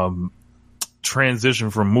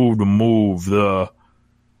transition from move to move,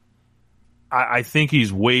 I think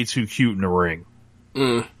he's way too cute in the ring.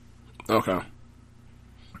 Okay.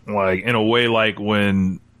 In a way,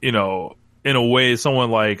 when, in a way,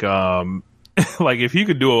 someone if he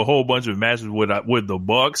could do a whole bunch of matches with the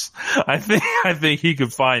Bucks, I think he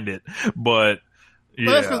could find it. But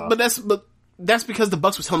yeah. But that's because the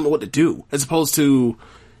Bucks was telling him what to do, as opposed to,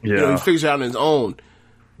 he figures it out on his own.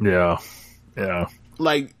 Yeah. Yeah.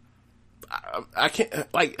 I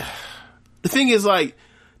can't, like, the thing is, like,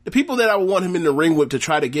 the people that I would want him in the ring with to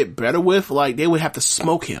try to get better with, like, they would have to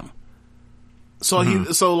smoke him. So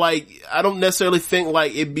like, I don't necessarily think,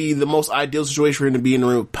 like, it'd be the most ideal situation for him to be in the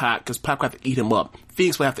ring with Pac, because Pac would have to eat him up.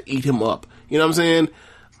 Phoenix would have to eat him up. You know what I'm saying?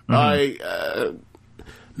 Like,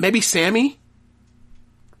 maybe Sammy?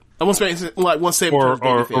 I want to say,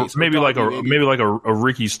 or maybe like a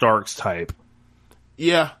Ricky Starks type.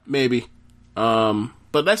 Yeah, maybe.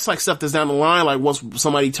 But that's like stuff that's down the line. Like once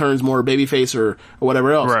somebody turns more babyface or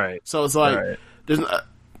whatever else. Right. So it's like there's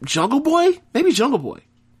Jungle Boy. Maybe Jungle Boy.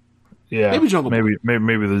 Yeah. Maybe Jungle Boy.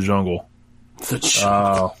 Maybe the Jungle.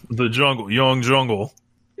 The Jungle. Young Jungle.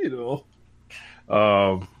 You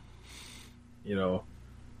know.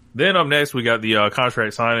 Then up next, we got the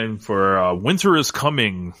contract signing for Winter is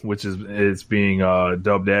Coming, which is being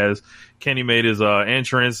dubbed as. Kenny made his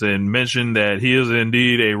entrance and mentioned that he is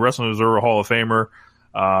indeed a Wrestling Observer Hall of Famer.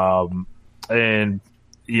 And,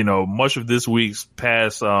 you know, much of this week's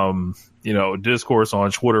past, discourse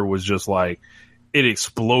on Twitter was just like, it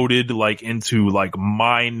exploded like into like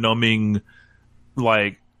mind-numbing,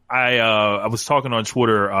 like, I was talking on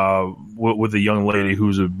Twitter with a young lady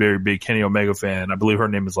who's a very big Kenny Omega fan. I believe her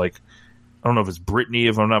name is like, I don't know if it's Brittany,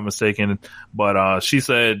 if I'm not mistaken, but she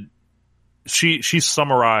said she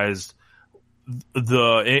summarized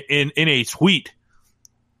in a tweet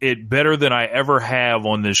it better than I ever have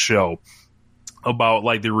on this show about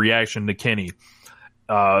like the reaction to Kenny.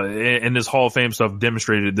 And this Hall of Fame stuff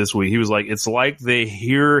demonstrated this week. He was like, it's like they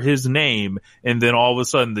hear his name and then all of a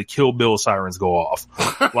sudden the Kill Bill sirens go off.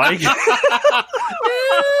 Like, yep.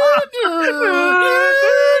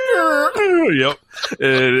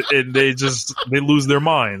 And they lose their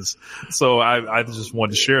minds. So I just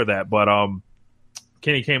wanted to share that. But,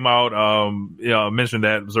 Kenny came out, mentioned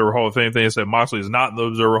that Observer Hall of Fame thing and said Moxley is not in the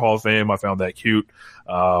Observer Hall of Fame. I found that cute.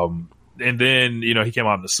 And then, he came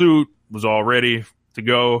out in the suit, was all ready to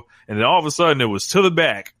go, and then all of a sudden it was to the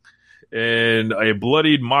back, and a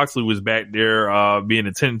bloodied Moxley was back there being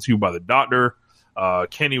attended to by the doctor.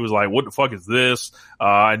 Kenny was like, what the fuck is this?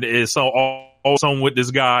 And it's someone with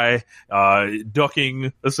this guy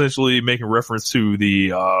ducking, essentially making reference to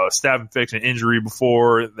the staph infection injury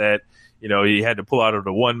before that, he had to pull out of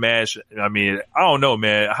the one match. I mean, I don't know,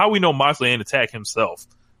 man. How we know Moxley ain't attack himself,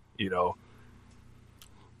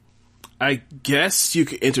 I guess you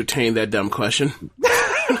could entertain that dumb question.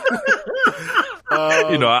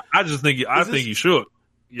 I just think think you should.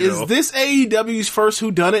 Is this AEW's first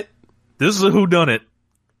whodunit? This is a whodunit.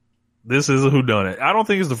 I don't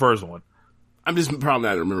think it's the first one. I'm just probably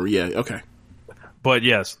not remember. Yeah, okay. But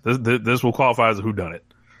yes, this will qualify as a whodunit.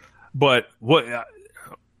 But what?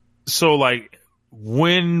 So like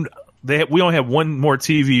when we only have one more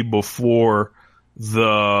TV before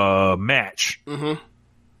the match. Mm-hmm.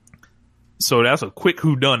 So that's a quick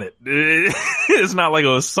whodunit. It's not like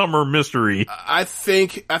a summer mystery. I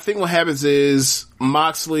think what happens is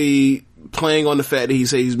Moxley playing on the fact that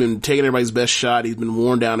he's been taking everybody's best shot. He's been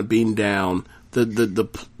worn down and beaten down.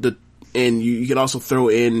 And you can also throw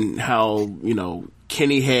in how,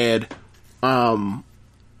 Kenny had, an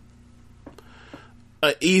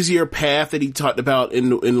easier path that he talked about in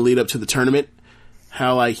the lead up to the tournament.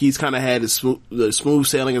 How like he's kind of had the smooth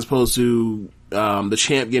sailing as opposed to the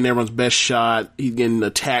champ getting everyone's best shot. He's getting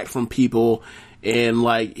attacked from people, and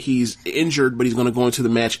like he's injured, but he's going to go into the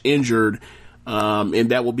match injured,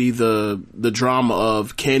 and that will be the drama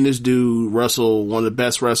of can this dude wrestle one of the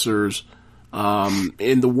best wrestlers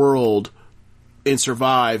in the world and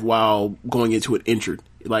survive while going into it injured?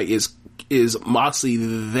 Like is Moxley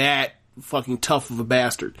that fucking tough of a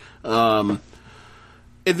bastard? And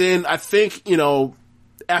then I think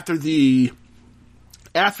after the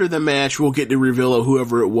match, we'll get the reveal of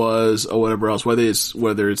whoever it was or whatever else, whether it's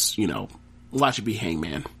watch it be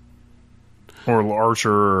Hangman or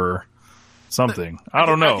Archer or something. I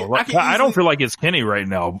don't know. I don't feel like it's Kenny right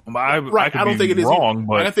now. I don't think it is wrong,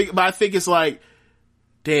 but I think it's like,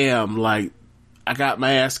 damn, like I got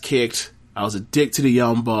my ass kicked. I was a dick to the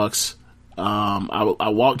Young Bucks. I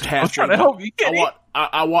walked halfway. I was trying to help you, Kenny.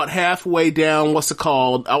 I walked halfway down. What's it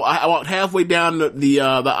called? I walked halfway down the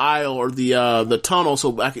aisle or the tunnel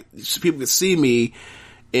so people could see me.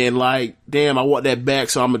 And like, damn, I want that back.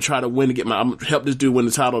 So I'm gonna try to win to I'm gonna help this dude win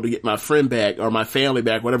the title to get my friend back or my family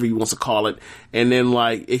back, whatever he wants to call it. And then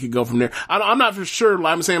like it could go from there. I'm not for sure.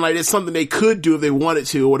 Like I'm saying, like it's something they could do if they wanted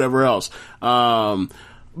to or whatever else.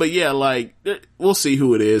 But yeah, like we'll see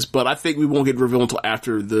who it is. But I think we won't get revealed until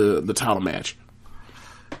after the title match.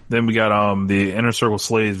 Then we got the Inner Circle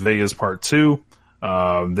Slaves Vegas Part 2.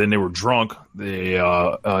 Then they were drunk. An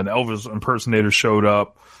Elvis impersonator showed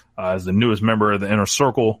up as the newest member of the Inner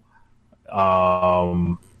Circle.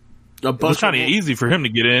 It was kind of easy for him to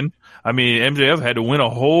get in. I mean, MJF had to win a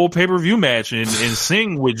whole pay-per-view match and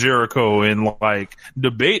sing with Jericho and like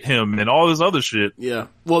debate him and all this other shit. Yeah.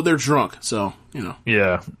 Well, they're drunk, so, you know.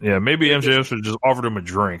 Yeah. Maybe MJF should have just offered him a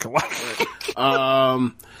drink.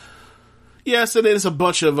 Yeah, so then it's a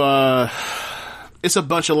bunch of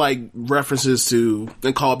like references to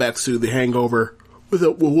and callbacks to The Hangover with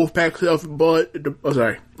Wolfpack stuff, with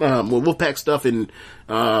Wolfpack stuff and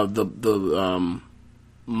the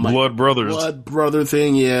Blood Brothers. Blood Brother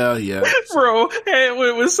thing, yeah. Bro, hey,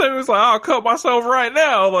 when Sammy was like, I'll cut myself right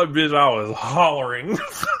now, like, bitch, I was hollering.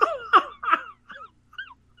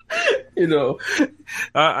 You know,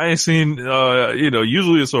 I ain't seen,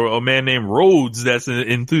 usually it's a man named Rhodes that's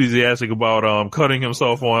enthusiastic about, cutting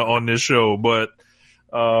himself on this show, but,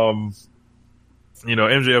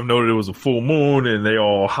 MJF noted it was a full moon and they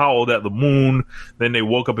all howled at the moon. Then they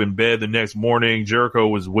woke up in bed the next morning. Jericho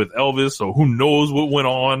was with Elvis, so who knows what went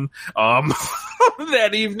on,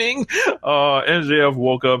 that evening. MJF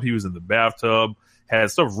woke up. He was in the bathtub,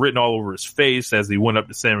 had stuff written all over his face as he went up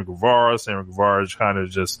to Sammy Guevara. Sammy Guevara is kind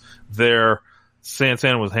of just there.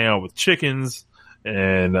 Santana was hanging out with chickens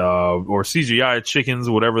and, or CGI chickens,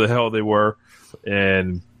 whatever the hell they were.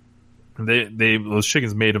 And, those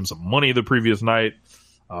chickens made him some money the previous night.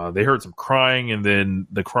 They heard some crying, and then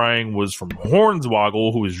the crying was from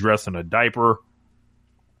Hornswoggle, who was dressed in a diaper.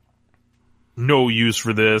 No use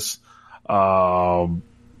for this. I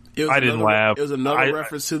didn't laugh. It was another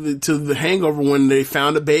reference to the Hangover when they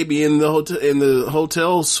found a baby in the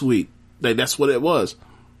hotel suite. That's what it was.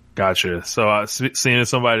 Gotcha. So seeing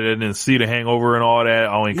somebody that didn't see the Hangover and all that,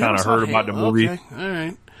 I only kind of heard about the movie. Okay. All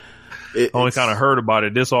right. Only kind of heard about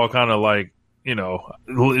it. This all kind of like,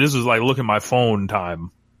 this is like look at my phone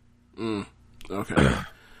time. Okay.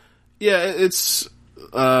 Yeah, it's,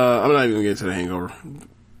 I'm not even gonna get to The Hangover.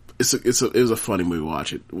 It was a funny movie.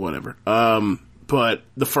 Watch it. Whatever. But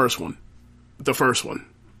the first one.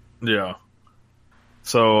 Yeah.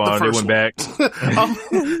 So, they went back. Go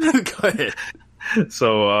ahead.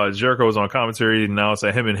 So, Jericho was on commentary and announced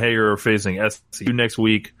that him and Hager are facing SCU next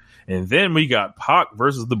week. And then we got Pac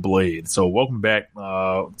versus the Blade. So welcome back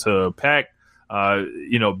to Pac.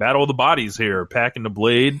 Battle of the bodies here. Pac and the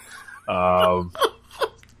Blade.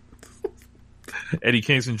 Eddie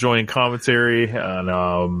Kingston joined commentary,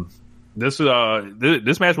 and this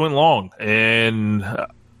match went long, and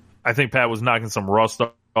I think Pat was knocking some rust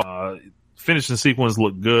off. Finishing sequence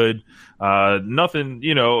looked good. Nothing,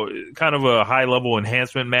 kind of a high level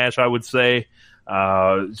enhancement match, I would say.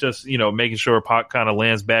 Just, making sure Pac kind of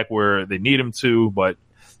lands back where they need him to. But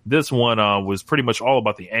this one, was pretty much all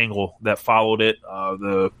about the angle that followed it.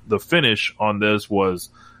 The finish on this was,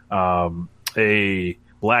 a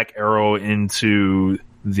black arrow into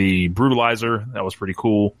the brutalizer. That was pretty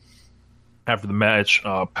cool. After the match,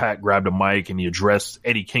 Pac grabbed a mic and he addressed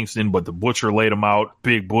Eddie Kingston, but the Butcher laid him out.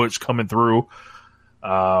 Big Butch coming through.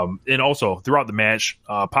 And also throughout the match,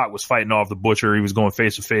 Pac was fighting off the Butcher. He was going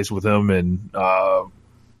face to face with him and,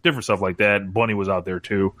 different stuff like that. Bunny was out there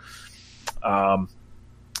too.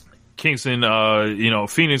 Kingston,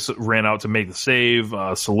 Phoenix ran out to make the save,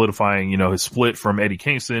 solidifying, his split from Eddie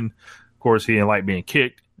Kingston. Of course, he didn't like being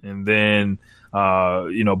kicked. And then,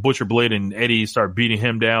 Butcher Blade and Eddie start beating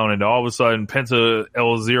him down. And all of a sudden, Penta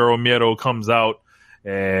El Zero Miedo comes out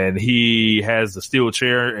and he has the steel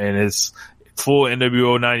chair and it's full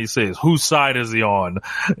NWO 96. Whose side is he on?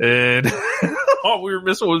 And all we were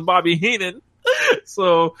missing was Bobby Heenan.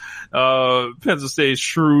 So, Penta stays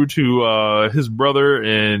true to, his brother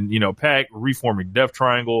and, Pac reforming Death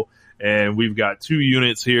Triangle. And we've got two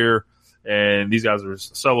units here and these guys are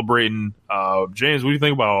celebrating. James, what do you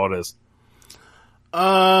think about all this?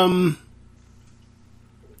 I'm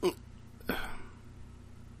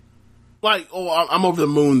over the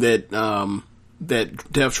moon that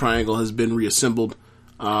Death Triangle has been reassembled.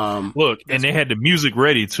 Look, and they had the music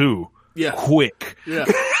ready too. Yeah. Quick. Yeah.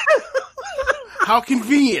 How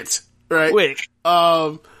convenient, right? Quick.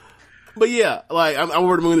 But yeah, I'm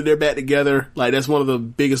over the moon that they're back together. That's one of the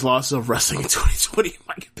biggest losses of wrestling in 2020, in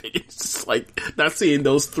my opinion. It's just not seeing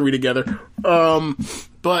those three together.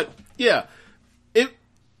 But yeah,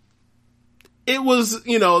 it was,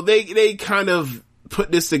 they kind of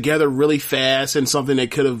put this together really fast and something they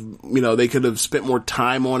could have spent more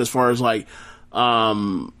time on as far as the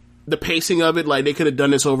pacing of it. They could have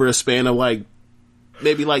done this over a span of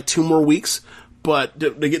maybe 2 more weeks. But to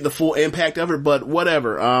get the full impact of it, but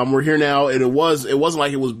whatever. We're here now, and it wasn't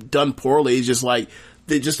like it was done poorly. It's just the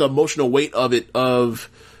emotional weight of it. Will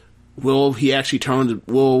Penta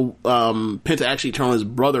actually turn his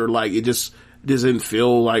brother? It just doesn't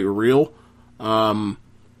feel real.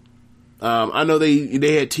 I know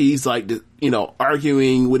they had teased like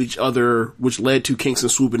arguing with each other, which led to Kingston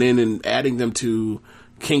swooping in and adding them to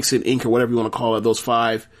Kingston Inc. or whatever you want to call it, those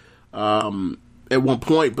 5 at one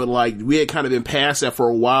point. But like we had kind of been past that for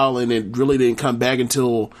a while, and it really didn't come back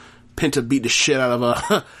until Penta beat the shit out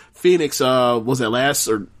of Phoenix. Was that last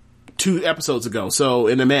or 2 episodes ago? So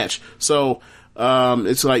in the match, so.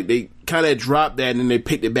 It's like they kind of dropped that and then they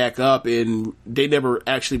picked it back up, and they never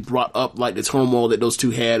actually brought up like the turmoil that those 2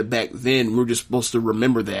 had back then. We're just supposed to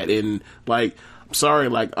remember that. And like, I'm sorry,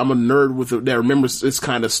 like I'm a nerd that remembers this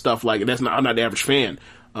kind of stuff. Like I'm not the average fan.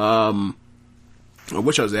 I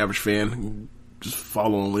wish I was the average fan. Just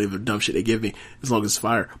follow and leave the dumb shit they give me as long as it's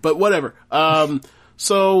fire. But whatever.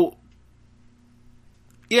 So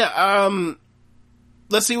yeah,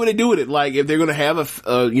 let's see what they do with it. Like if they're going to have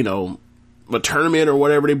a tournament or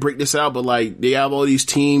whatever, they break this out, but like they have all these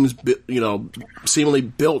teams, seemingly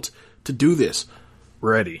built to do this.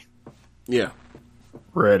 Ready. Yeah.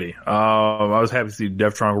 Ready. I was happy to see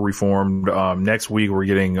Death Triangle reformed. Next week we're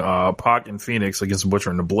getting Pac and Phoenix against Butcher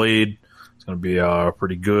and the Blade. It's going to be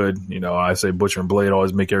pretty good. I say Butcher and Blade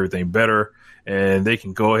always make everything better, and they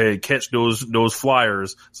can go ahead and catch those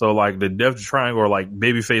flyers. So like the Death Triangle are like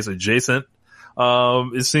babyface adjacent.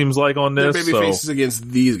 It seems like on this. They're babyfaces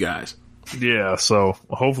against these guys. Yeah, so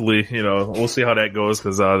hopefully, we'll see how that goes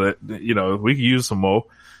because, we can use some more.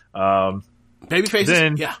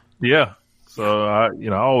 Babyfaces? Yeah. So, I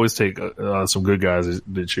always take some good guys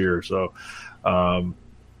to cheer. So, then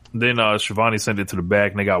Shivani sent it to the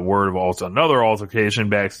back and they got word of another altercation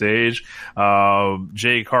backstage.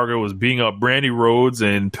 Jade Cargill was beating up Brandy Rhodes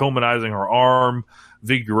and Pillmanizing her arm.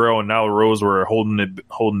 Vicky Guerrero and Nyla Rose were holding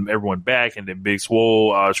everyone back, and then Big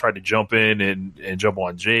Swole tried to jump in and jump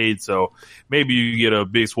on Jade. So maybe you get a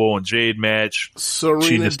Big Swole and Jade match.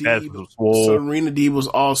 Serena Deeb was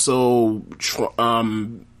also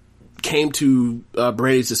came to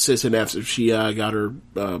Brandy's assistant after she got her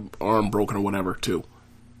arm broken or whatever too.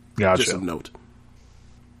 Gotcha. Just a note.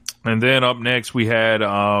 And then up next we had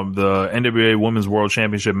the NWA Women's World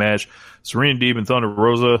Championship match. Serena Deeb and Thunder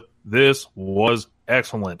Rosa. This was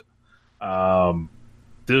excellent.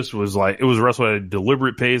 This was like, it was wrestled at a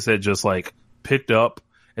deliberate pace that just like picked up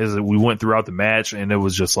as we went throughout the match, and it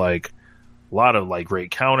was just like a lot of like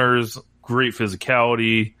great counters, great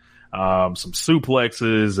physicality, some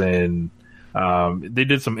suplexes, and they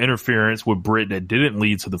did some interference with Britt that didn't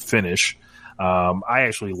lead to the finish. I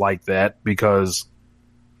actually liked that because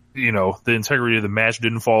the integrity of the match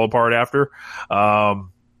didn't fall apart after.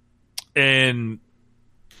 And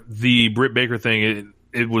the Britt Baker thing,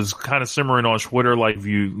 it was kind of simmering on Twitter. Like if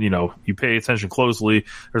you pay attention closely,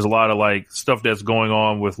 there's a lot of like stuff that's going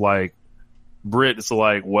on with like Britt. It's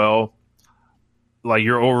like, well, like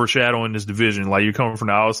you're overshadowing this division. Like you're coming from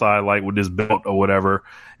the outside, like with this belt or whatever.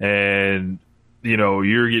 And,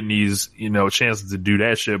 you're getting these, chances to do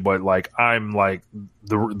that shit. But like, I'm like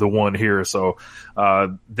the one here. So,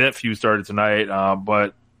 that feud started tonight.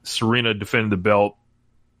 But Serena defended the belt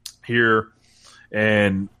here.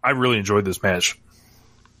 And I really enjoyed this match.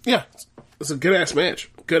 Yeah, it's a good ass match.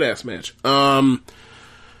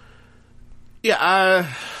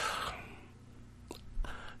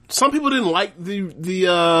 Some people didn't like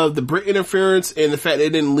the Britt interference and the fact that it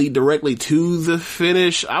didn't lead directly to the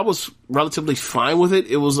finish. I was relatively fine with it.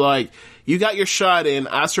 It was like, you got your shot in,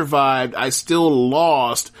 I survived, I still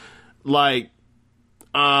lost. Like,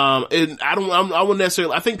 and I wouldn't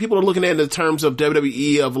necessarily, I think people are looking at it in terms of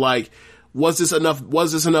WWE of like, was this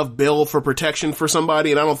enough bail for protection for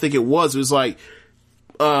somebody? And I don't think it was. It was like,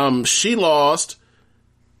 she lost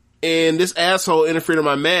and this asshole interfered in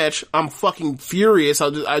my match. I'm fucking furious.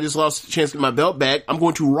 I just lost a chance to get my belt back. I'm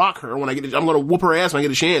going to rock her I'm going to whoop her ass when I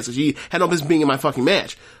get a chance. Cause she had no business being in my fucking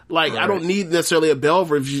match. Like, right. I don't need necessarily a bell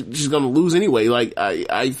for if she's going to lose anyway. Like,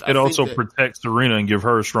 it also protects Serena and give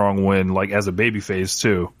her a strong win, like as a babyface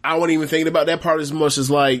too. I wasn't even thinking about that part as much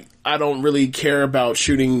as like, I don't really care about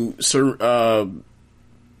shooting Thunder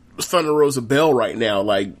Rosa bell right now.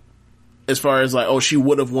 Like, as far as like, oh, she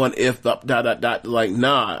would have won if ... Like,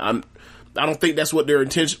 nah, I don't think that's what their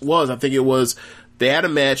intention was. I think it was, they had a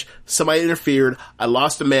match, somebody interfered, I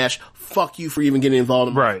lost the match, fuck you for even getting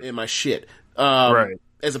involved in my shit. Right.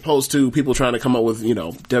 As opposed to people trying to come up with,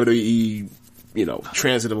 WWE,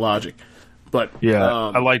 transitive logic. But yeah,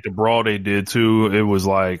 I like the brawl they did too. It was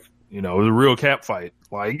like, it was a real cat fight.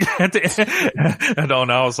 Like on the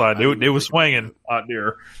outside, they were swinging out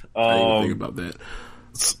there. I didn't even think about that.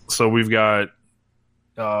 So we've got,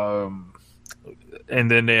 and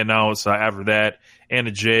then they announced after that,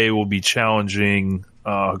 Anna Jay will be challenging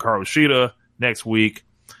Hikaru Shida next week.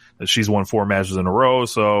 She's won 4 matches in a row,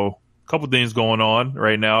 so couple things going on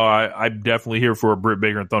right now. I'm definitely here for a Britt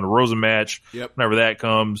Baker and Thunder Rosa match. Yep. Whenever that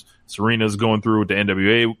comes, Serena's going through with the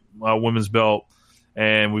NWA women's belt,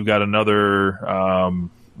 and we've got another.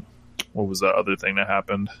 What was that other thing that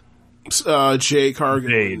happened? Jay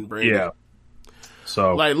Cargill and Brady. Yeah.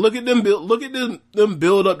 So like, look at them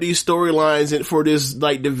build up these storylines and for this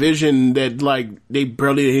like division that like they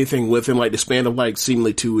barely did anything with in like the span of like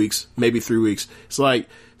seemingly 2 weeks, maybe 3 weeks. It's like,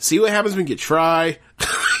 see what happens when you try.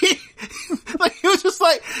 Like, it was just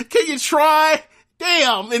like, can you try?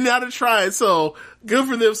 Damn, and now they're trying. So good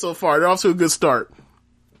for them so far. They're off to a good start.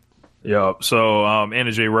 Yeah. So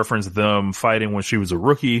Anna Jay referenced them fighting when she was a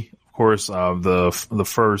rookie. Of course, the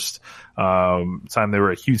first time they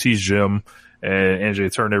were at QT's gym, and Anna Jay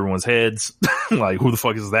turned everyone's heads. Like, who the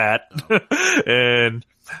fuck is that? And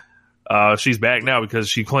she's back now because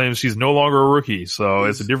she claims she's no longer a rookie. So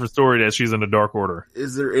it's a different story that she's in the Dark Order.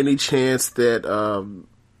 Is there any chance that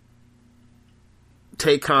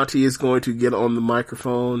Tay Conti is going to get on the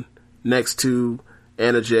microphone next to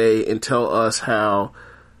Anna Jay and tell us how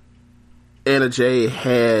Anna Jay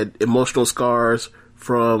had emotional scars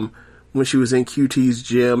from when she was in QT's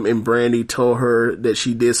gym and Brandy told her that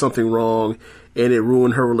she did something wrong and it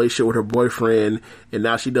ruined her relationship with her boyfriend, and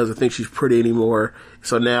now she doesn't think she's pretty anymore.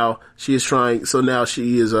 So now she is trying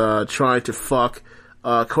to fuck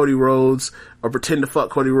Cody Rhodes, or pretend to fuck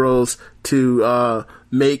Cody Rhodes to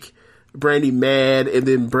make Brandy mad, and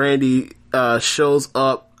then Brandy shows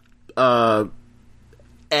up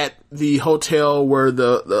at the hotel where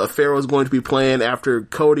the affair was going to be planned after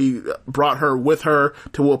Cody brought her with her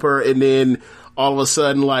to whoop her, and then all of a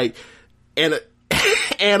sudden, like,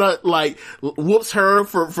 Anna like whoops her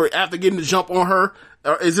for after getting the jump on her.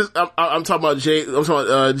 Is this? I'm talking about Jay. I'm talking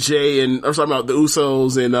about Jay, and I'm talking about the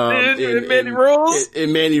Usos and Mandy Rose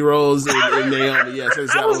and Mandy Rose and Naomi. Yes,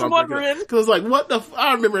 exactly. I was wondering because like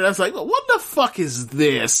I remember that's like what the fuck is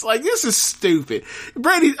this? Like, this is stupid.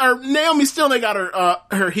 Brandy or Naomi still ain't got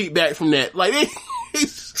her heat back from that. Like that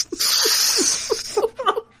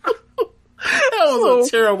was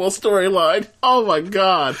a terrible storyline. Oh my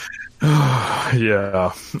god.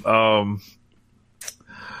 Yeah.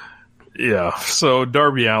 Yeah. So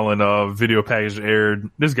Darby Allin, video package aired.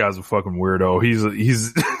 This guy's a fucking weirdo.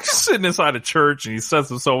 He's sitting inside a church and he sets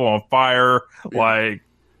himself on fire. Like,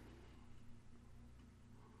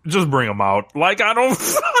 just bring him out. Like, I don't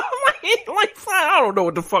know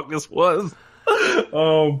what the fuck this was.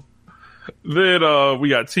 Then we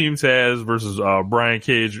got Team Taz versus Brian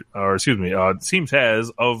Cage, or excuse me, Team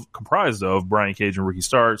Taz comprised of Brian Cage and Ricky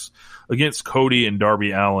Starks against Cody and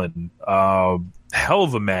Darby Allin. Hell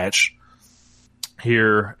of a match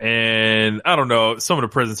here, and I don't know, some of the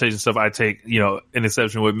presentation stuff I take, an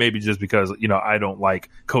exception with, maybe just because, I don't like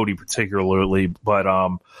Cody particularly, but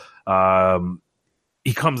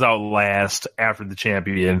he comes out last after the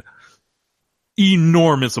champion.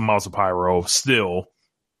 Enormous amounts of pyro still.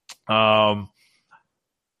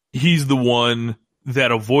 He's the one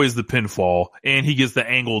that avoids the pinfall, and he gets the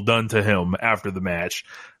angle done to him after the match.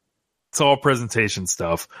 It's all presentation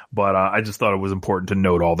stuff, but I just thought it was important to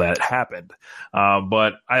note all that happened.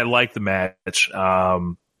 But I like the match.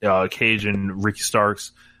 Cage and Ricky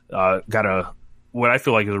Starks got what I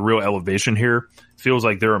feel like is a real elevation here. Feels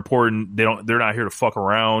like they're important. They're not here to fuck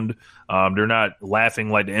around. They're not laughing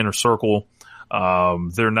like the Inner Circle.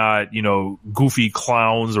 They're not, goofy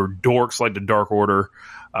clowns or dorks like the Dark Order.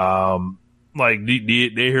 Like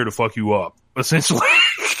they're here to fuck you up, essentially.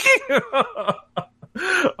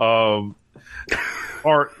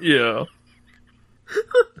 Yeah.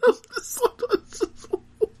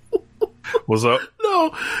 What's up?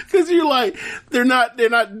 No, because you're like, they're not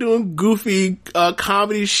doing goofy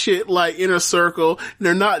comedy shit like Inner Circle.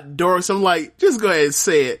 They're not dorks. I'm like, just go ahead and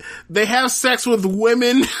say it. They have sex with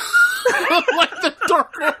women like the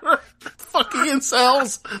Dark Order fucking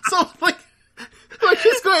incels. So like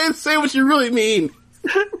just go ahead and say what you really mean.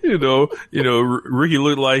 Ricky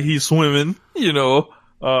looked like he's swimming, Cage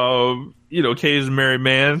is a married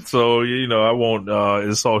man, so, I won't,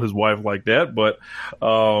 insult his wife like that, but,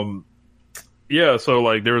 yeah, so,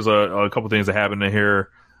 like, there was a couple things that happened in here,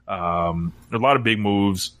 a lot of big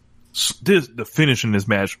moves. The finish in this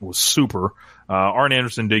match was super. Arn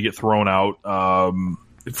Anderson did get thrown out, Arn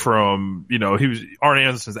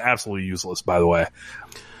Anderson's absolutely useless, by the way.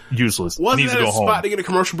 Useless. Wasn't Needs that to go a spot home. to get a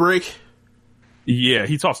commercial break? Yeah,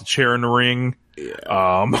 he tossed a chair in the ring.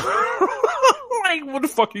 Yeah. Like, what the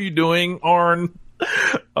fuck are you doing, Arn?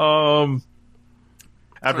 After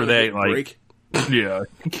that, like, break. Yeah,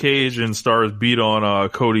 Cage and Stars beat on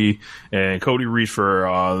Cody, and Cody reached for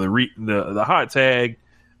the hot tag.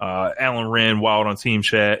 Alan ran wild on Team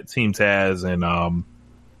Taz, and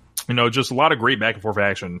just a lot of great back and forth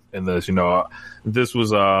action in this. This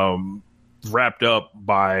was wrapped up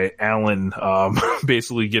by Allen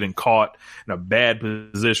basically getting caught in a bad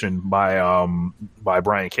position by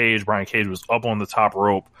Brian Cage. Brian Cage was up on the top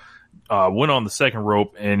rope, went on the second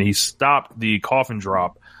rope, and he stopped the coffin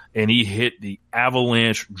drop, and he hit the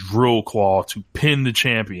avalanche drill claw to pin the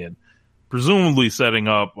champion, presumably setting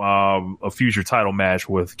up a future title match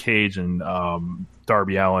with Cage and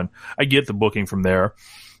Darby Allin. I get the booking from there.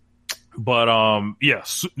 But,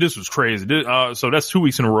 yes, this was crazy. So that's 2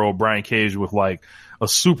 weeks in a row, Brian Cage with like a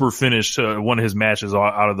super finish to one of his matches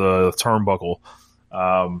out of the turnbuckle.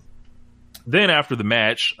 Then after the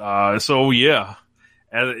match,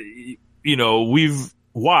 we've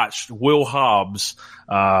watched Will Hobbs,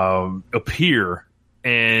 appear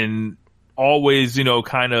and always,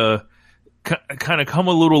 kind of come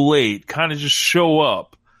a little late, kind of just show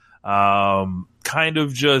up, kind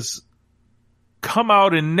of just come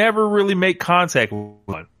out and never really make contact with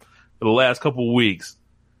one for the last couple of weeks.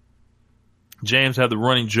 James had the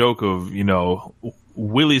running joke of,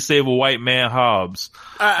 Willie Save a White Man Hobbs.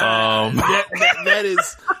 That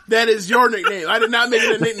is your nickname. I did not make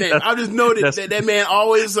it a nickname. I just noted that man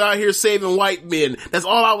always out here saving white men. That's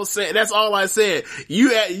all I was saying. That's all I said. You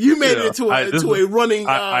made it into a running,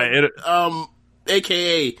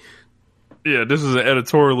 AKA. Yeah, this is an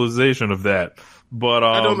editorialization of that. But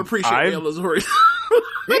I don't appreciate the editorial.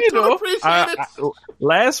 I don't appreciate it.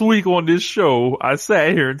 Last week on this show, I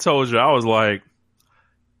sat here and told you, I was like,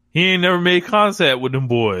 he ain't never made contact with them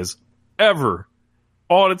boys. Ever.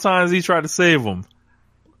 All the times he tried to save them.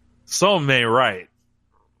 Something ain't right.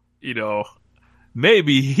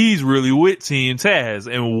 Maybe he's really with Team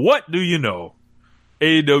Taz. And what do you know?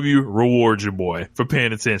 AEW rewards your boy for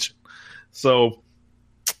paying attention. So,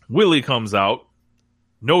 Willie comes out,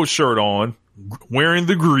 no shirt on, wearing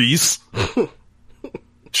the grease,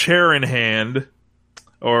 chair in hand,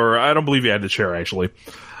 or I don't believe he had the chair actually.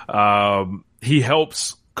 He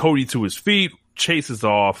helps Cody to his feet, chases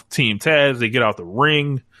off Team Taz. They get out the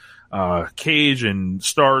ring. Cage and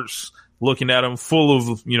Starks looking at him, full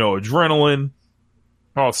of adrenaline,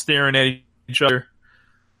 all staring at each other.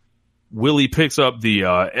 Willie picks up the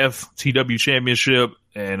FTW championship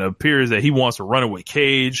and appears that he wants to run it with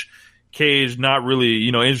Cage. Cage not really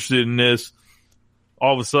interested in this.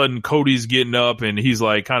 All of a sudden, Cody's getting up and he's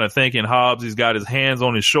like kind of thanking Hobbs. He's got his hands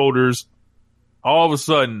on his shoulders. All of a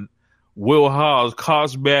sudden, Will Hobbs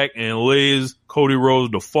cocks back and lays Cody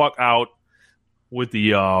Rhodes the fuck out with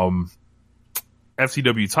the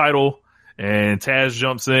FTW title. And Taz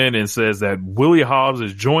jumps in and says that Willie Hobbs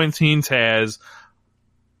has joined Team Taz.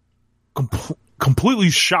 Completely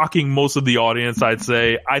shocking most of the audience, I'd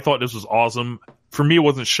say. I thought this was awesome. For me, it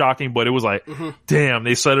wasn't shocking, but it was like, damn,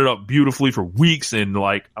 they set it up beautifully for weeks, and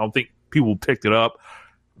like, I don't think people picked it up.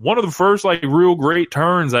 One of the first like real great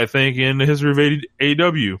turns, I think, in the history of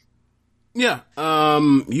AEW. Yeah.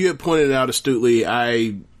 You had pointed out astutely,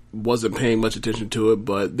 I wasn't paying much attention to it,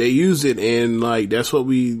 but they use it, and like, that's what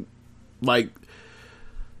we like.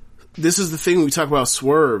 This is the thing we talk about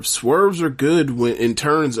swerves. Swerves are good and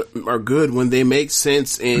turns are good when they make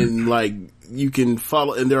sense, and like, you can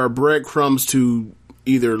follow, and there are breadcrumbs to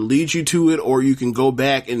either lead you to it, or you can go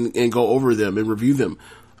back and go over them and review them.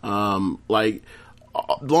 Like,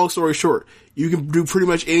 long story short, you can do pretty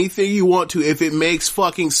much anything you want to if it makes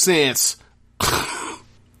fucking sense.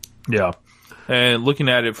 Yeah. And looking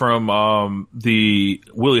at it from the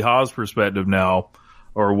Willie Hobbs perspective now,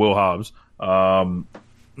 or Will Hobbs,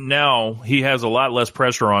 now he has a lot less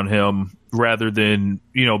pressure on him rather than,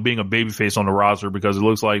 being a babyface on the roster, because it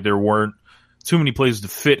looks like there weren't too many places to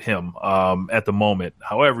fit him at the moment.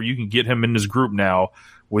 However, you can get him in this group now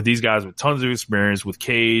with these guys with tons of experience, with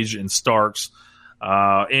Cage and Starks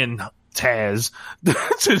and Taz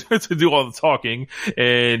to do all the talking,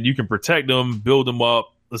 and you can protect them, build them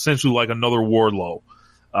up, essentially like another Wardlow,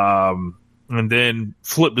 and then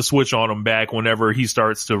flip the switch on him back whenever he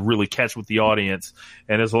starts to really catch with the audience.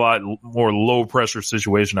 And it's a lot more low pressure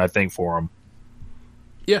situation, I think, for him.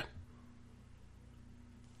 Yeah.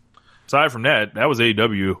 Aside from that, that was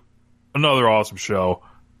AEW. Another awesome show.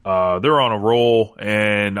 They're on a roll,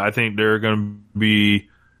 and I think they're going to be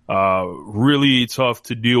really tough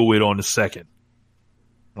to deal with on the second.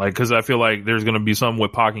 Like, because I feel like there's going to be some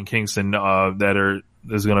with Pac and Kingston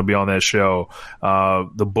is going to be on that show.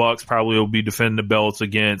 The Bucks probably will be defending the belts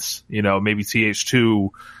against, maybe TH2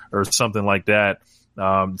 or something like that.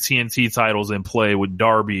 TNT titles in play with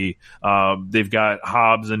Darby. They've got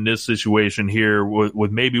Hobbs in this situation here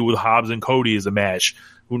with Hobbs and Cody as a match.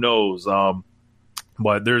 Who knows?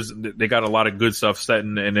 But they got a lot of good stuff set,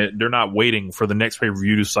 and they're not waiting for the next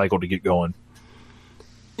pay-per-view cycle to get going.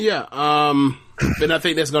 Yeah, and I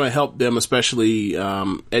think that's going to help them, especially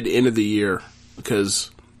at the end of the year, because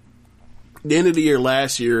the end of the year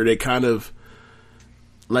last year, they kind of,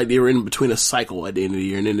 like, they were in between a cycle at the end of the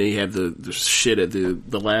year, and then they had the shit at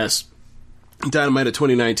the last Dynamite of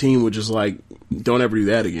 2019, which is like, don't ever do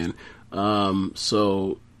that again.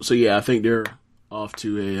 So yeah, I think they're off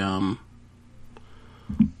to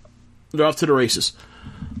the races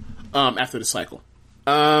after the cycle.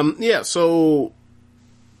 Yeah, so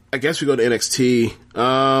I guess we go to NXT.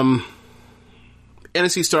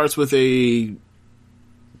 NXT starts with a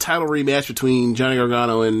title rematch between Johnny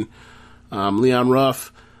Gargano and Leon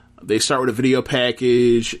Ruff. They start with a video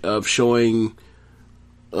package of showing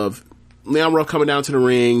of Leon Ruff coming down to the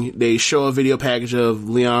ring. They show a video package of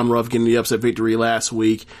Leon Ruff getting the upset victory last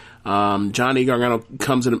week. Johnny Gargano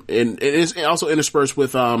comes in, and it's also interspersed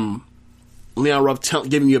with Leon Ruff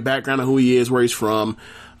giving you a background of who he is, where he's from.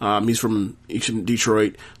 He's from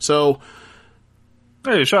Detroit. So,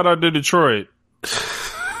 hey, shout out to Detroit.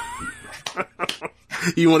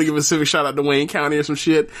 You want to give a civic shout out to Wayne County or some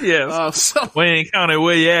shit? Yes. Wayne County,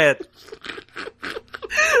 where you at?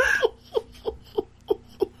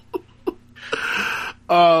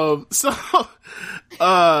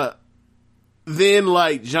 Then,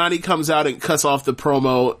 like, Johnny comes out and cuts off the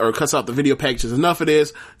promo, or cuts off the video packages. Enough of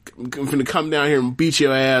this. I'm gonna come down here and beat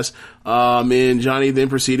your ass. And Johnny then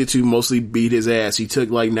proceeded to mostly beat his ass. He took,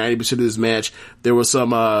 like, 90% of this match. There was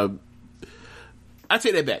some, I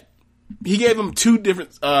take that back. He gave him two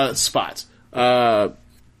different, spots. But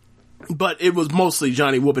it was mostly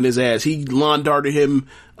Johnny whooping his ass. He lawn darted him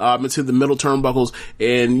into the middle turnbuckles,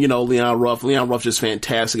 and Leon Ruff just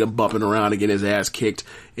fantastic and bumping around and getting his ass kicked,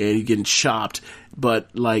 and he getting chopped. But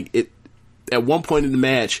at one point in the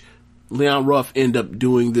match, Leon Ruff ended up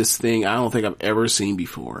doing this thing I don't think I've ever seen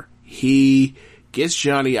before. He gets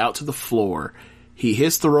Johnny out to the floor. He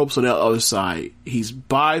hits the ropes on the other side. He's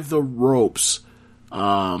by the ropes,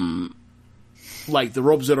 like the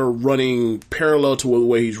ropes that are running parallel to the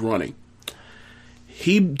way he's running.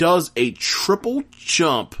 He does a triple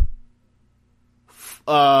jump,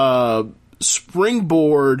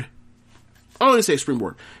 springboard. I don't want to say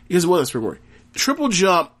springboard, because it wasn't a springboard. Triple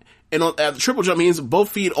jump, and the triple jump means both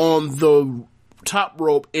feet on the top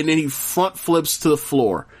rope, and then he front flips to the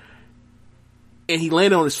floor. And he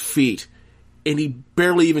landed on his feet, and he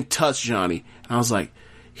barely even touched Johnny. And I was like,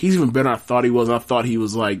 he's even better than I thought he was. I thought he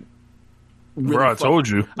was like, really, bro, I told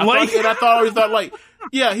you. I always thought like,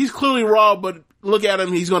 yeah, he's clearly raw, but look at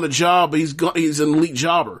him, he's going to job, but he's an elite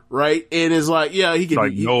jobber, right? And it's like, yeah, he can.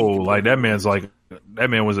 Like, that man's like, that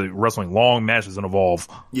man was wrestling long matches in Evolve.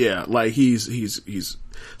 Yeah, like he's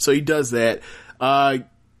so he does that. By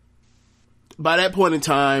that point in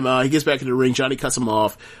time, he gets back in the ring. Johnny cuts him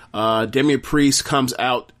off. Damian Priest comes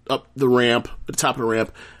out up the ramp, at the top of the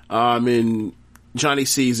ramp, and Johnny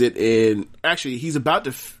sees it, and actually Johnny's about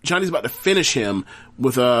to finish him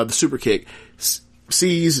with the super kick.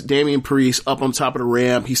 Sees Damian Priest up on top of the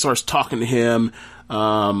ramp. He starts talking to him.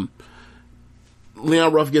 Leon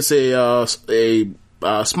Ruff gets a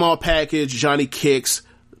small package. Johnny kicks,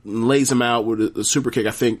 lays him out with a super kick,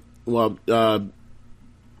 I think. Well,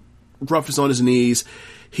 Ruff is on his knees.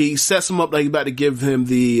 He sets him up like he's about to give him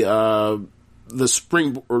the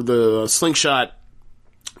spring or the slingshot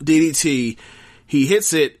DDT. He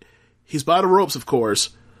hits it. He's by the ropes, of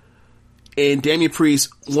course. And Damian Priest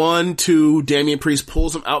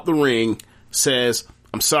pulls him out the ring, says,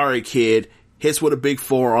 "I'm sorry, kid." Hits with a big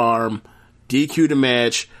forearm, DQ the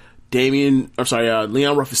match.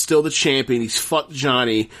 Leon Ruff is still the champion. He's fucked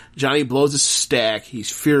Johnny. Johnny blows his stack. He's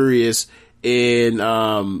furious,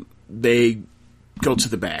 and they go to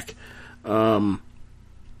the back.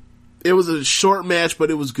 It was a short match,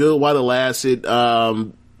 but it was good while it lasted.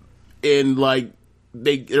 And like,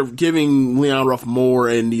 they're giving Leon Ruff more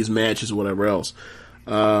in these matches or whatever else.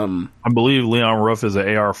 I believe Leon Ruff is an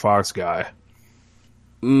AR Fox guy.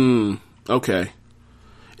 Okay.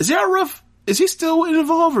 Is AR Ruff, is he still in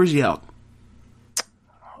Evolve or is he out?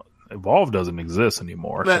 Evolve doesn't exist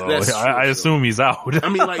anymore, so I assume he's out. I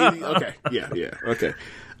mean, like, okay. Yeah, okay.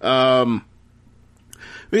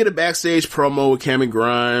 We get a backstage promo with Cameron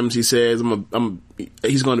Grimes. He says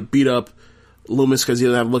he's going to beat up Loomis because he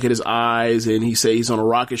doesn't have to look at his eyes, and he says he's on a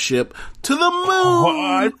rocket ship to the moon. Oh,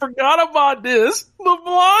 I forgot about this. The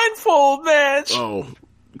blindfold match. Oh,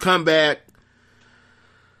 come back.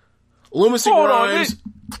 Loomis and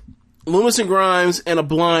Grimes and a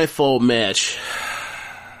blindfold match.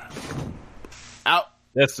 Out.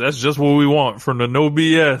 That's just what we want from the No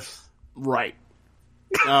BS. Right.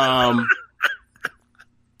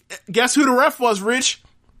 Guess who the ref was, Rich?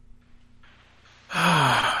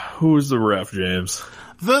 Who's the ref, James?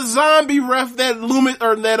 The zombie ref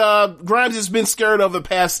that Grimes has been scared of the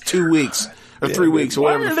past 2 weeks or 3 weeks or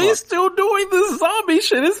whatever. Why are they still doing this zombie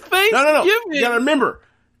shit? It's Thanksgiving. No. You gotta remember,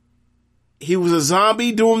 he was a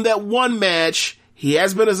zombie doing that one match. He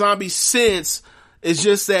has been a zombie since. It's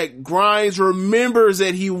just that Grimes remembers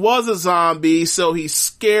that he was a zombie, so he's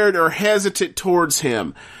scared or hesitant towards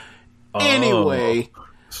him. Anyway.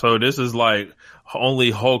 So this is like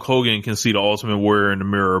only Hulk Hogan can see the Ultimate Warrior in the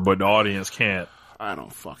mirror, but the audience can't. I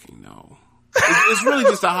don't fucking know. It's really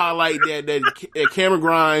just a highlight that Cameron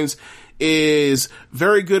Grimes is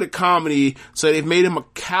very good at comedy, so they've made him a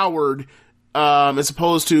coward as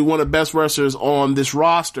opposed to one of the best wrestlers on this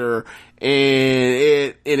roster,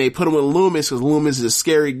 and they put him with Loomis because Loomis is a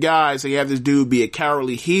scary guy, so you have this dude be a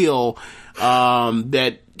cowardly heel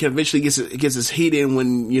that can eventually gets his heat in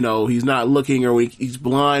when, you know, he's not looking or when he's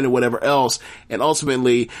blind or whatever else, and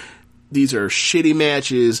ultimately these are shitty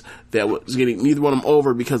matches that was getting neither one of them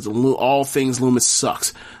over because all things Loomis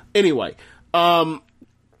sucks. Anyway, way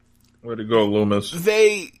to go, Loomis.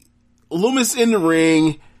 Loomis in the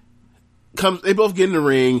ring. They both get in the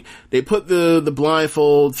ring. They put the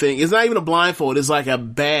blindfold thing. It's not even a blindfold. It's like a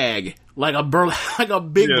bag, like a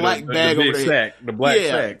big black bag over there. Sack, the black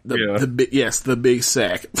sack. The big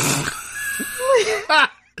sack.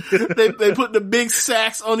 they put the big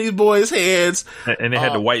sacks on these boys' heads, and they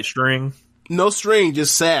had the white string. No string,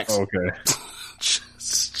 just sacks. Okay,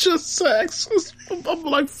 just sacks. I'm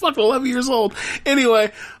like fucking 11 years old.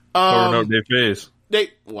 Anyway, covering up their face.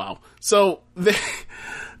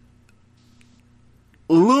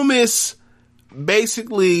 Loomis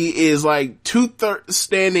basically is like 2/3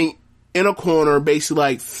 standing in a corner, basically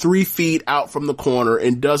like 3 feet out from the corner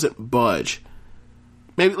and doesn't budge.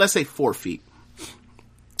 Maybe let's say 4 feet.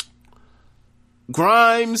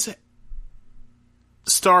 Grimes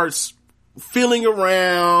starts feeling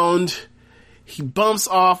around. He bumps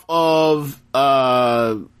off of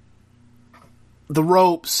the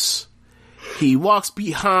ropes. He walks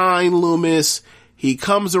behind Loomis. He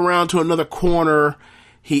comes around to another corner.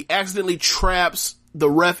 He accidentally traps the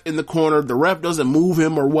ref in the corner. The ref doesn't move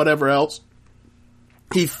him or whatever else.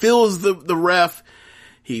 He feels the ref.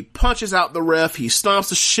 He punches out the ref. He stomps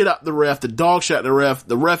the shit out the ref, the dog shit out the ref.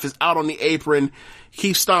 The ref is out on the apron. He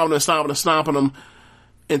keeps stomping him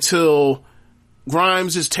until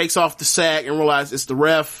Grimes just takes off the sack and realizes it's the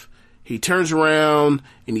ref. He turns around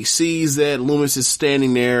and he sees that Loomis is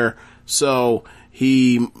standing there. So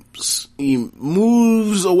he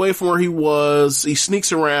moves away from where he was. He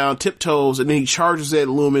sneaks around, tiptoes, and then he charges at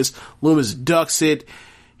Loomis. Loomis ducks it.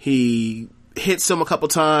 He hits him a couple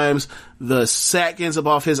times. The sack ends up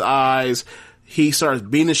off his eyes. He starts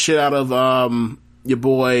beating the shit out of your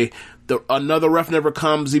boy. Another ref never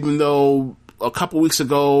comes, even though a couple weeks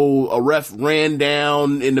ago a ref ran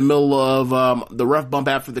down in the middle of the ref bump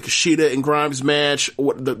after the Kushida and Grimes match.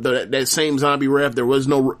 That same zombie ref. There was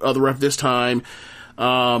no other ref this time.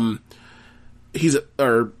 Your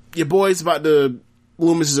boy's about to.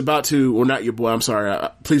 Loomis is about to, or not your boy, I'm sorry,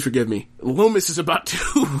 please forgive me. Loomis is about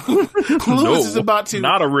to.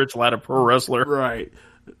 Not a rich ladder pro wrestler. Right.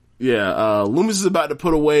 Yeah, Loomis is about to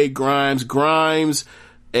put away Grimes. Grimes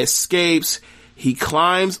escapes. He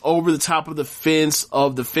climbs over the top of the fence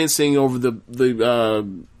of the fencing over the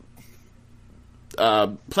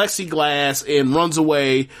plexiglass and runs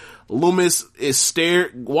away. Loomis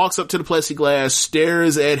walks up to the plexiglass,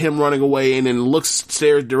 stares at him running away, and then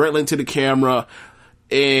stares directly into the camera.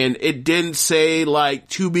 And it didn't say like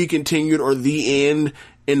to be continued or the end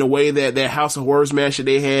in the way that House of Horrors match that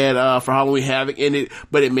they had for Halloween Havoc ended,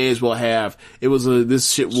 but it may as well have. It was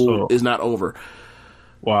this shit is not over.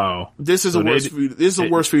 Wow, this is a worst feud of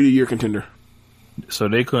the year contender. So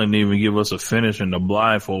they couldn't even give us a finish in the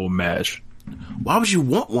blindfold match. Why would you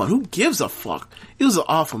want one? Who gives a fuck? It was an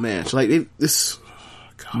awful match. Like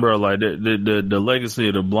bro, like the legacy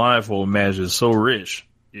of the blindfold match is so rich,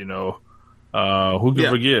 you know. Who can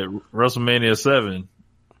forget WrestleMania 7,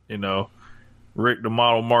 you know, Rick the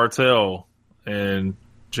Model Martel and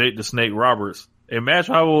Jake the Snake Roberts, a match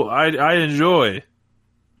I enjoy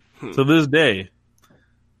to this day.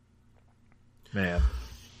 Man.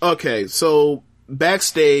 Okay, so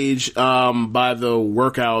backstage, by the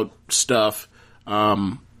workout stuff,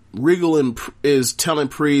 Regal is telling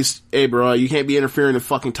Priest, hey bro, you can't be interfering in the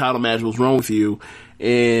fucking title match, what's wrong with you?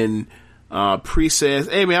 And Priest says,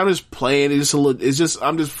 hey man, I'm just playing. I'm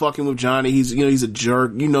just fucking with Johnny. He's a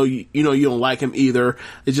jerk. You don't like him either.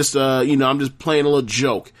 It's just, I'm just playing a little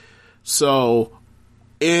joke. So,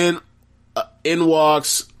 in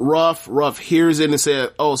walks Ruff. Ruff hears it and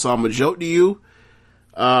says, oh, so I'm a joke to you?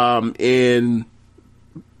 And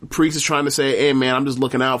Priest is trying to say, hey man, I'm just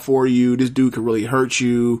looking out for you. This dude could really hurt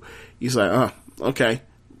you. He's like, okay.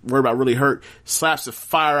 Worried about really hurt. Slaps the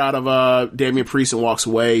fire out of Damian Priest and walks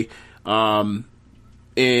away. And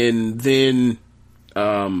then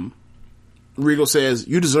Regal says,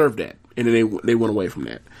 you deserve that. And then they went away from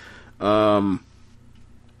that.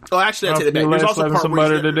 Actually, I take it back. There's also a part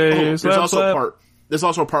where there's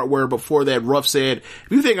also a part where before that, Ruff said, if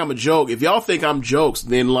you think I'm a joke, if y'all think I'm jokes,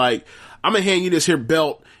 then like, I'm gonna hand you this here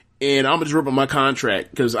belt and I'm gonna just rip up my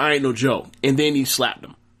contract because I ain't no joke. And then he slapped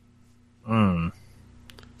him.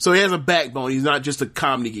 So he has a backbone. He's not just a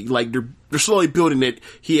comedy geek. Like they're slowly building it.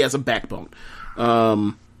 He has a backbone.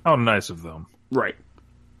 How nice of them. Right.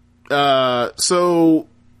 So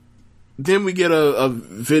then we get a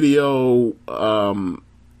video of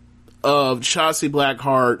Shotzi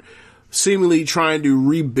Blackheart seemingly trying to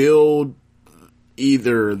rebuild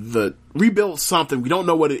something. We don't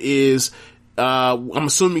know what it is. I'm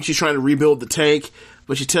assuming she's trying to rebuild the tank,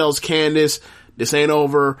 but she tells Candice, this ain't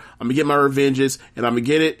over. I'm gonna get my revenges, and I'm gonna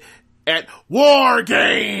get it at War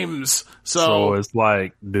Games. So it's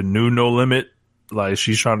like the new No Limit. Like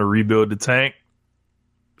she's trying to rebuild the tank.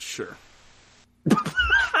 Sure.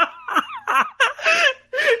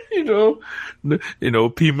 you know,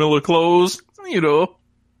 P. Miller clothes.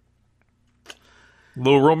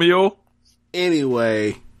 Little Romeo.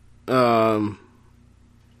 Anyway, yeah.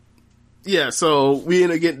 So we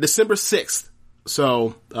end up getting December 6th.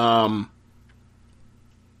 So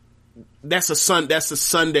that's a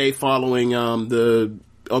Sunday following the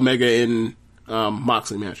Omega and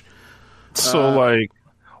Moxley match. So like,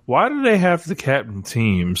 why do they have the captain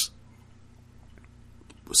teams?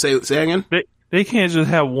 Say again? They can't just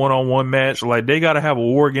have one-on-one match. Like they got to have a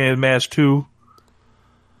War Games match too.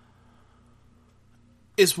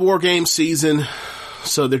 It's War Games season,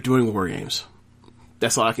 so they're doing War Games.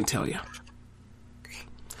 That's all I can tell you.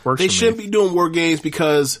 They shouldn't be doing War Games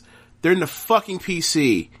because they're in the fucking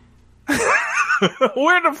PC.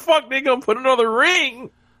 Where the fuck they gonna put another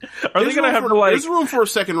ring? Are they gonna have to like? There's room for a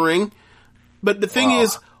second ring, but the thing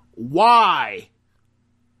is, why?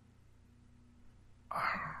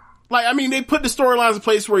 Like, I mean, they put the storylines in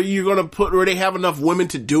place where where they have enough women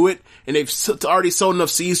to do it, and they've already sold enough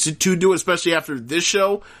seeds to do it, especially after this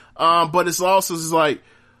show. But it's also just like,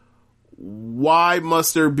 why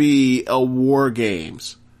must there be a War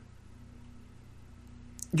Games?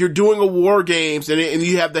 You're doing a War Games, and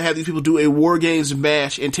you have to have these people do a War Games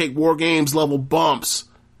match and take War Games level bumps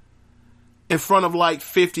in front of like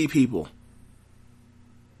 50 people.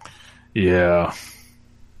 Yeah.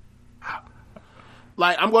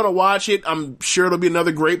 Like, I'm going to watch it. I'm sure it'll be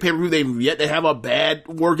another great pay-per-view. They've yet to have a bad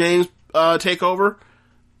War Games takeover.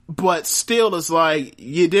 But still, it's like,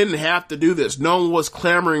 you didn't have to do this. No one was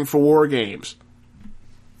clamoring for War Games.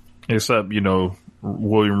 Except,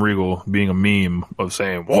 William Regal being a meme of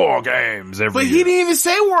saying War Games every year. He didn't even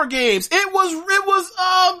say War Games. It was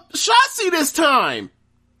Shotzi this time.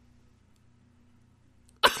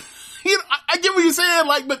 I get what you're saying,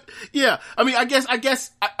 like, but yeah, I mean, I guess,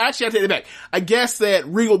 actually I take it back. I guess that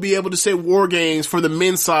Regal will be able to say War Games for the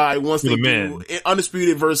men's side once they do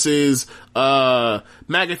Undisputed versus,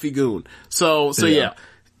 McAfee Goon. So yeah.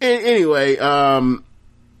 Anyway,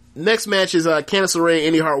 next match is, Candice LeRae,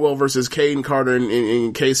 Indy Hartwell versus Kayden Carter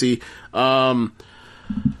and Casey. When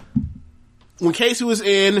Casey was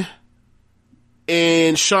in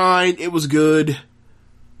and shined, it was good.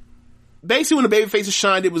 Basically, when the babyfaces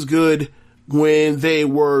shined, it was good. When they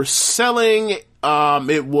were selling,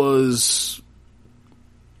 it was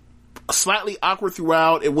slightly awkward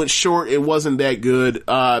throughout. It went short. It wasn't that good.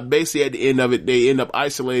 Basically, at the end of it, they end up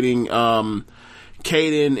isolating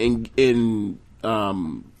Kayden, and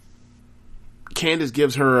Candice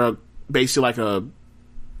gives her basically like a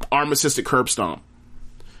arm-assisted curb stomp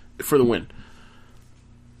for the win.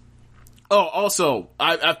 Oh, also,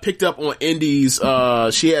 I've picked up on Indy's,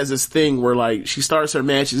 she has this thing where, like, she starts her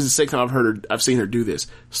match. This is the second time I've seen her do this.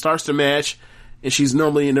 Starts the match, and she's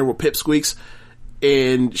normally in there with pipsqueaks,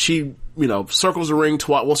 and she, circles the ring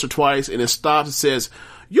once or twice, and then stops and says,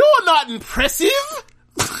 "You're not impressive!"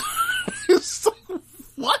 It's like,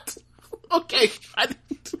 what? Okay.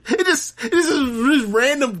 It is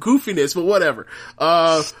random goofiness, but whatever.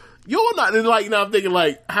 You're not, and like, now I'm thinking,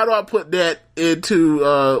 like, how do I put that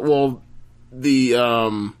into, the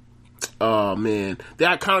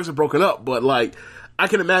Iconics are broken up, but like, I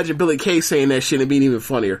can imagine Billy Kay saying that shit and being even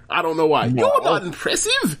funnier. I don't know why. No. You're not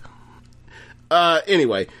impressive.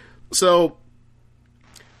 Anyway, so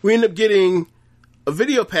we end up getting a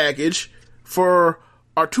video package for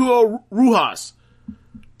Arturo Ruas,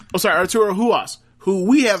 who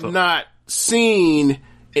we have not seen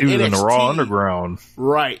He was NXT, in the Raw Underground.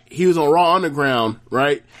 Right. He was on Raw Underground,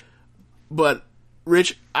 right? But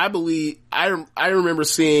Rich, I believe I remember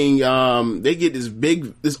seeing they get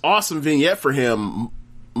this awesome vignette for him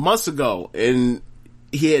months ago, and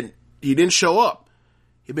he didn't show up.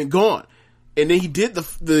 He'd been gone, and then he did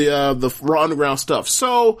the Raw Underground stuff.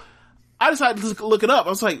 So I decided to look it up. I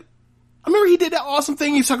was like, I remember he did that awesome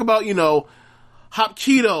thing. He talked about,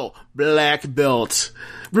 Hapkido, black belt,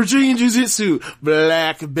 Brazilian Jiu-Jitsu,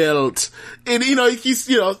 black belt, and he's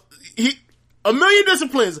he a million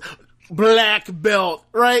disciplines. Black belt,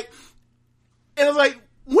 right? And I was like,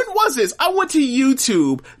 when was this? I went to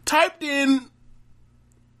YouTube, typed in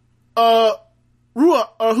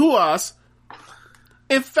Ruas,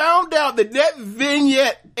 and found out that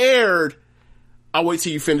vignette aired. I'll wait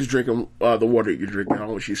till you finish drinking the water you're drinking. I don't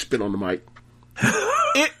want you to spit on the mic.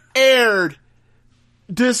 It aired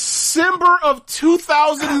December of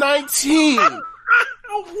 2019.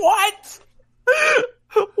 What?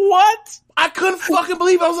 What? I couldn't fucking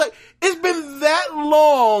believe it. I was like, it's been that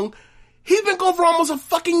long. He's been gone for almost a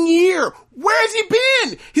fucking year. Where has he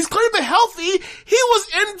been? He's clearly been healthy. He was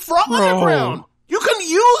in front underground. You couldn't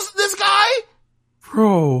use this guy?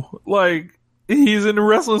 Bro, like, he's in the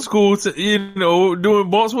wrestling school, doing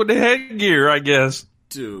bumps with the headgear, I guess.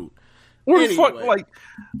 Dude. Where the fuck, like,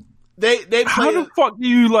 how the fuck do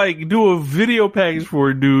you, like, do a video package for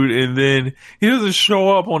a dude and then he doesn't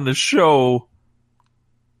show up on the show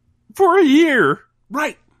for a year?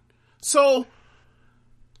 Right. So,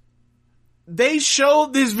 they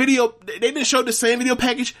showed this video, they didn't show the same video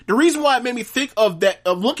package. The reason why it made me think of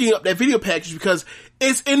looking up that video package, because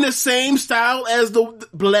it's in the same style as the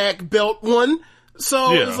black belt one.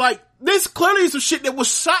 So, It's like, this clearly is some shit that was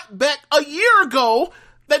shot back a year ago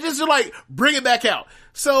that just like, bring it back out.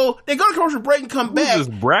 So, they go to commercial break and come back. Is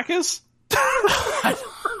this Brackus?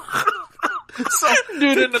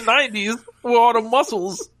 Dude in the 90s with all the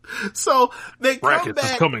muscles. So they come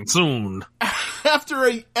back is coming soon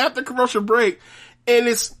after commercial break, and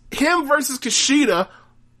it's him versus Kushida,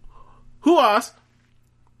 Ruas,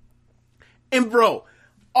 and bro,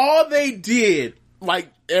 all they did,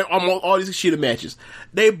 like on all these Kushida matches,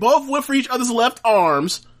 they both went for each other's left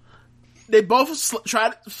arms. They both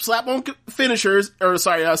tried to slap on finishers,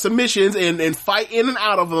 submissions, and fight in and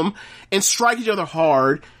out of them, and strike each other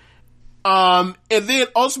hard. And then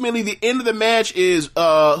ultimately the end of the match is,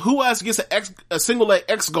 Ruas gets a single leg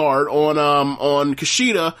X guard on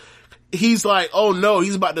Kushida. He's like, oh no,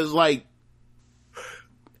 he's about to like,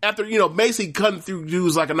 after, basically cutting through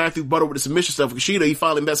dudes like a knife through butter with the submission stuff. Kushida, he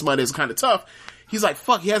finally met somebody that's kind of tough. He's like,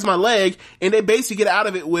 fuck, he has my leg. And they basically get out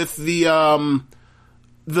of it with the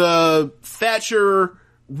Thatcher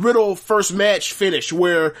Riddle first match finish,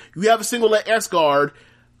 where you have a single leg X guard,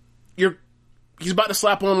 he's about to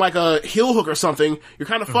slap on like a heel hook or something. You're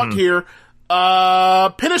kind of fucked here.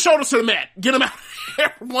 Pin his shoulders to the mat. Get him out of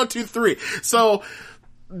here. 1, 2, 3. So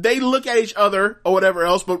they look at each other or whatever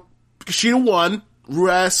else, but Kushida won.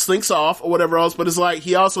 Ruas slinks off or whatever else, but it's like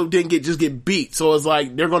he also didn't get beat. So it's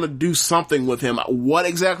like they're going to do something with him. What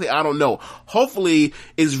exactly? I don't know. Hopefully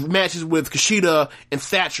it's matches with Kushida and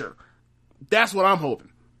Thatcher. That's what I'm hoping.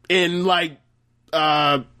 And like,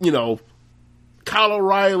 Kyle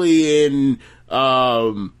O'Reilly and,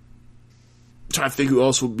 trying to think who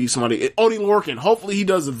else would be somebody. Oney Lorcan. Hopefully he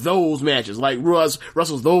does those matches. Like Ruas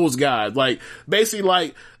wrestles those guys. Like basically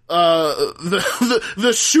like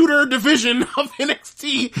the shooter division of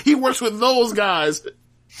NXT. He works with those guys.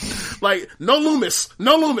 Like no Loomis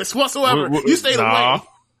whatsoever. You stayed away.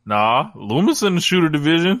 Nah, Loomis in the shooter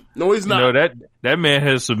division. No, he's not. That man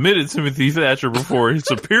has submitted Timothy Thatcher before. He's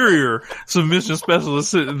superior submission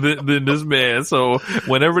specialist than this man. So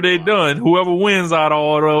whenever they're done, whoever wins out of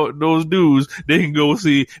all those dudes, they can go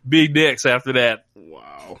see Big Dex after that.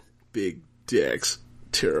 Wow. Big Dex.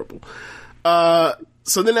 Terrible.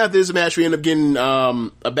 So then after this match, we end up getting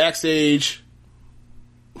a backstage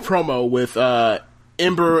promo with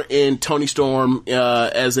Ember and Toni Storm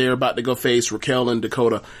as they're about to go face Raquel and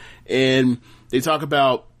Dakota. And they talk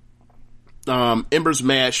about Ember's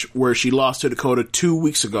match where she lost to Dakota 2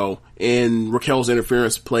 weeks ago, and Raquel's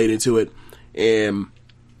interference played into it. And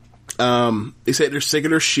they said they're sick of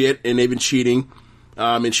their shit and they've been cheating.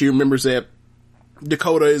 And she remembers that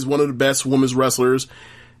Dakota is one of the best women's wrestlers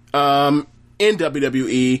in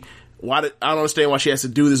WWE. I don't understand why she has to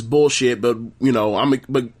do this bullshit, but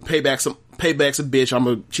payback's a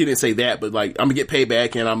bitch. She didn't say that, but like, I'm gonna get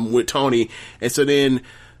payback, and I'm with Toni. And so then,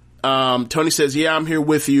 Toni says, yeah, I'm here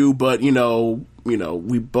with you, but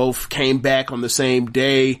we both came back on the same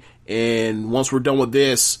day, and once we're done with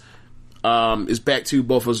this, it's back to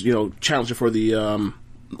both of us, challenging for the,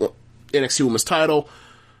 NXT Women's title.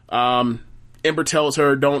 Ember tells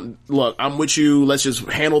her, "Don't look. I'm with you. Let's just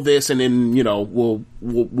handle this, and then we'll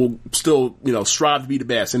still strive to be the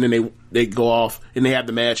best." And then they go off and they have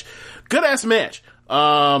the match. Good ass match.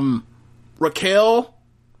 Raquel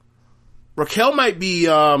might be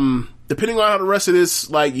depending on how the rest of this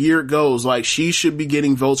year goes. She should be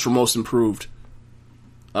getting votes for most improved.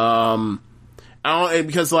 Because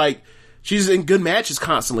she's in good matches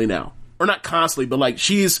constantly now. Or not constantly, but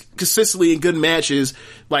she's consistently in good matches.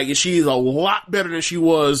 She's a lot better than she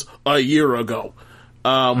was a year ago.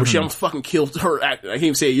 When she almost fucking killed her. I can't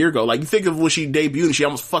even say a year ago. You think of when she debuted and she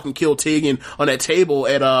almost fucking killed Tegan on that table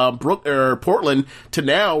at Portland, to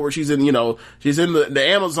now where she's in she's in the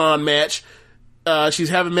Amazon match. She's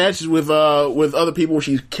having matches with other people where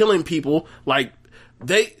she's killing people.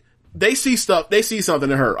 They see stuff. They see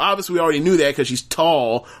something in her. Obviously, we already knew that because she's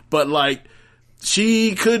tall, but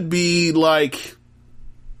she could be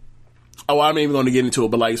I'm not even going to get into it,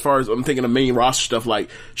 but as far as I'm thinking of main roster stuff,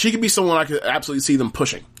 she could be someone I could absolutely see them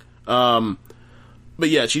pushing. But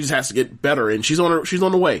yeah, she just has to get better, and she's on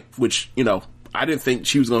the way, which, I didn't think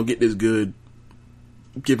she was going to get this good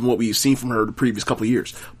given what we've seen from her the previous couple of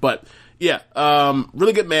years. But yeah,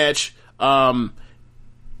 really good match. Tony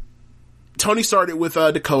started with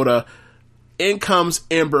Dakota. In comes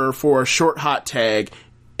Ember for a short hot tag.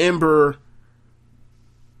 Ember,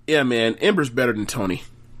 yeah, man, Ember's better than Tony.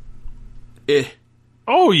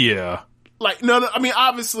 Oh yeah. No, I mean,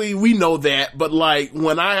 obviously we know that, but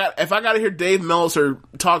if I gotta hear Dave Meltzer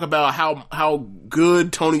talk about how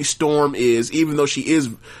good Toni Storm is, even though she is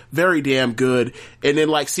very damn good, and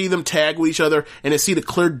then see them tag with each other, and then see the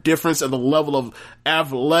clear difference of the level of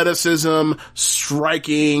athleticism,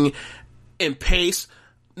 striking, and pace,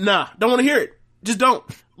 nah, don't want to hear it. Just don't.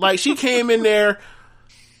 She came in there,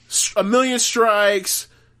 a million strikes,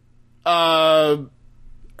 Hurricane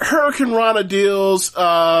Rana deals,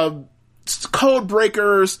 code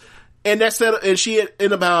breakers, and and she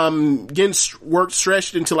ended up getting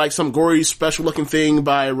stretched into some gory special looking thing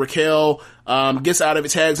by Raquel, gets out of it,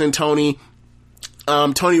 tags in Tony.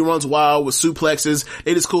 Tony runs wild with suplexes.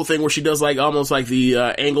 They did this cool thing where she does almost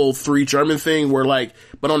the angle 3 German thing where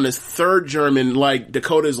but on this third German,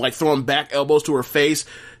 Dakota is throwing back elbows to her face.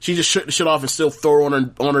 She just shook the shit off and still throw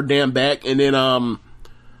her on her damn back. And then, I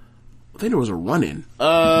think there was a run-in.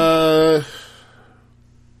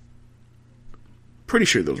 Pretty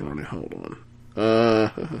sure there was a run-in. Hold on.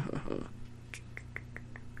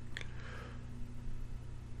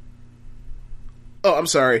 Oh, I'm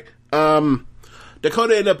sorry.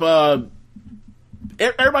 Dakota ended up,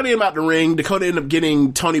 everybody ended up out the ring. Dakota ended up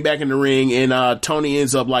getting Tony back in the ring, and Tony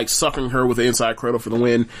ends up sucking her with the inside cradle for the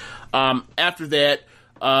win. After that,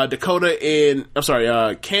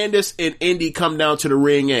 Candice and Indy come down to the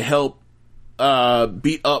ring and help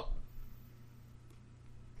beat up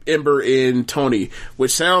Ember and Tony,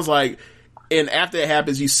 which sounds and after that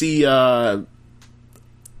happens, you see the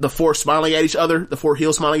four smiling at each other, the four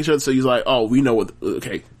heels smiling at each other, so he's oh, we know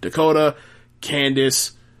Dakota,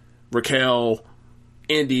 Candice, Raquel,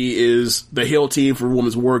 Indy is the heel team for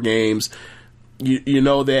Women's War Games. You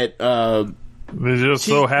know that they just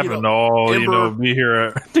so happen to all be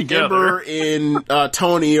here together. Ember and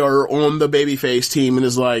Tony are on the babyface team, and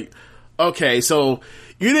it's okay, so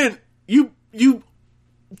you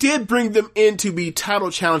did bring them in to be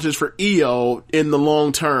title challengers for EO in the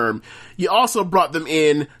long term. You also brought them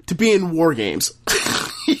in to be in War Games.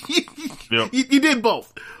 Yep. You did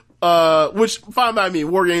both. Which, fine by me.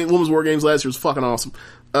 Women's War Games last year was fucking awesome.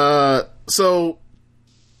 So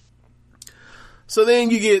then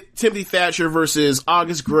you get Timothy Thatcher versus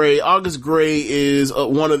August Gray. August Gray is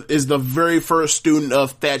the very first student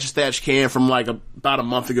of Thatch Can from about a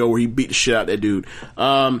month ago, where he beat the shit out of that dude.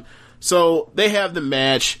 So they have the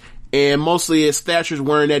match, and mostly it's Thatcher's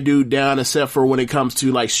wearing that dude down, except for when it comes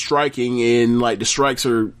to striking, and the strikes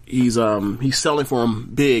are he's selling for him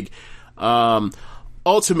big.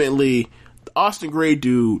 Ultimately, the Austin Gray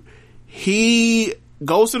dude, he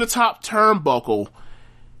goes to the top turnbuckle.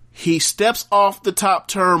 He steps off the top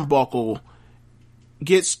turnbuckle,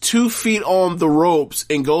 gets 2 feet on the ropes,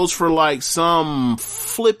 and goes for some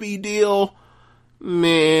flippy deal.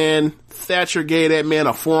 Man, Thatcher gave that man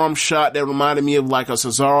a forearm shot that reminded me of a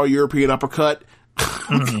Cesaro European uppercut.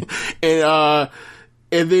 Mm-hmm.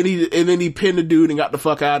 and then he pinned the dude and got the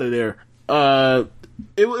fuck out of there.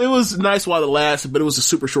 It was nice while it lasted, but it was a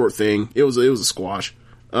super short thing. It was a squash.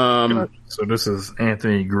 So this is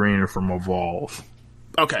Anthony Green from Evolve.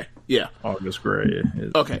 Okay, yeah. August Gray.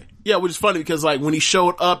 Okay, yeah, which is funny because when he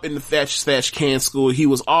showed up in the Thatch Can school, he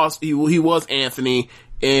was he was Anthony,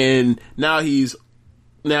 and now he's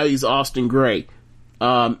Austin Gray.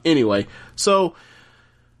 Anyway, so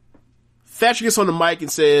Thatcher gets on the mic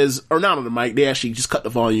and says, or not on the mic, they actually just cut the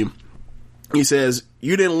volume. He says,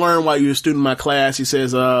 "You didn't learn while you were a student in my class." He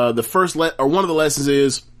says, the first one of the lessons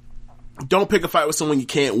is, don't pick a fight with someone you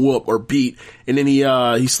can't whoop or beat. And then he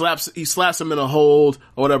slaps him in a hold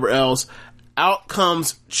or whatever else.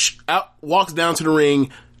 Walks down to the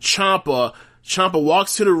ring, Ciampa. Ciampa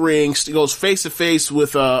walks to the ring, goes face to face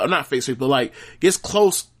with, not face to face, but like, gets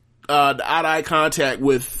close, eye-to-eye contact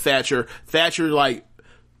with Thatcher. Thatcher, like,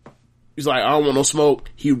 he's like, I don't want no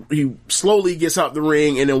smoke. He slowly gets out the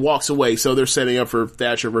ring and then walks away. So they're setting up for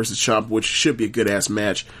Thatcher versus Ciampa, which should be a good ass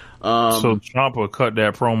match. So Ciampa cut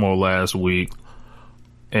that promo last week,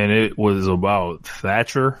 and it was about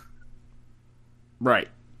Thatcher. Right.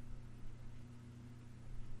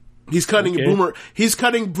 He's cutting boomer. He's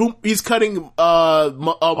cutting an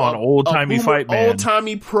old timey fight man, old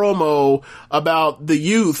timey promo about the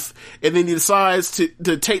youth, and then he decides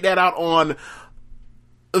to take that out on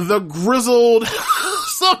the grizzled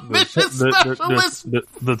submission specialist,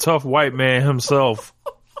 the tough white man himself.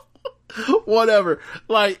 Whatever.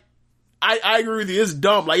 Like, I agree with you. It's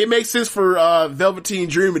dumb. Like, it makes sense for Velveteen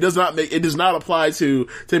Dream. It does not apply to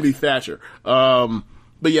Timothy Thatcher.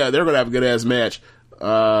 But yeah, they're gonna have a good ass match.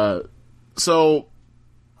 So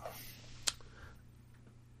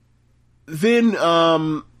then they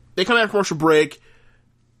come out of commercial break.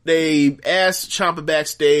 They ask Ciampa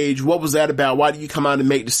backstage, what was that about? Why did you come out and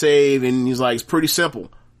make the save? And he's like, it's pretty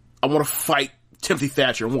simple. I want to fight Timothy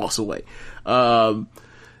Thatcher, and walks away.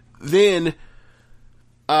 Then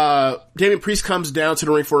Damian Priest comes down to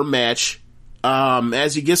the ring for a match.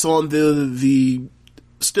 As he gets on the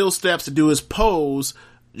steel steps to do his pose,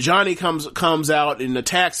 Johnny comes out and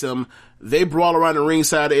attacks him. They brawl around the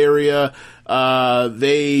ringside area.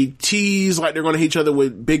 They tease like they're going to hit each other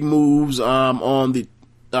with big moves on the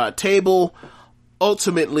table.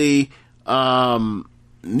 Ultimately,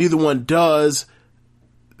 neither one does.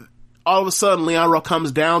 All of a sudden, Leon Ruff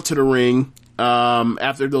comes down to the ring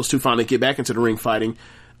after those two finally get back into the ring fighting.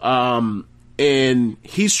 And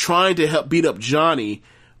he's trying to help beat up Johnny,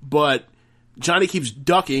 but Johnny keeps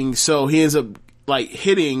ducking, so he ends up like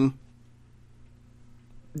hitting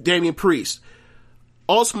Damian Priest.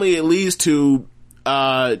 Ultimately, it leads to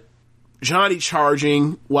Johnny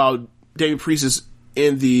charging while Damian Priest is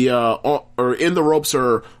in the in the ropes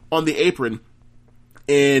or on the apron,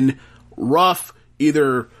 and Ruff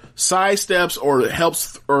either sidesteps or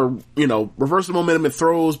helps or reverses the momentum and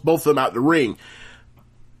throws both of them out the ring.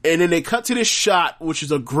 And then they cut to this shot, which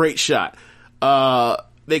is a great shot.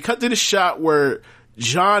 They cut to this shot where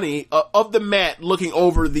Johnny of the mat looking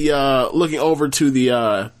over to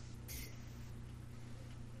the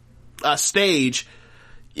stage.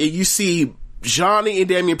 You see Johnny and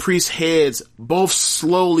Damian Priest's heads both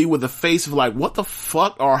slowly with a face of like, what the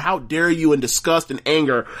fuck, or how dare you, in disgust and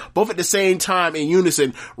anger, both at the same time in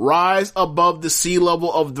unison, rise above the sea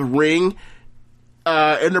level of the ring.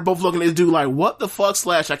 And they're both looking at this dude like, what the fuck, /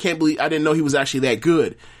 I can't believe, I didn't know he was actually that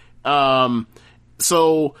good.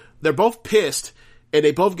 So they're both pissed, and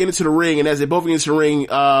they both get into the ring, and as they both get into the ring,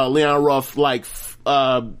 Leon Ruff,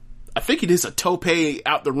 I think he does a tope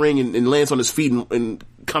out the ring and lands on his feet and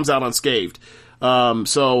comes out unscathed. He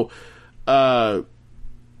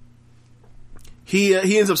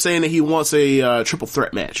ends up saying that he wants a triple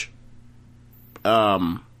threat match.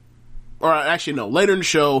 Or actually, no, later in the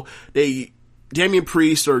show, Damian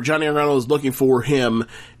Priest or Johnny Gargano is looking for him,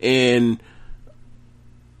 and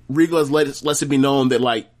Regal lets it be known that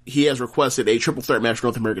like he has requested a triple threat match for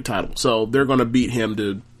North American title. So they're going to beat him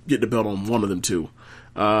to get the belt on one of them too.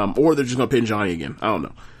 Or they're just going to pin Johnny again. I don't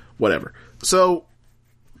know. Whatever. So,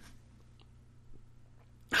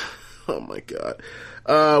 oh my God.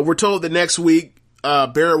 We're told that next week,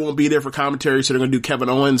 Barrett won't be there for commentary, so they're going to do Kevin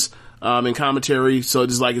Owens, in commentary. So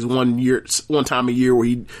it's like his one time a year where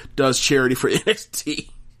he does charity for NXT.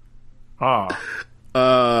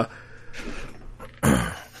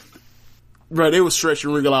 Right, they were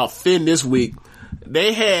stretching Regal out thin this week.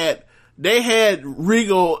 They had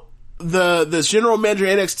Regal, the general manager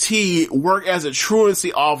of NXT, work as a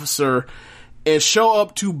truancy officer and show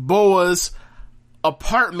up to Boa's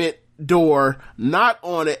apartment door, knock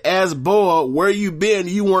on it, ask Boa, where you been?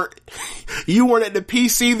 You weren't at the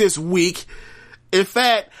PC this week. In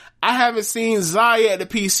fact, I haven't seen Zaya at the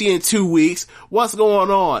PC in 2 weeks. What's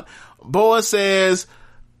going on? Boa says,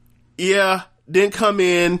 yeah, didn't come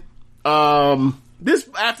in. This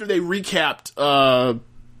after they recapped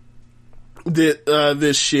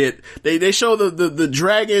this shit. They show the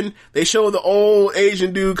dragon. They show the old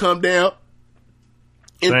Asian dude come down.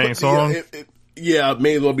 Shang Tsung? Yeah,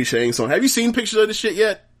 may as well be Shang Tsung. Have you seen pictures of this shit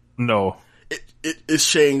yet? No. It's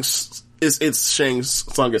Shang it's Shang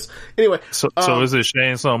Tsung's. Anyway, so is it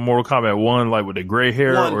Shang Tsung Mortal Kombat 1 like with the gray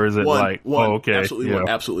hair, or is it one? Oh, okay,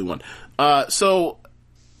 Absolutely one. So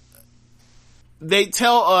they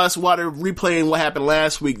tell us while they're replaying what happened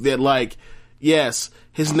last week that, like, yes,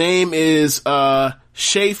 his name is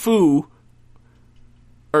Shifu,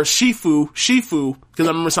 because I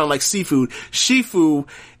remember it sounded like seafood, Shifu,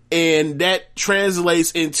 and that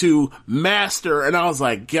translates into master, and I was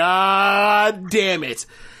like, God damn it.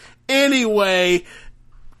 Anyway,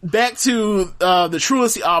 back to the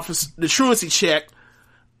truancy office, the truancy check.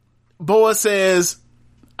 Boa says,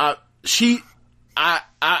 I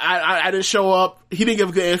didn't show up. He didn't give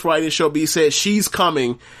a good answer why I didn't show up, but he said she's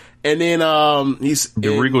coming. And then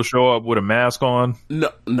did Regal show up with a mask on?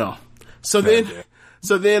 No. So then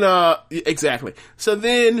exactly. So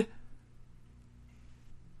then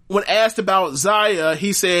when asked about Zaya,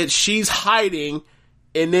 he said she's hiding,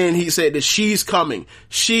 and then he said that she's coming.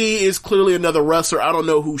 She is clearly another wrestler. I don't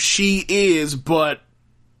know who she is, but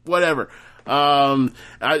whatever. I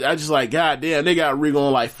just like, God damn, they got Regal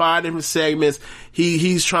on like 5 different segments.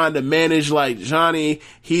 He's trying to manage like Johnny.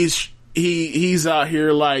 He's out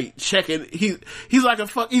here like checking. He's like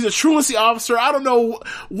he's a truancy officer. I don't know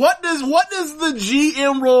what does the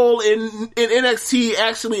GM role in NXT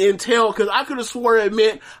actually entail? Because I could have swore it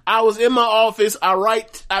meant I was in my office. I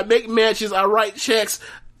make matches. I write checks,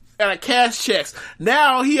 and I cash checks.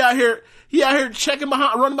 Now he out here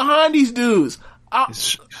running behind these dudes.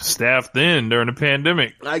 Staffed in during the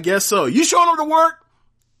pandemic. I guess so. You showing up to work?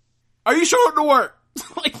 Are you showing up to work?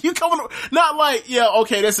 Like, you coming, not like, yeah,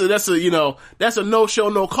 okay, that's a no show,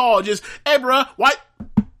 no call. Just, hey, bruh, why?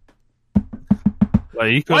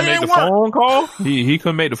 Like, he couldn't make the phone call? He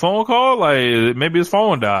couldn't make the phone call? Like, maybe his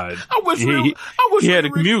phone died. I wish he had to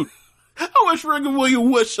commute. I wish Regan Williams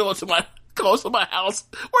would show up to my house. What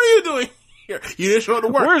are you doing here? You didn't show up to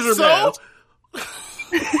work. Where's your mask?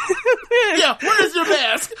 Yeah, where's your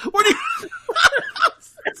mask? Where do you...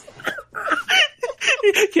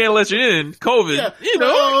 Can't let you in. COVID. Yeah. You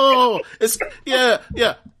know. It's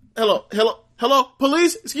Hello,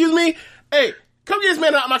 police. Excuse me. Hey, come get this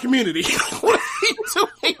man out of my community. What are you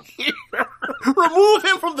doing here? Remove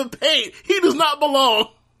him from the paint. He does not belong.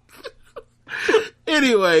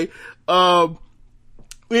 Anyway,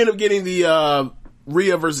 we end up getting the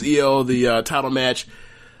Rhea versus Io, the title match.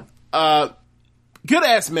 Good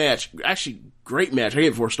ass match. Actually, great match. I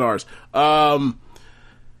gave it 4 stars.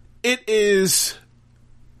 It is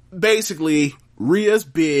basically Rhea's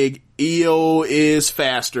big, Io is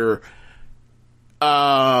faster.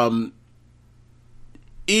 Io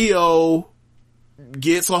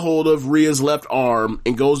gets a hold of Rhea's left arm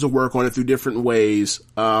and goes to work on it through different ways.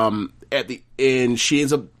 At the end, she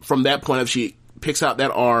ends up, from that point, if she picks out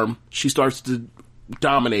that arm, she starts to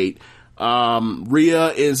dominate.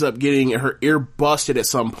 Rhea ends up getting her ear busted at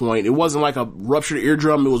some point. It wasn't like a ruptured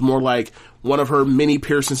eardrum. It was more like one of her mini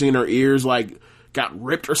piercings in her ears, like, got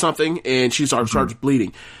ripped or something, and she starts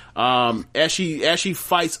bleeding. As she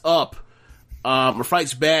fights up, or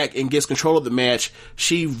fights back and gets control of the match,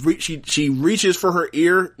 she reaches for her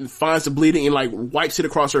ear and finds the bleeding and, like, wipes it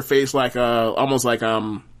across her face like, almost like,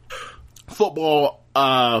 football,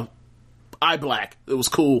 eye black. It was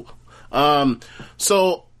cool.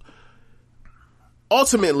 So,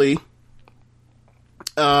 ultimately,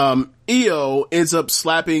 Rhea ends up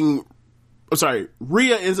slapping Io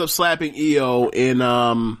in,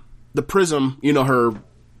 the prism, her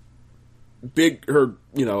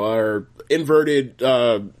inverted,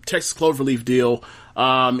 Texas Cloverleaf deal.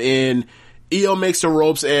 And Io makes the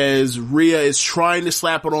ropes as Rhea is trying to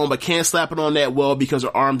slap it on, but can't slap it on that well because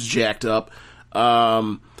her arm's jacked up.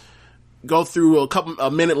 Go through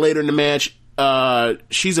a minute later in the match,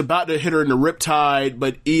 she's about to hit her in the riptide,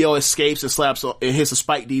 but Io escapes and hits a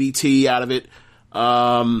spike DDT out of it.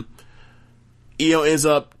 Io ends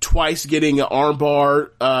up twice getting an armbar.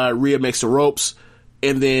 Rhea makes the ropes,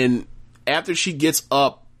 and then after she gets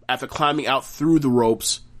up, after climbing out through the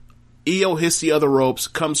ropes, Io hits the other ropes,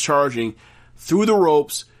 comes charging through the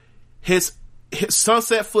ropes, hits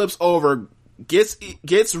sunset flips over, gets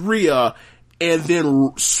Rhea, and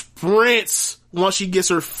then sprints once she gets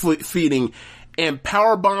her feeding and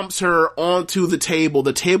power bombs her onto the table.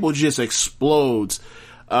 The table just explodes.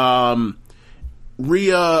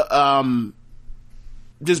 Rhea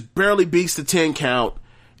just barely beats the 10 count,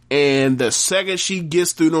 and the second she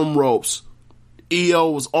gets through them ropes,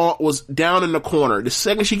 Io was down in the corner. The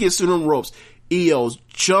second she gets through them ropes, Io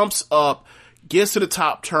jumps up, gets to the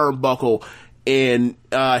top turnbuckle, and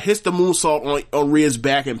hits the moonsault on Rhea's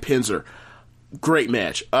back and pins her. Great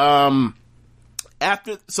match. So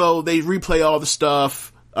they replay all the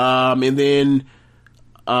stuff, and then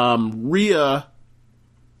Rhea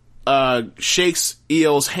shakes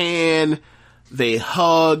Io's hand. They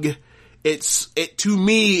hug. To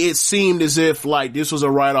me, it seemed as if like this was a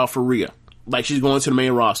write-off for Rhea. Like she's going to the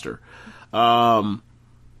main roster. So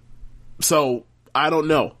I don't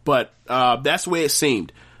know, but that's the way it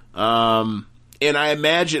seemed. And I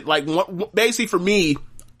imagine, like, basically for me,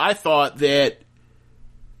 I thought that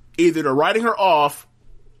either they're writing her off,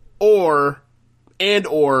 or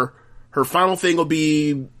her final thing will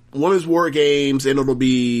be Women's War Games, and it'll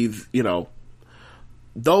be, you know,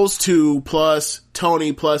 those two plus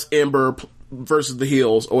Tony plus Ember versus the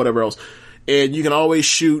heels or whatever else. And you can always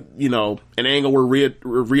shoot, you know, an angle where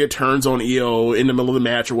Rhea turns on Io in the middle of the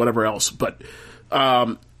match or whatever else. But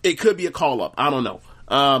it could be a call up. I don't know.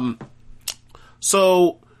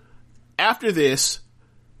 So after this,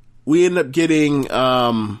 we end up getting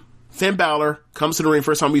Finn Balor comes to the ring.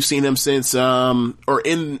 First time we've seen him since, or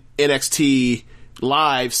in NXT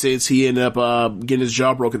live since he ended up getting his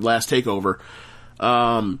jaw broken last takeover.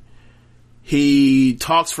 He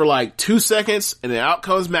talks for like 2 seconds, and then out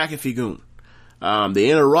comes McAfee Goon. They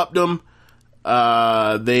interrupt him.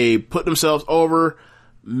 They put themselves over.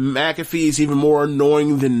 McAfee is even more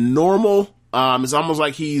annoying than normal. It's almost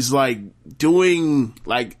like he's like doing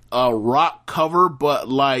like a Rock cover, but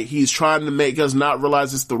like he's trying to make us not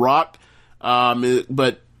realize it's The Rock.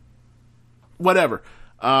 But whatever.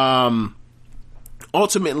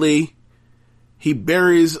 Ultimately, he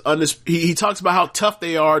buries he talks about how tough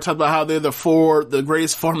they are, talks about how they're the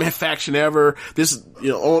greatest four-man faction ever. This is, you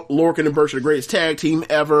know, Lorcan and Burch are the greatest tag team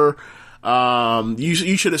ever.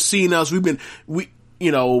 You should have seen us.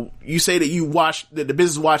 You know, you say that that the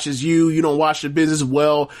business watches you. You don't watch the business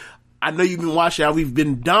well. I know you've been watching how we've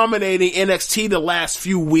been dominating NXT the last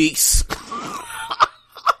few weeks.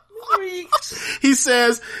 He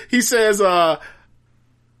says, the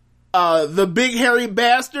big hairy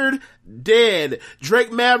bastard, dead.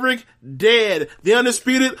 Drake Maverick, dead. The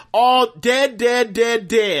Undisputed, all dead.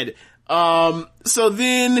 So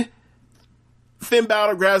then Finn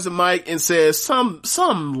Balor grabs the mic and says some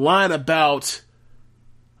line about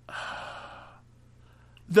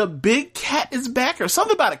the big cat is back or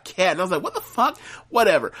something about a cat. And I was like, what the fuck?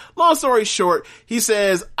 Whatever. Long story short, he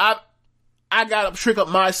says, I got a trick up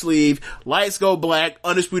my sleeve. Lights go black.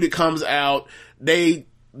 Undisputed comes out. They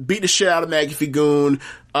beat the shit out of McAfee Goon.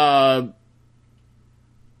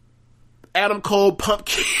 Adam Cole pump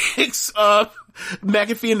kicks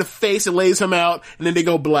McAfee in the face and lays him out, and then they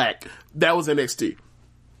go black. That was NXT.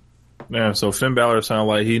 Yeah, so Finn Balor sounded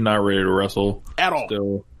like he's not ready to wrestle at all.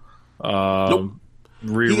 Still, nope.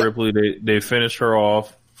 Rhea Ripley, they finished her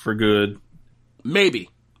off for good. Maybe,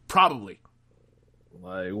 probably.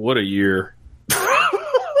 Like, what a year!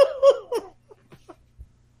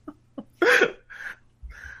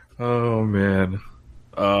 Oh man,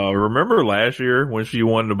 remember last year when she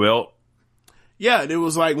won the belt? Yeah, it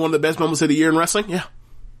was like one of the best moments of the year in wrestling. Yeah,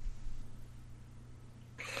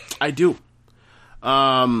 I do.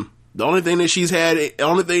 The only thing that she's had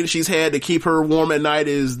to keep her warm at night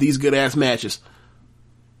is these good ass matches.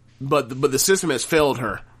 But the system has failed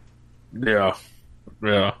her. Yeah.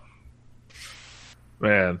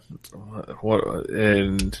 Man, what?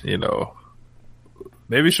 And you know,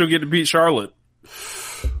 maybe she'll get to beat Charlotte.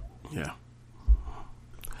 Yeah.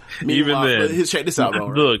 Even then, check this out, though.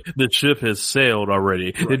 Look, the ship has sailed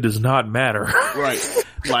already. Right. It does not matter. Right.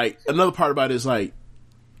 Like, another part about it is like,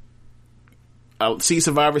 I see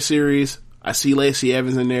Survivor Series. I see Lacey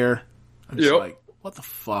Evans in there. I'm just like, what the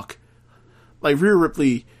fuck? Like, Rhea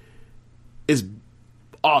Ripley is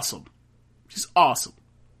awesome. She's awesome.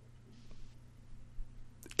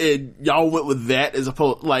 And y'all went with that as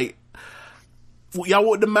opposed, like, y'all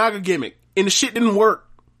went with the MAGA gimmick, and the shit didn't work.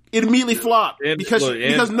 It immediately flopped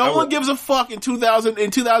because no one gives a fuck in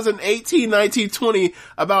 2018, 19, 20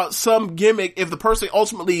 about some gimmick if the person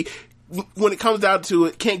ultimately, when it comes down to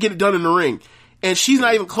it, can't get it done in the ring. And she's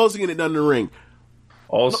not even close to getting it done in the ring.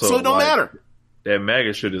 Also, so it don't matter. That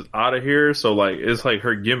MAGA shit is out of here. So like, it's like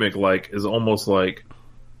her gimmick, like, is almost like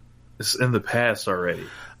it's in the past already.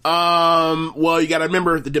 Well, you gotta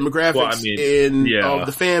remember the demographics of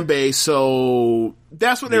the fan base. So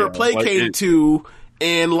that's what they were placating to.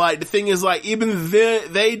 And like, the thing is, like, even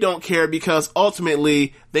they don't care because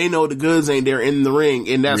ultimately they know the goods ain't there in the ring.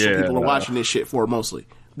 And that's what people are watching this shit for mostly.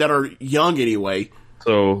 That are young anyway.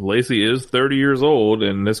 So Lacey is 30 years old,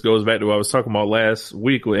 and this goes back to what I was talking about last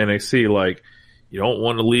week with NXT. Like, you don't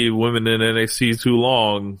want to leave women in NXT too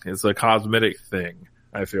long. It's a cosmetic thing,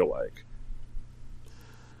 I feel like.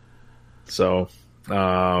 So,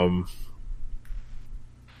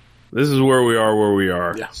 this is where we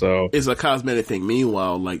are. Yeah. So it's a cosmetic thing.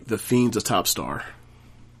 Meanwhile, like, the Fiend's a top star.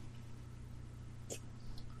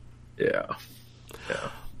 Yeah.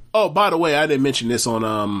 Oh, by the way, I didn't mention this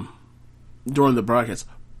on during the broadcast.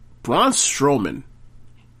 Braun Strowman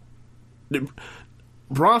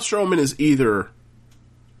is either...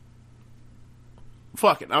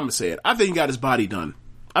 Fuck it, I'm gonna say it. I think he got his body done.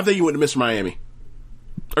 I think he went to Mr. Miami.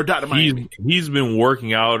 Or Dr. Miami. He's been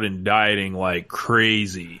working out and dieting like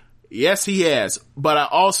crazy. Yes, he has. But I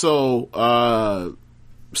also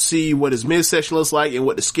see what his midsection looks like and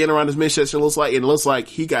what the skin around his midsection looks like, and it looks like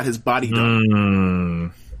he got his body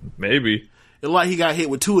done. Maybe. It like he got hit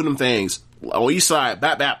with two of them things. On each side.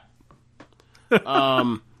 Bap, bap.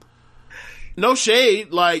 No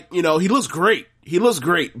shade. Like, you know, he looks great. He looks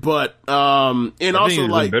great, but and I also think he's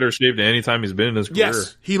like in better shape than any time he's been in his career.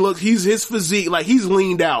 Yes, he's his physique, like he's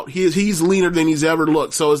leaned out. He's leaner than he's ever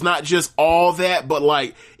looked. So it's not just all that, but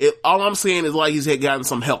like all I'm saying is like he's had gotten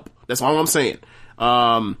some help. That's all I'm saying.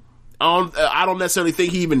 I don't necessarily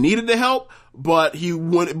think he even needed the help, but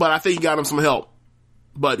I think he got him some help.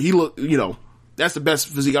 But he looked, you know, that's the best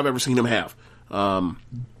physique I've ever seen him have. But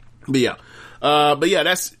yeah,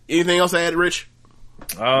 that's anything else I added, Rich?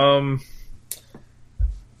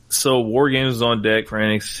 So War Games is on deck for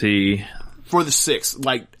NXT for the 6th,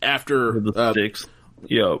 like after the 6th.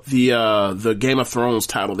 Yep. The Game of Thrones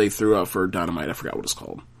title they threw out for Dynamite. I forgot what it's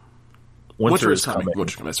called. Winter is coming.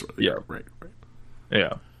 Winter's coming. That's right. Yeah. Right.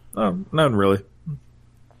 Yeah. None really.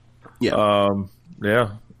 Yeah. Yeah.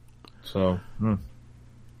 So I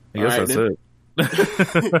guess that's it.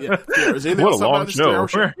 What a long show.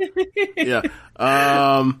 Yeah.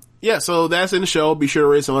 Yeah, so that's in the show. Be sure to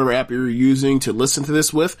rate on whatever app you're using to listen to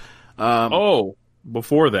this with.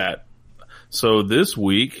 Before that. So this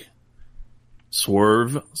week,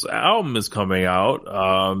 Swerve's album is coming out.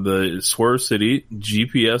 The Swerve City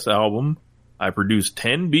GPS album. I produced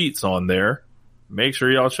 10 beats on there. Make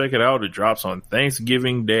sure y'all check it out. It drops on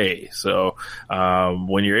Thanksgiving Day. So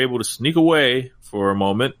when you're able to sneak away for a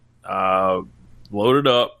moment, load it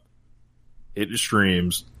up, hit the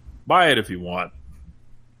streams, buy it if you want.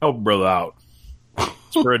 Help a brother out.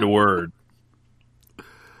 Spread the word.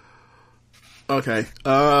 Okay.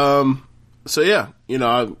 So yeah, you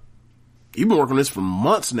know, you've been working on this for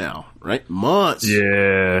months now, right? Months.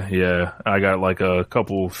 Yeah. I got like a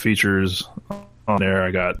couple features on there. I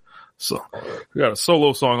got a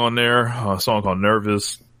solo song on there, a song called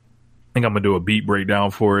Nervous. I think I'm gonna do a beat breakdown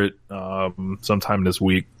for it sometime this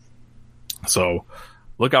week. So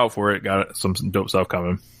look out for it. Got some dope stuff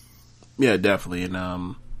coming. Yeah, definitely.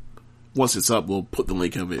 And once it's up, we'll put the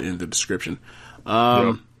link of it in the description.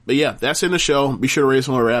 But yeah, that's in the show. Be sure to rate us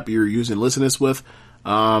on whatever app you're using to listen to this with.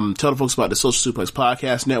 Tell the folks about the Social Suplex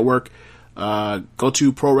Podcast Network. Go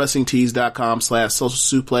to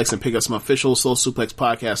ProWrestlingTees.com/Social Suplex and pick up some official Social Suplex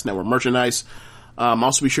Podcast Network merchandise.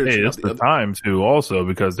 Also be sure to check out the time too, also,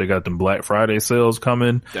 because they got them Black Friday sales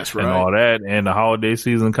coming. That's right. And all that, and the holiday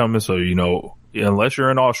season coming. So, you know, unless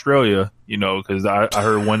you're in Australia, you know, because I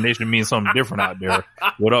heard One Nation means something different out there.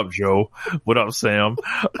 What up, Joe? What up, Sam?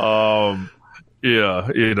 Yeah,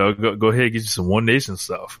 you know, go ahead and get you some One Nation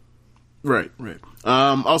stuff. Right.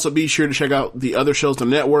 Also be sure to check out the other shows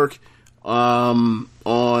on the network. On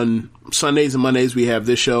Sundays and Mondays, we have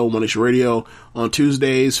this show, One Nation Radio. On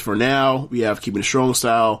Tuesdays, for now, we have Keeping It Strong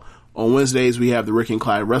Style. On Wednesdays, we have the Rick and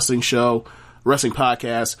Clyde Wrestling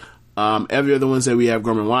Podcast. Every other Wednesday, we have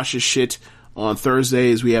Gorman Watches Shit. On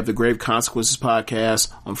Thursdays, we have the Grave Consequences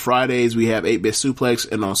Podcast. On Fridays, we have 8-Bit Suplex.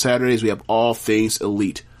 And on Saturdays, we have All Things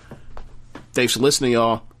Elite. Thanks for listening,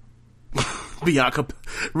 y'all. Bianca,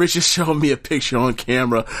 Rich is showing me a picture on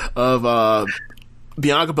camera of,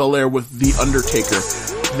 Bianca Belair with The Undertaker.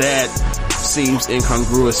 That seems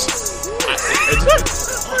incongruous.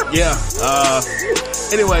 Yeah.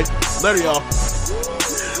 Anyway, later, y'all.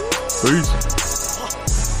 Peace.